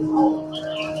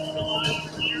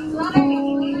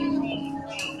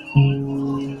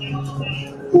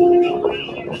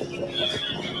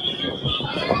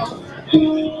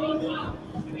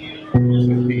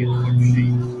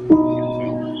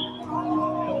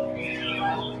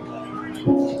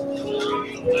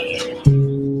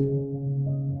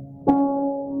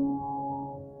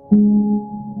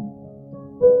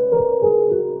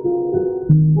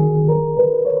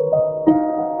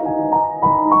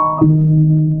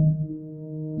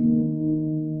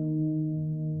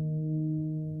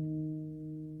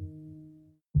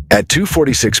 At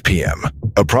 2:46 p.m.,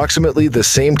 approximately the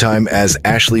same time as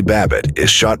Ashley Babbitt is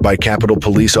shot by Capitol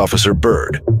Police Officer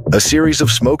Byrd, a series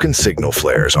of smoke and signal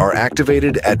flares are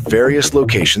activated at various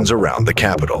locations around the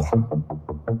Capitol.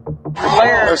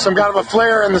 There's some kind of a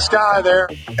flare in the sky there.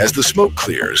 As the smoke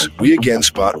clears, we again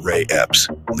spot Ray Epps,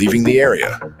 leaving the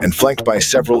area and flanked by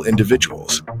several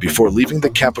individuals before leaving the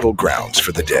Capitol grounds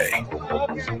for the day.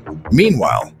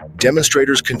 Meanwhile,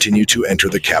 demonstrators continue to enter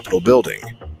the Capitol building.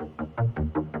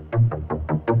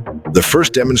 The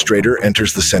first demonstrator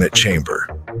enters the Senate chamber.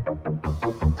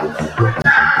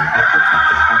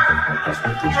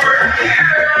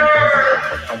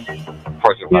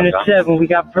 President Unit 7, we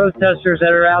got protesters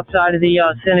that are outside of the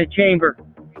Senate chamber.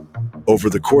 Over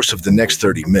the course of the next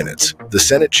 30 minutes, the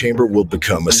Senate chamber will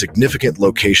become a significant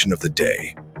location of the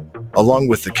day, along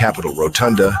with the Capitol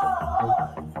Rotunda,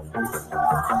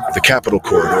 the Capitol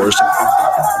corridors,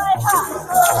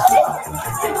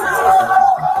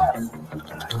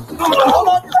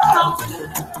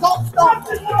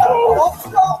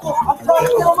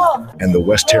 and the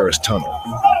West Terrace Tunnel.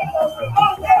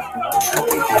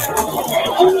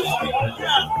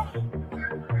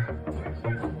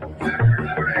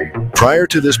 Prior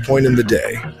to this point in the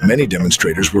day, many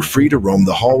demonstrators were free to roam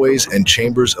the hallways and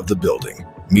chambers of the building,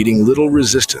 meeting little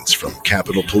resistance from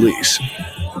Capitol Police.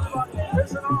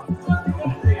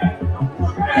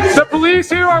 The police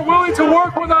here are willing to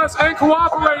work with us and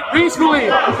cooperate peacefully,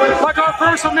 like our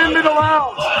First Amendment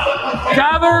allows.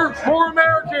 Gather more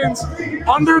Americans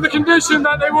under the condition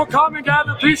that they will come and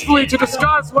gather peacefully to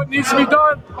discuss what needs to be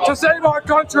done to save our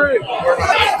country.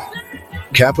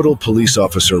 Capitol Police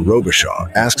Officer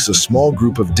Robichaud asks a small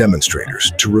group of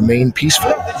demonstrators to remain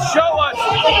peaceful. Show us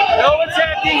no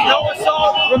attacking, no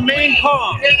assault, remain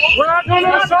calm. We're not going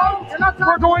to assault,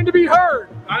 we're going to be heard.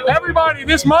 Everybody,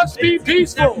 this must be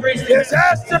peaceful. This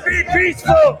has to be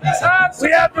peaceful.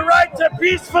 We have the right to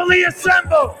peacefully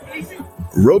assemble.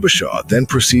 Robichaud then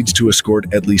proceeds to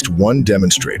escort at least one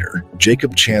demonstrator,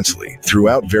 Jacob Chansley,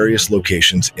 throughout various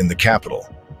locations in the Capitol.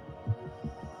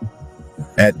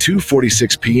 At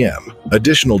 2:46 p.m.,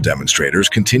 additional demonstrators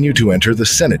continue to enter the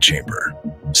Senate chamber.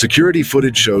 Security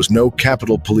footage shows no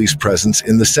Capitol Police presence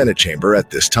in the Senate chamber at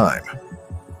this time.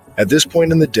 At this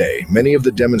point in the day, many of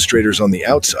the demonstrators on the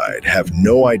outside have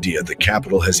no idea the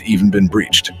Capitol has even been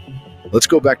breached. Let's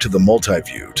go back to the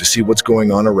multi-view to see what's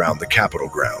going on around the Capitol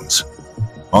grounds.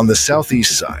 On the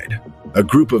southeast side, a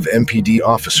group of MPD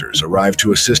officers arrive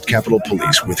to assist Capitol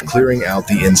Police with clearing out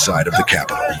the inside of the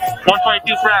Capitol.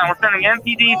 122 Crown, we're sending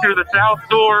MPD through the south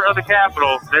door of the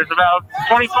Capitol. There's about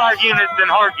 25 units in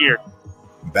hard gear.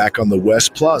 Back on the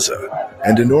West Plaza,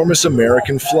 an enormous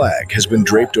American flag has been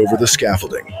draped over the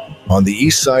scaffolding. On the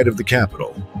east side of the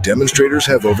Capitol, demonstrators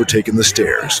have overtaken the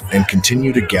stairs and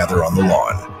continue to gather on the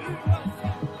lawn.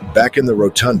 Back in the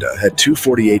Rotunda at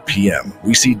 2:48 p.m.,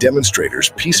 we see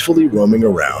demonstrators peacefully roaming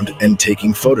around and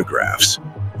taking photographs.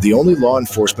 The only law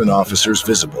enforcement officers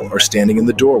visible are standing in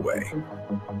the doorway.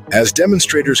 As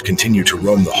demonstrators continue to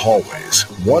roam the hallways,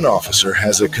 one officer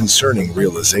has a concerning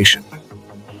realization. They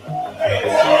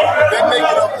make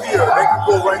it up here. They can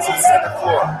go right to the second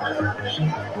floor.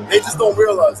 They just don't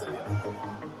realize it.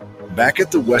 Back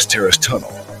at the West Terrace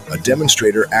Tunnel, a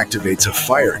demonstrator activates a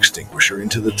fire extinguisher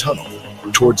into the tunnel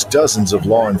towards dozens of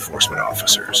law enforcement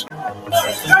officers.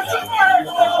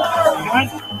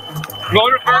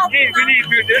 Motor 13, we need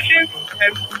munitions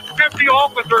and 50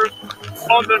 officers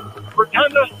on the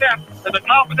rotunda steps, at the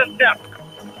top of the steps.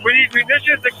 We need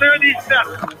munitions to clear these steps.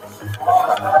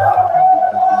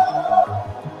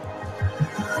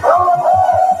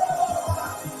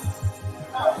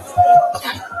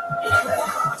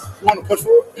 You want to push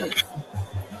forward?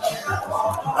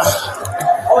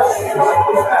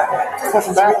 Push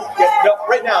him back? Yeah, no,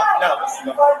 right now, no.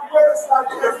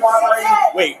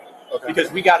 Wait,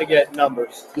 because we got to get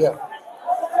numbers. Yeah.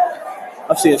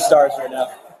 I'm seeing stars right now.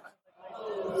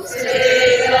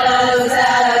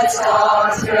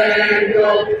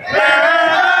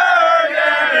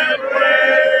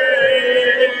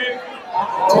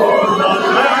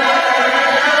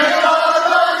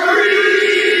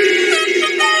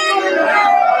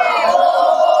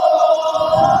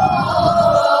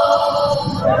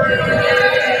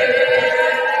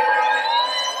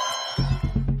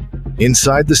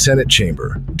 Inside the Senate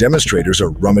chamber, demonstrators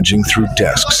are rummaging through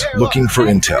desks looking for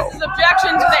intel.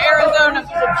 Objection to the Arizona.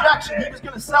 Objection. He was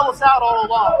going to sell us out all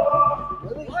along.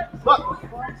 Really? Look,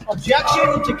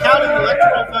 objection to counting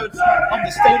electoral votes of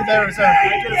the state of Arizona.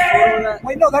 Can I get a photo of that?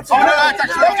 Wait, no, that's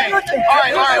actually okay. All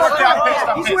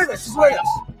right. He's with us.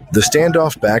 The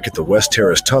standoff back at the West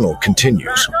Terrace Tunnel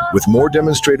continues, with more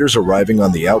demonstrators arriving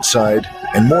on the outside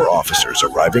and more officers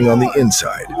arriving on the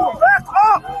inside. Back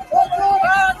up!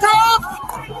 Back up!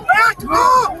 Back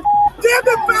up! Damn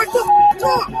it, back the f***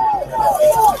 up!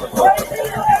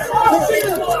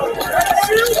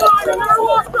 Shields on!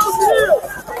 Interlock those shields!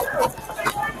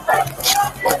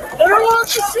 Interlock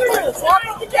the shields! Lock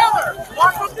them together!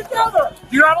 Lock them together!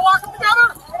 Do you know how to lock them together?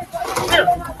 Here,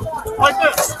 like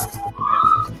this.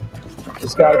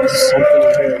 There's got to be something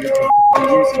in here we can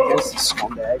use against these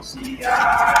scumbags.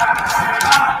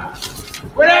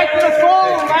 We're acting a fool,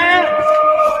 man!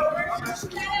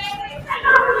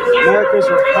 America's a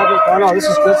republic. Oh no, this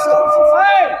is good stuff.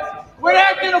 Hey! We're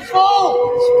acting a fool!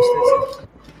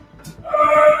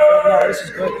 No, this is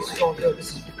good. This is all good.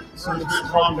 This is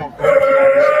probably not good.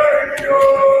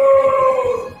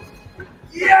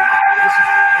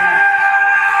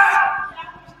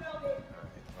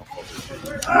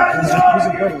 He's a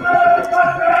good one. Him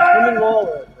and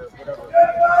Lawler or whatever.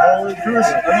 I think Cruz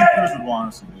would want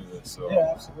us to do this, so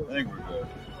yeah, absolutely. I think we're good.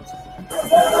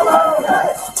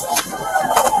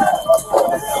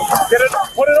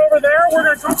 Put it over there. We're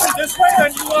going to come through this way,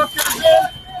 then you lock yours in.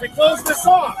 We close this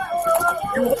off.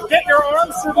 You get your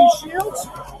arms through these shields.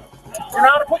 You know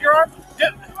how to put your arms.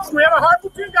 We have a hard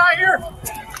platoon guy here.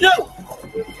 You.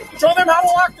 Show them how to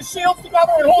lock the shields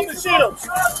together and hold the shields.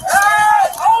 Hey,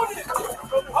 hold it.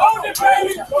 Hold it,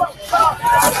 baby.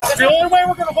 It's the only way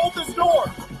we're going to hold this door.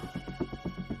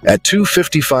 At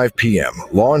 2:55 p.m.,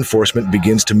 law enforcement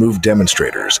begins to move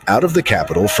demonstrators out of the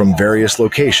Capitol from various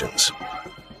locations.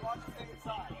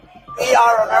 We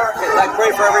are Americans. I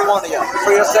pray for every one of you,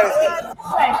 for your safety.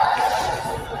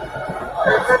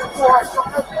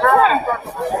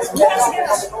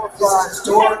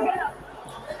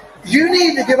 You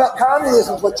need to give up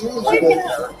communism is what you need to do.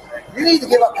 You need to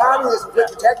give up communism to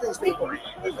protect these people.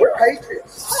 We're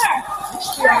patriots.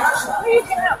 How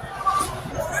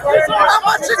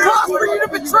much it costs for you to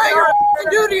betray your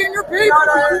duty and your people?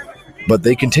 But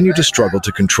they continue to struggle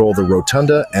to control the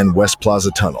Rotunda and West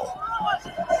Plaza Tunnel.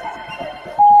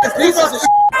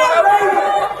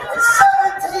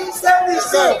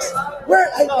 1776.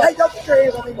 Hey, don't put your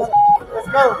hands on me, mother. Let's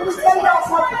go. Let me tell y'all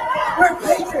something. We're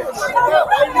patriots. Hey,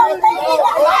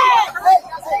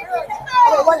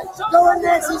 go in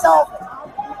Nancy's office.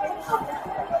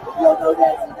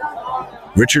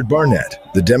 Richard Barnett,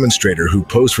 the demonstrator who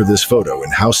posed for this photo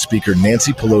in House Speaker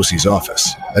Nancy Pelosi's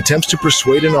office, attempts to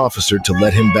persuade an officer to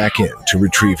let him back in to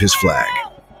retrieve his flag.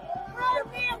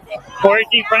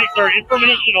 418 Frankfurt,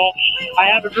 informational. I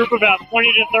have a group of about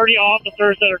 20 to 30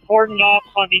 officers that are cordoned off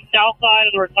on the south side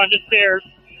of the Rotunda stairs.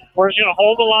 We're just going to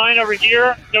hold the line over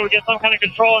here so we get some kind of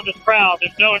control of this crowd.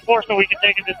 There's no enforcement we can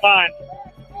take at this time.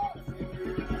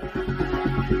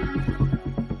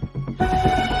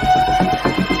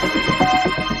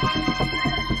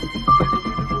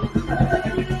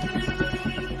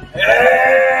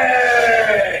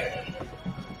 Hey!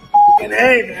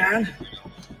 Hey, man.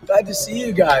 Glad to see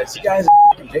you guys. You guys are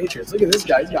f***ing patriots. Look at this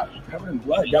guy. He's got covered in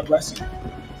blood. God bless you.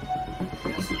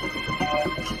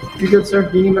 You good, sir?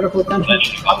 Do you need medical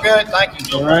attention? I'm good,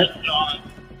 thank you. All right.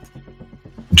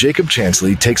 Jacob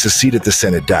Chansley takes a seat at the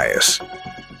Senate dais.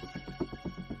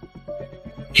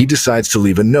 He decides to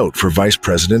leave a note for Vice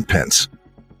President Pence.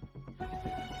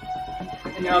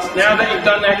 Now that you've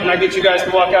done that, can I get you guys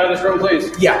to walk out of this room,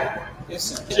 please? Yeah. Yes,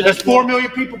 sir. There's 4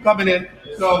 million people coming in,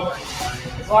 so a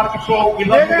lot of control. We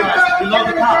love you guys. We love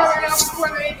the cops.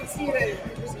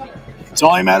 It's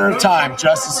only a matter of time.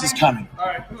 Justice is coming. All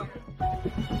right, come on.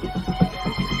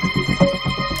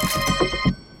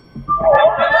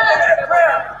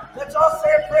 Let's all say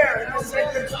a prayer and I'll say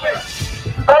good speech.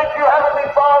 Thank you, Heavenly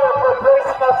Father, for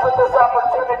gracing us with this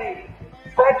opportunity.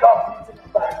 Thank you.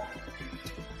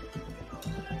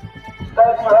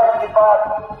 Thank you, Heavenly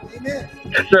Father. Amen.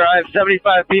 Yes, sir. I have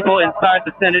 75 people inside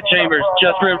the Senate chambers,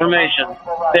 just for information.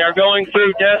 They are going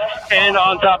through desks and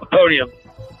on top of podium.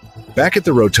 Back at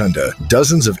the Rotunda,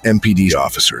 dozens of MPD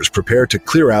officers prepare to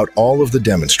clear out all of the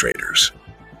demonstrators.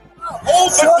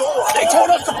 Hold the door. They told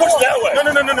us to push that way.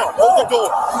 No. Hold the door.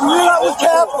 We're not with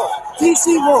Capitol.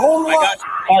 DC, we're holding up.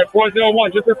 All right,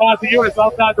 401, just advise the units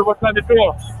outside the Rotunda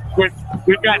door.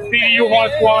 We've got CDU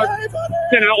hard squad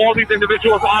sending all these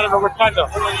individuals out of the Rotunda.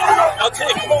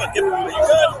 Okay, come on. Get them. You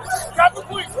good? Grab the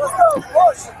police. Let's go.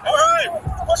 Push. All right.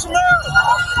 Push them out.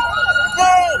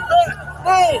 Move.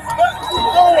 Back.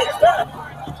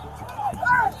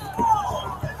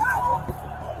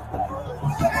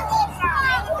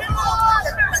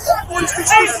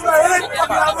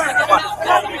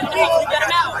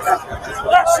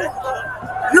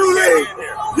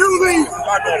 You leave.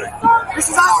 This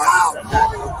is our house.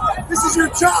 This is your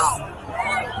job.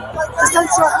 This ain't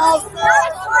your house.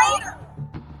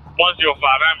 105,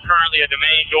 I'm currently at the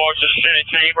main door to the Senate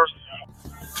chambers.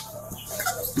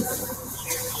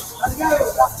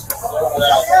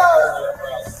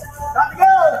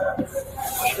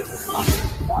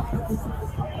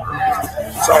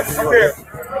 Sorry, up here.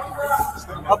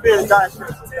 Up here, guys.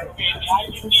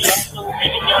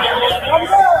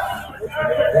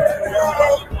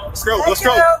 Let's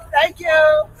go. Thank you.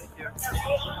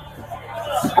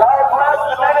 God bless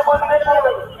the men and women in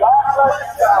Italy. God bless you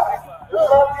guys. We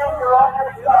love you. You're on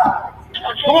your side.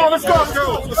 Come on, let's go.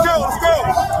 Let's go.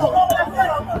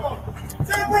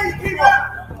 Take me, keep up.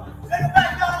 Take it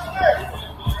back downstairs.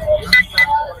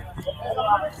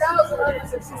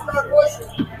 Start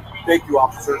pushing. Thank you,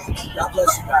 officers. God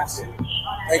bless you guys.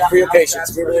 Thank you for your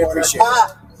patience. We really appreciate it.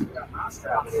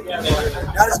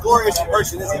 Not as glorious in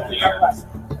person, is it?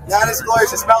 Not as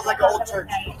glorious. It smells like an old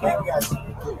church. Thank you, guys.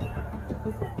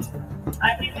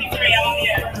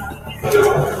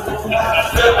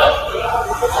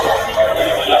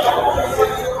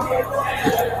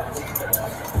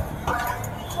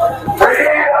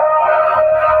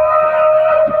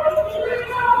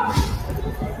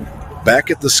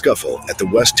 Back at the scuffle at the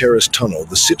West Terrace Tunnel,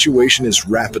 the situation is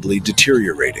rapidly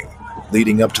deteriorating.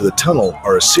 Leading up to the tunnel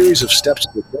are a series of steps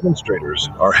that demonstrators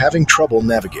are having trouble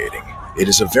navigating. It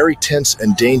is a very tense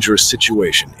and dangerous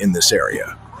situation in this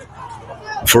area.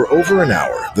 For over an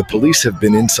hour, the police have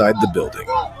been inside the building,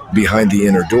 behind the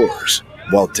inner doors,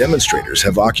 while demonstrators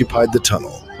have occupied the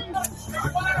tunnel.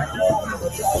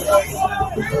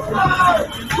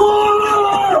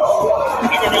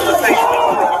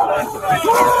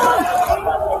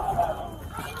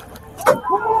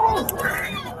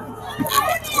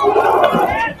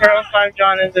 Earl 5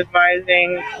 John is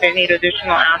advising they need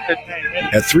additional assets.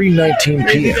 At 3:19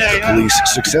 p.m., the police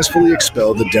successfully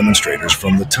expelled the demonstrators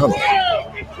from the tunnel.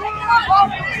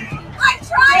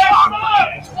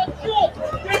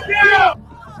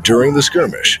 During the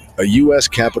skirmish, a U.S.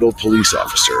 Capitol police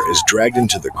officer is dragged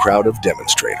into the crowd of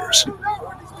demonstrators.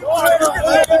 Let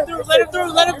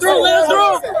him through. Which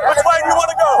way do you want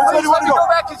to go? Which way do you want to go? Go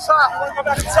back inside. You want to go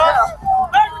back inside?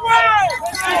 Back way!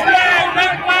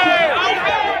 Back way!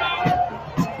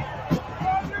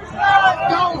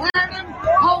 Don't hurt him.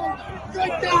 Hold him.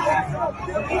 Good guy.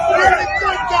 Good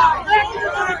guy.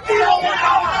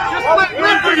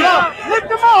 Lift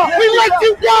him off. We let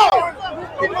you go.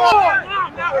 Come on.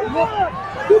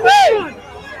 Hey.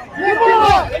 Come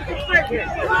on.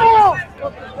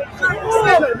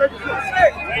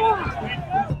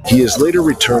 He is later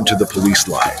returned to the police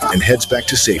line and heads back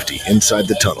to safety inside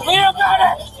the tunnel.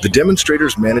 The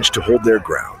demonstrators manage to hold their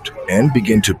ground and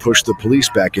begin to push the police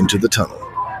back into the tunnel.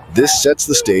 This sets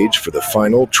the stage for the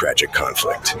final tragic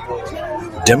conflict.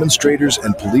 Demonstrators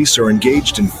and police are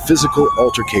engaged in physical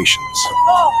altercations.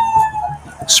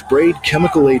 Sprayed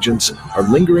chemical agents are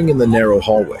lingering in the narrow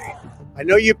hallway. I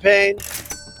know your pain.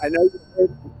 I know your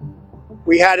pain.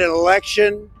 We had an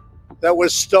election that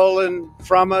was stolen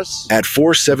from us. At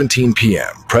 4:17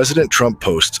 p.m., President Trump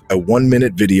posts a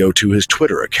 1-minute video to his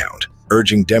Twitter account,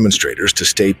 urging demonstrators to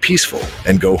stay peaceful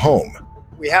and go home.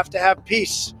 We have to have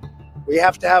peace. We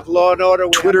have to have law and order.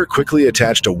 Twitter quickly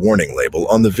attached a warning label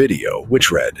on the video,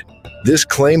 which read, "This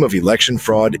claim of election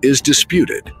fraud is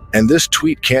disputed, and this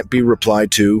tweet can't be replied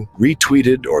to,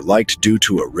 retweeted, or liked due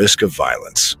to a risk of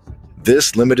violence."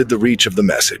 This limited the reach of the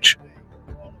message.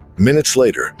 Minutes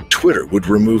later, Twitter would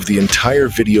remove the entire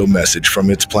video message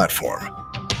from its platform.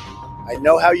 I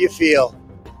know how you feel,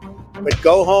 but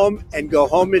go home and go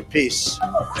home in peace.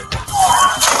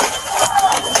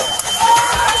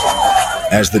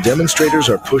 As the demonstrators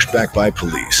are pushed back by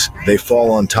police, they fall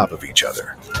on top of each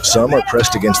other. Some are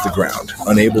pressed against the ground,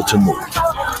 unable to move.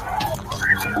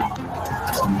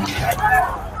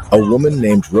 A woman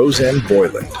named Roseanne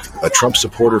Boyland, a Trump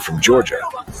supporter from Georgia,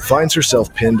 finds herself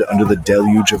pinned under the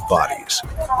deluge of bodies.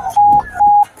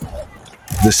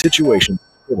 The situation is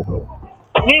critical.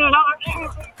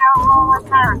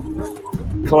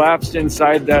 Collapsed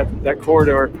inside that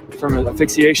corridor from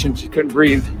asphyxiation. She couldn't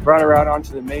breathe. Brought her out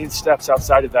onto the main steps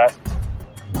outside of that.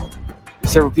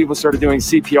 Several people started doing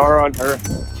CPR on her.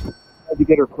 Had to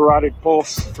get her carotid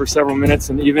pulse for several minutes,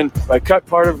 and even I cut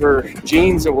part of her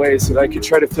jeans away so that I could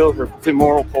try to feel her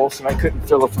femoral pulse, and I couldn't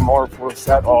feel a femoral pulse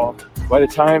at all. By the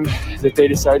time that they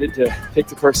decided to pick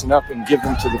the person up and give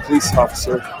them to the police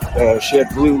officer, she had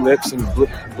blue lips and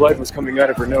blood was coming out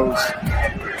of her nose.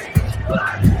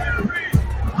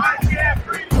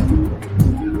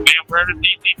 Where does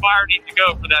DC Fire need to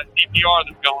go for that CPR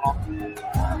that's going on?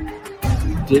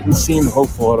 Didn't seem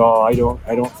hopeful at all. I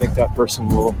don't think that person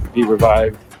will be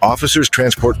revived. Officers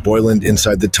transport Boyland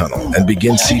inside the tunnel and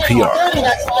begin CPR.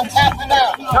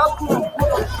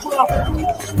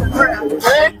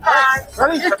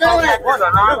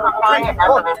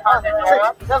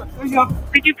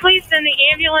 Could you please send the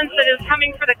ambulance that is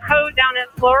coming for the code down at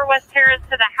Lower West Terrace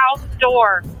to the house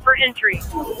door for entry?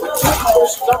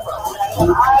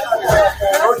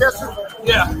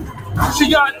 Yeah.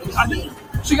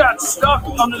 She got stuck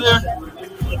under there.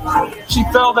 She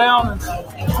fell down and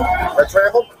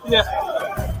trampled? Yeah.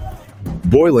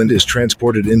 Boyland is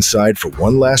transported inside for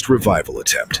one last revival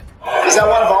attempt. Is that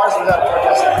one of ours or is that a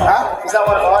protester? Huh? Is that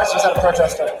one of ours or is that a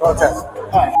protester? Protest.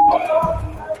 All right.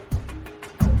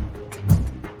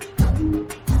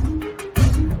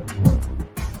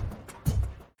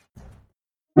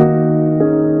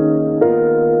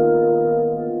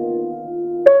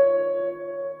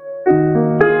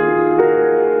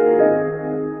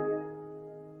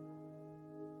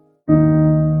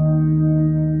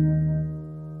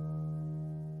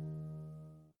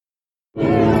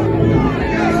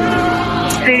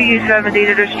 370.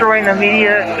 They're destroying the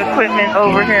media equipment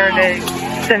over here in the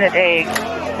Senate egg.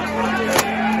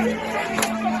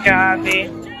 Copy.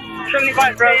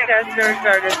 75 protesters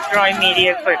are destroying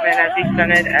media equipment at the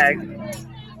Senate egg.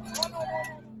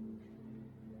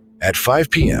 At 5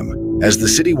 p.m., as the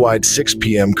citywide 6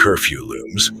 p.m. curfew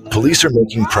looms, police are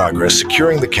making progress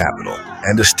securing the Capitol,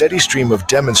 and a steady stream of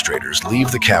demonstrators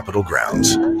leave the Capitol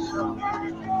grounds.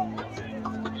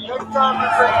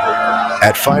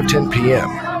 At 5:10 p.m.,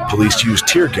 police use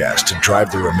tear gas to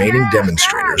drive the remaining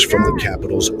demonstrators from the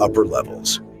Capitol's upper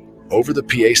levels. Over the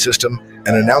PA system,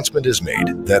 an announcement is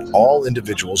made that all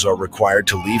individuals are required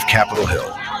to leave Capitol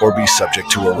Hill or be subject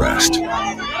to arrest.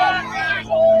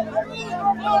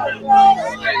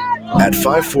 At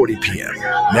 5:40 p.m.,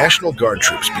 National Guard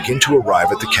troops begin to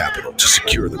arrive at the Capitol to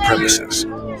secure the premises.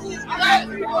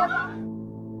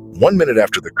 1 minute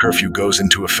after the curfew goes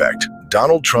into effect,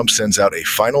 Donald Trump sends out a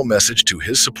final message to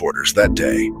his supporters that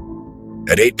day.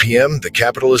 At 8 p.m., the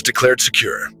Capitol is declared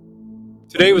secure.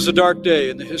 Today was a dark day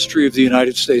in the history of the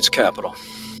United States Capitol.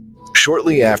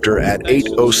 Shortly after, at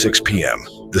 8:06 p.m.,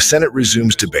 the Senate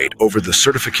resumes debate over the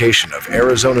certification of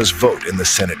Arizona's vote in the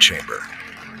Senate chamber.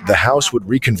 The House would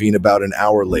reconvene about an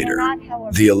hour later.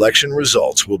 The election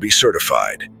results will be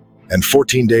certified. And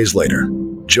 14 days later,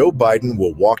 Joe Biden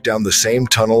will walk down the same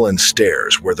tunnel and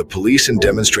stairs where the police and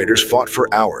demonstrators fought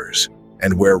for hours,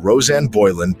 and where Rosanne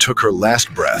Boyland took her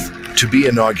last breath to be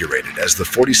inaugurated as the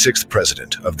 46th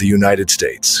President of the United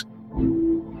States.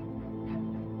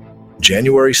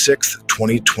 January 6th,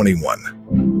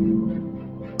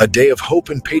 2021. A day of hope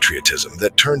and patriotism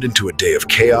that turned into a day of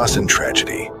chaos and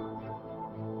tragedy.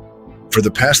 For the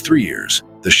past 3 years,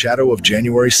 the shadow of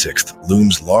January 6th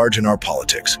looms large in our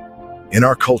politics, in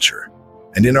our culture,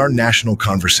 and in our national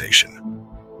conversation.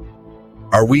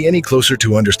 Are we any closer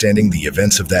to understanding the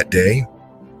events of that day?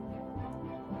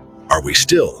 Are we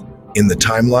still in the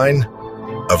timeline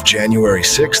of January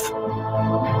 6th?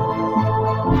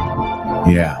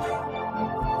 Yeah.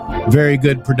 Very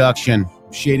good production.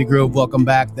 Shady Grove, welcome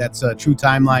back. That's a true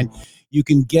timeline. You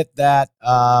can get that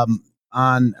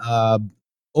on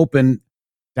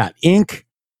open.inc.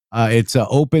 It's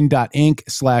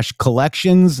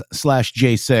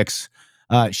open.inc/collections/J6.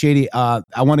 Shady, I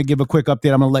want to give a quick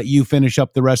update. I'm going to let you finish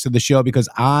up the rest of the show because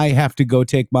I have to go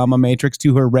take Mama Matrix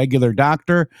to her regular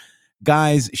doctor.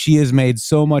 Guys, she has made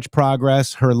so much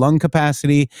progress. Her lung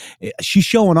capacity, she's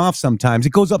showing off sometimes.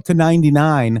 It goes up to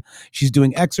 99. She's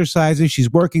doing exercises.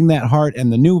 She's working that heart,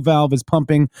 and the new valve is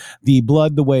pumping the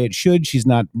blood the way it should. She's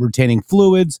not retaining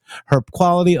fluids. Her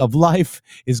quality of life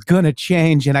is going to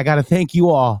change, and I got to thank you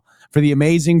all for the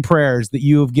amazing prayers that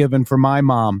you have given for my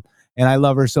mom. And I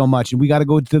love her so much. And we got to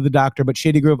go to the doctor. But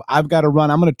Shady Grove, I've got to run.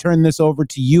 I'm going to turn this over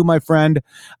to you, my friend,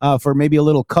 for maybe a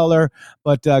little color.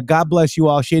 But God bless you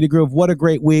all. Shady Grove, what a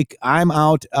great week. I'm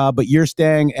out, but you're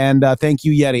staying. And thank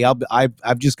you, Yeti.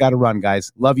 I've just got to run,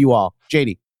 guys. Love you all.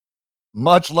 Shady.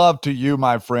 Much love to you,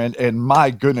 my friend. And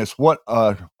my goodness, what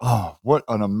an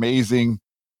amazing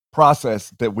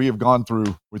process that we have gone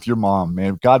through with your mom,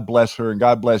 man. God bless her and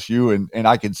God bless you. And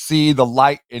I can see the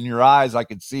light in your eyes. I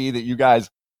can see that you guys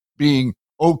being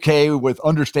okay with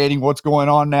understanding what's going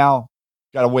on now.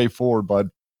 Got a way forward, bud.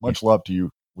 Much love to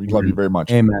you. We love you very much.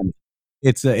 Amen.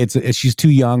 She's too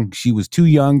young. She was too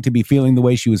young to be feeling the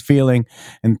way she was feeling.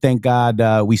 And thank God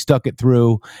we stuck it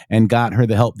through and got her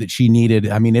the help that she needed.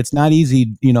 I mean, it's not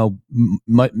easy,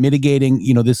 mitigating,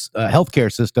 this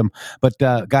healthcare system. But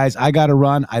guys, I got to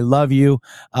run. I love you.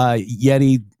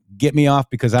 Yeti, get me off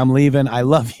because I'm leaving. I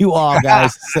love you all,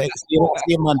 guys. See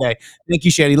you Monday. Thank you,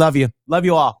 Shady. Love you. Love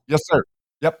you all. Yes, sir.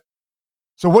 Yep.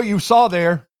 So what you saw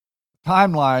there,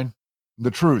 timeline, the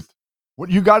truth.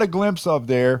 What you got a glimpse of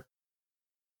there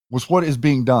was what is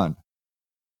being done,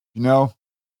 and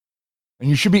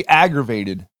you should be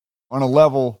aggravated on a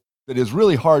level that is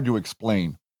really hard to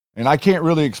explain. And I can't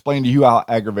really explain to you how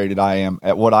aggravated I am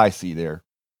at what I see there.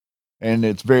 And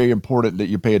it's very important that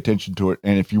you pay attention to it.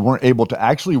 And if you weren't able to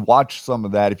actually watch some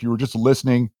of that, if you were just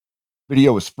listening,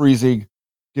 video was freezing,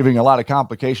 giving a lot of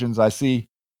complications, I see.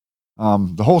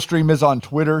 The whole stream is on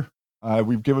Twitter.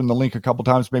 We've given the link a couple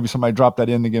times. Maybe somebody dropped that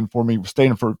in again for me. We're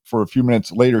staying for a few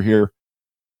minutes later here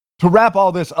to wrap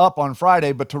all this up on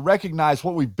Friday, but to recognize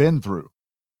what we've been through.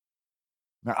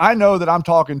 Now, I know that I'm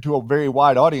talking to a very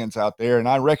wide audience out there, and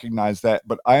I recognize that,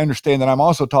 but I understand that I'm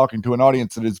also talking to an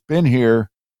audience that has been here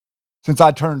since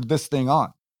I turned this thing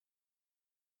on.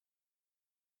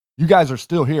 You guys are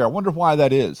still here. I wonder why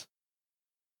that is.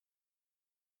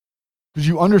 Because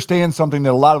you understand something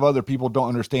that a lot of other people don't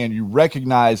understand. You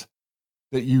recognize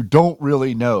that you don't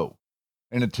really know.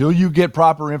 And until you get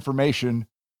proper information,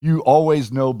 you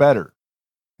always know better.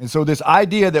 And so this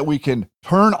idea that we can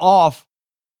turn off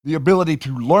the ability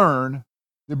to learn,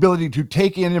 the ability to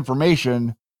take in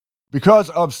information because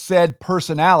of said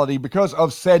personality, because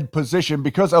of said position,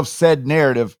 because of said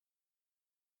narrative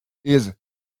is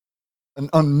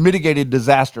an unmitigated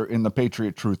disaster in the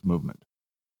Patriot Truth movement.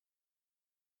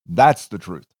 That's the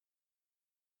truth.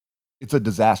 It's a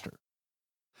disaster.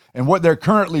 And what they're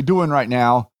currently doing right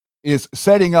now is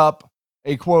setting up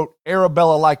a, quote,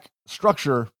 Arabella-like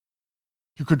structure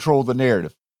to control the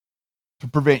narrative, to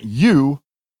prevent you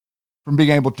from being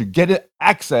able to get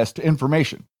access to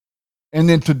information, and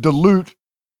then to dilute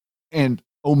and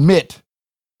omit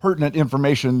pertinent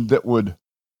information that would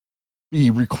be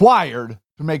required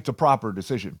to make the proper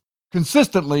decision,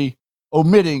 consistently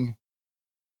omitting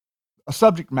a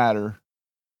subject matter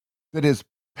that is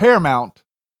paramount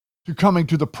to coming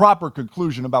to the proper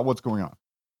conclusion about what's going on.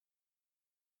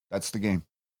 That's the game.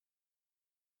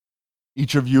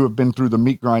 Each of you have been through the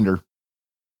meat grinder,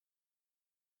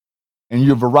 and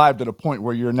you've arrived at a point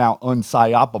where you're now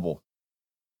unpsyopable.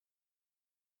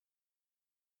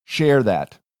 Share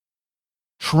that.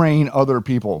 Train other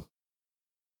people.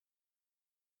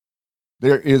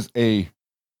 There is a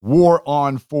war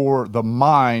on for the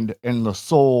mind and the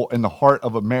soul and the heart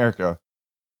of America,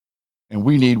 and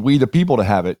we the people, to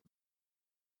have it,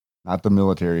 not the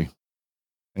military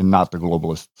and not the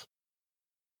globalists.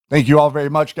 Thank you all very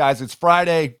much, guys. It's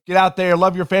Friday. Get out there.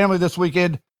 Love your family this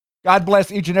weekend. God bless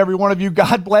each and every one of you.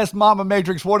 God bless Mama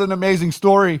Matrix. What an amazing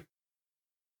story.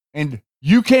 And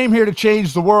you came here to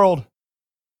change the world,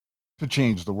 to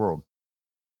change the world.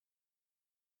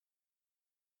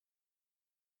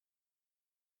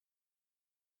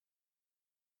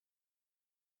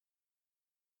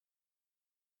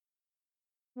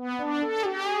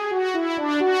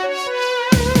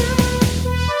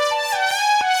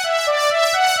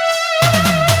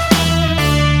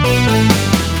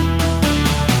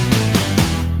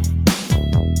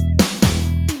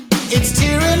 It's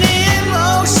tyranny in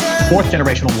motion. Fourth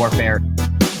generational warfare.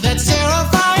 That's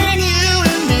terrifying you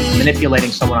and me.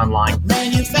 Manipulating someone online.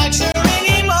 Manufacturing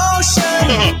emotion.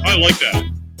 I like that.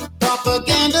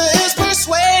 Propaganda is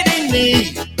persuading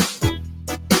me.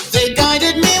 They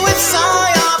guided me with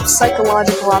psyops.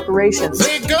 Psychological operations.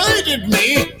 They guided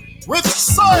me with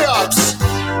psyops.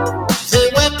 They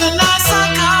weaponize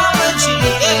psychology.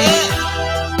 Yeah.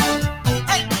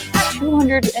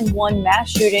 201 mass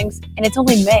shootings, and it's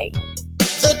only May.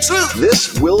 The truth.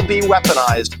 This will be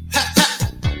weaponized.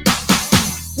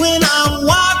 When I'm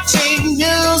watching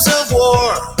news of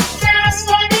war.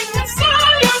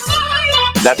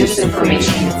 That is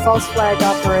Disinformation. False flag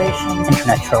operations.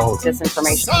 Internet trolls.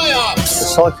 Disinformation. Psyops. The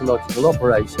psychological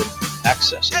operation.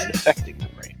 Accessing and affecting the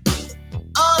brain.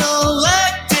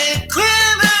 Unelected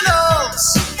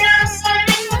criminals.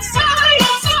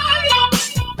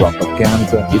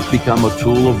 Propaganda. It's become a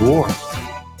tool of war.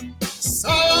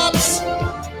 Psyops.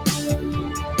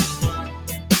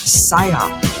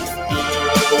 Psyop.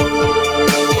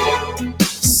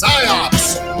 Psyops.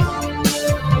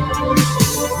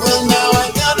 Well, now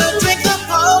I gotta drink the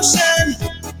potion.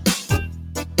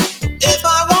 If I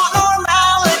want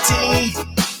normality,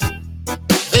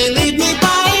 they lead me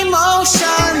by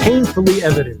emotion. Painfully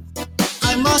evident.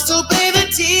 I must obey the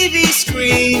TV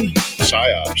screen.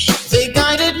 psyops. They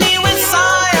guided me with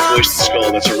psyops. Voice to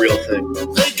skull, that's a real thing.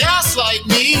 They gaslight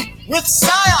me with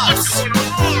psyops.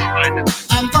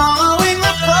 I'm following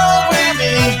the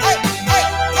programming.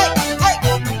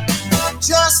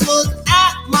 Just look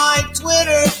at my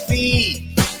Twitter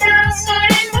feed.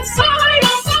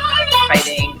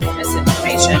 Fighting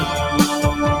misinformation.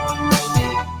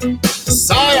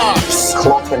 Psyops.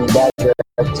 Clock and dagger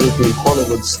TV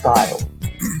Hollywood style.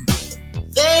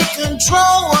 They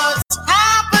control what's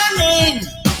happening.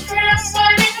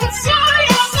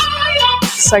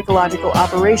 Psychological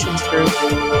operations group.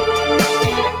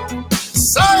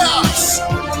 Psyops.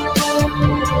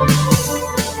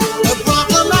 A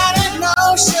problematic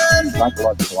notion.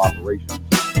 Psychological operations.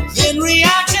 In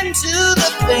reaction to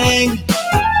the thing.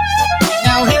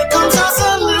 Now here comes a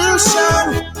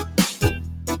solution.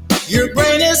 Your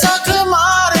brain is a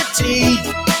commodity.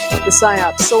 The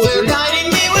psyops soldiers. They're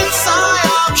guiding me with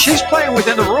psyops. She's playing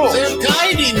within the rules. They're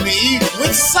guiding me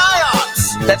with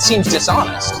psyops. That seems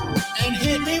dishonest. And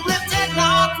hit me with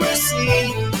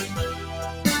technocracy.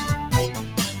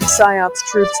 PSYOPs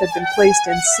troops have been placed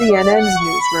in CNN's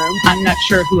newsroom. I'm not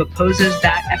sure who opposes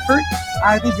that effort.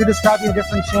 I think you're describing a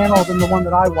different channel than the one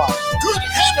that I watch. Good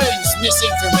heavens,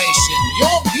 misinformation.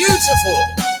 You're beautiful.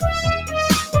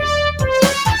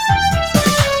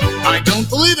 I don't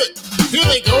believe it. Here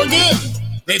they go again.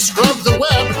 They've scrubbed the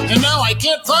web, and now I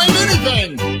can't find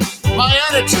anything. my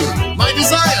attitude, my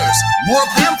desires, more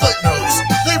pamphlet notes.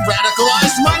 They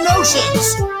radicalized my notions.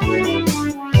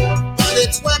 But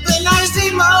it's weaponized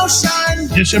emotion.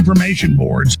 Disinformation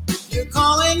boards. You're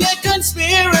calling it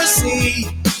conspiracy.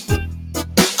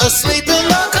 Asleep in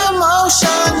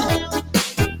locomotion.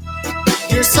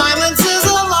 Your silence is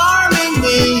alarming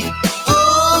me.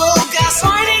 Oh,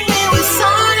 gaslighting me with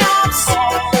psyops.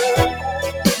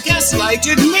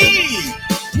 Gaslighted me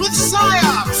with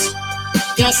psyops.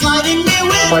 Gaslighting me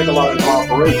with psychological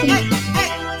operation.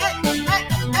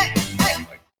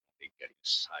 Get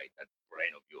inside that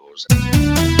brain of yours.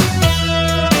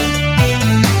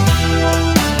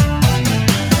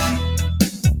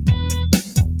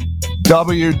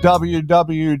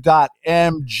 www.mg.show.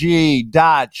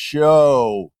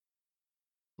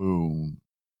 Boom.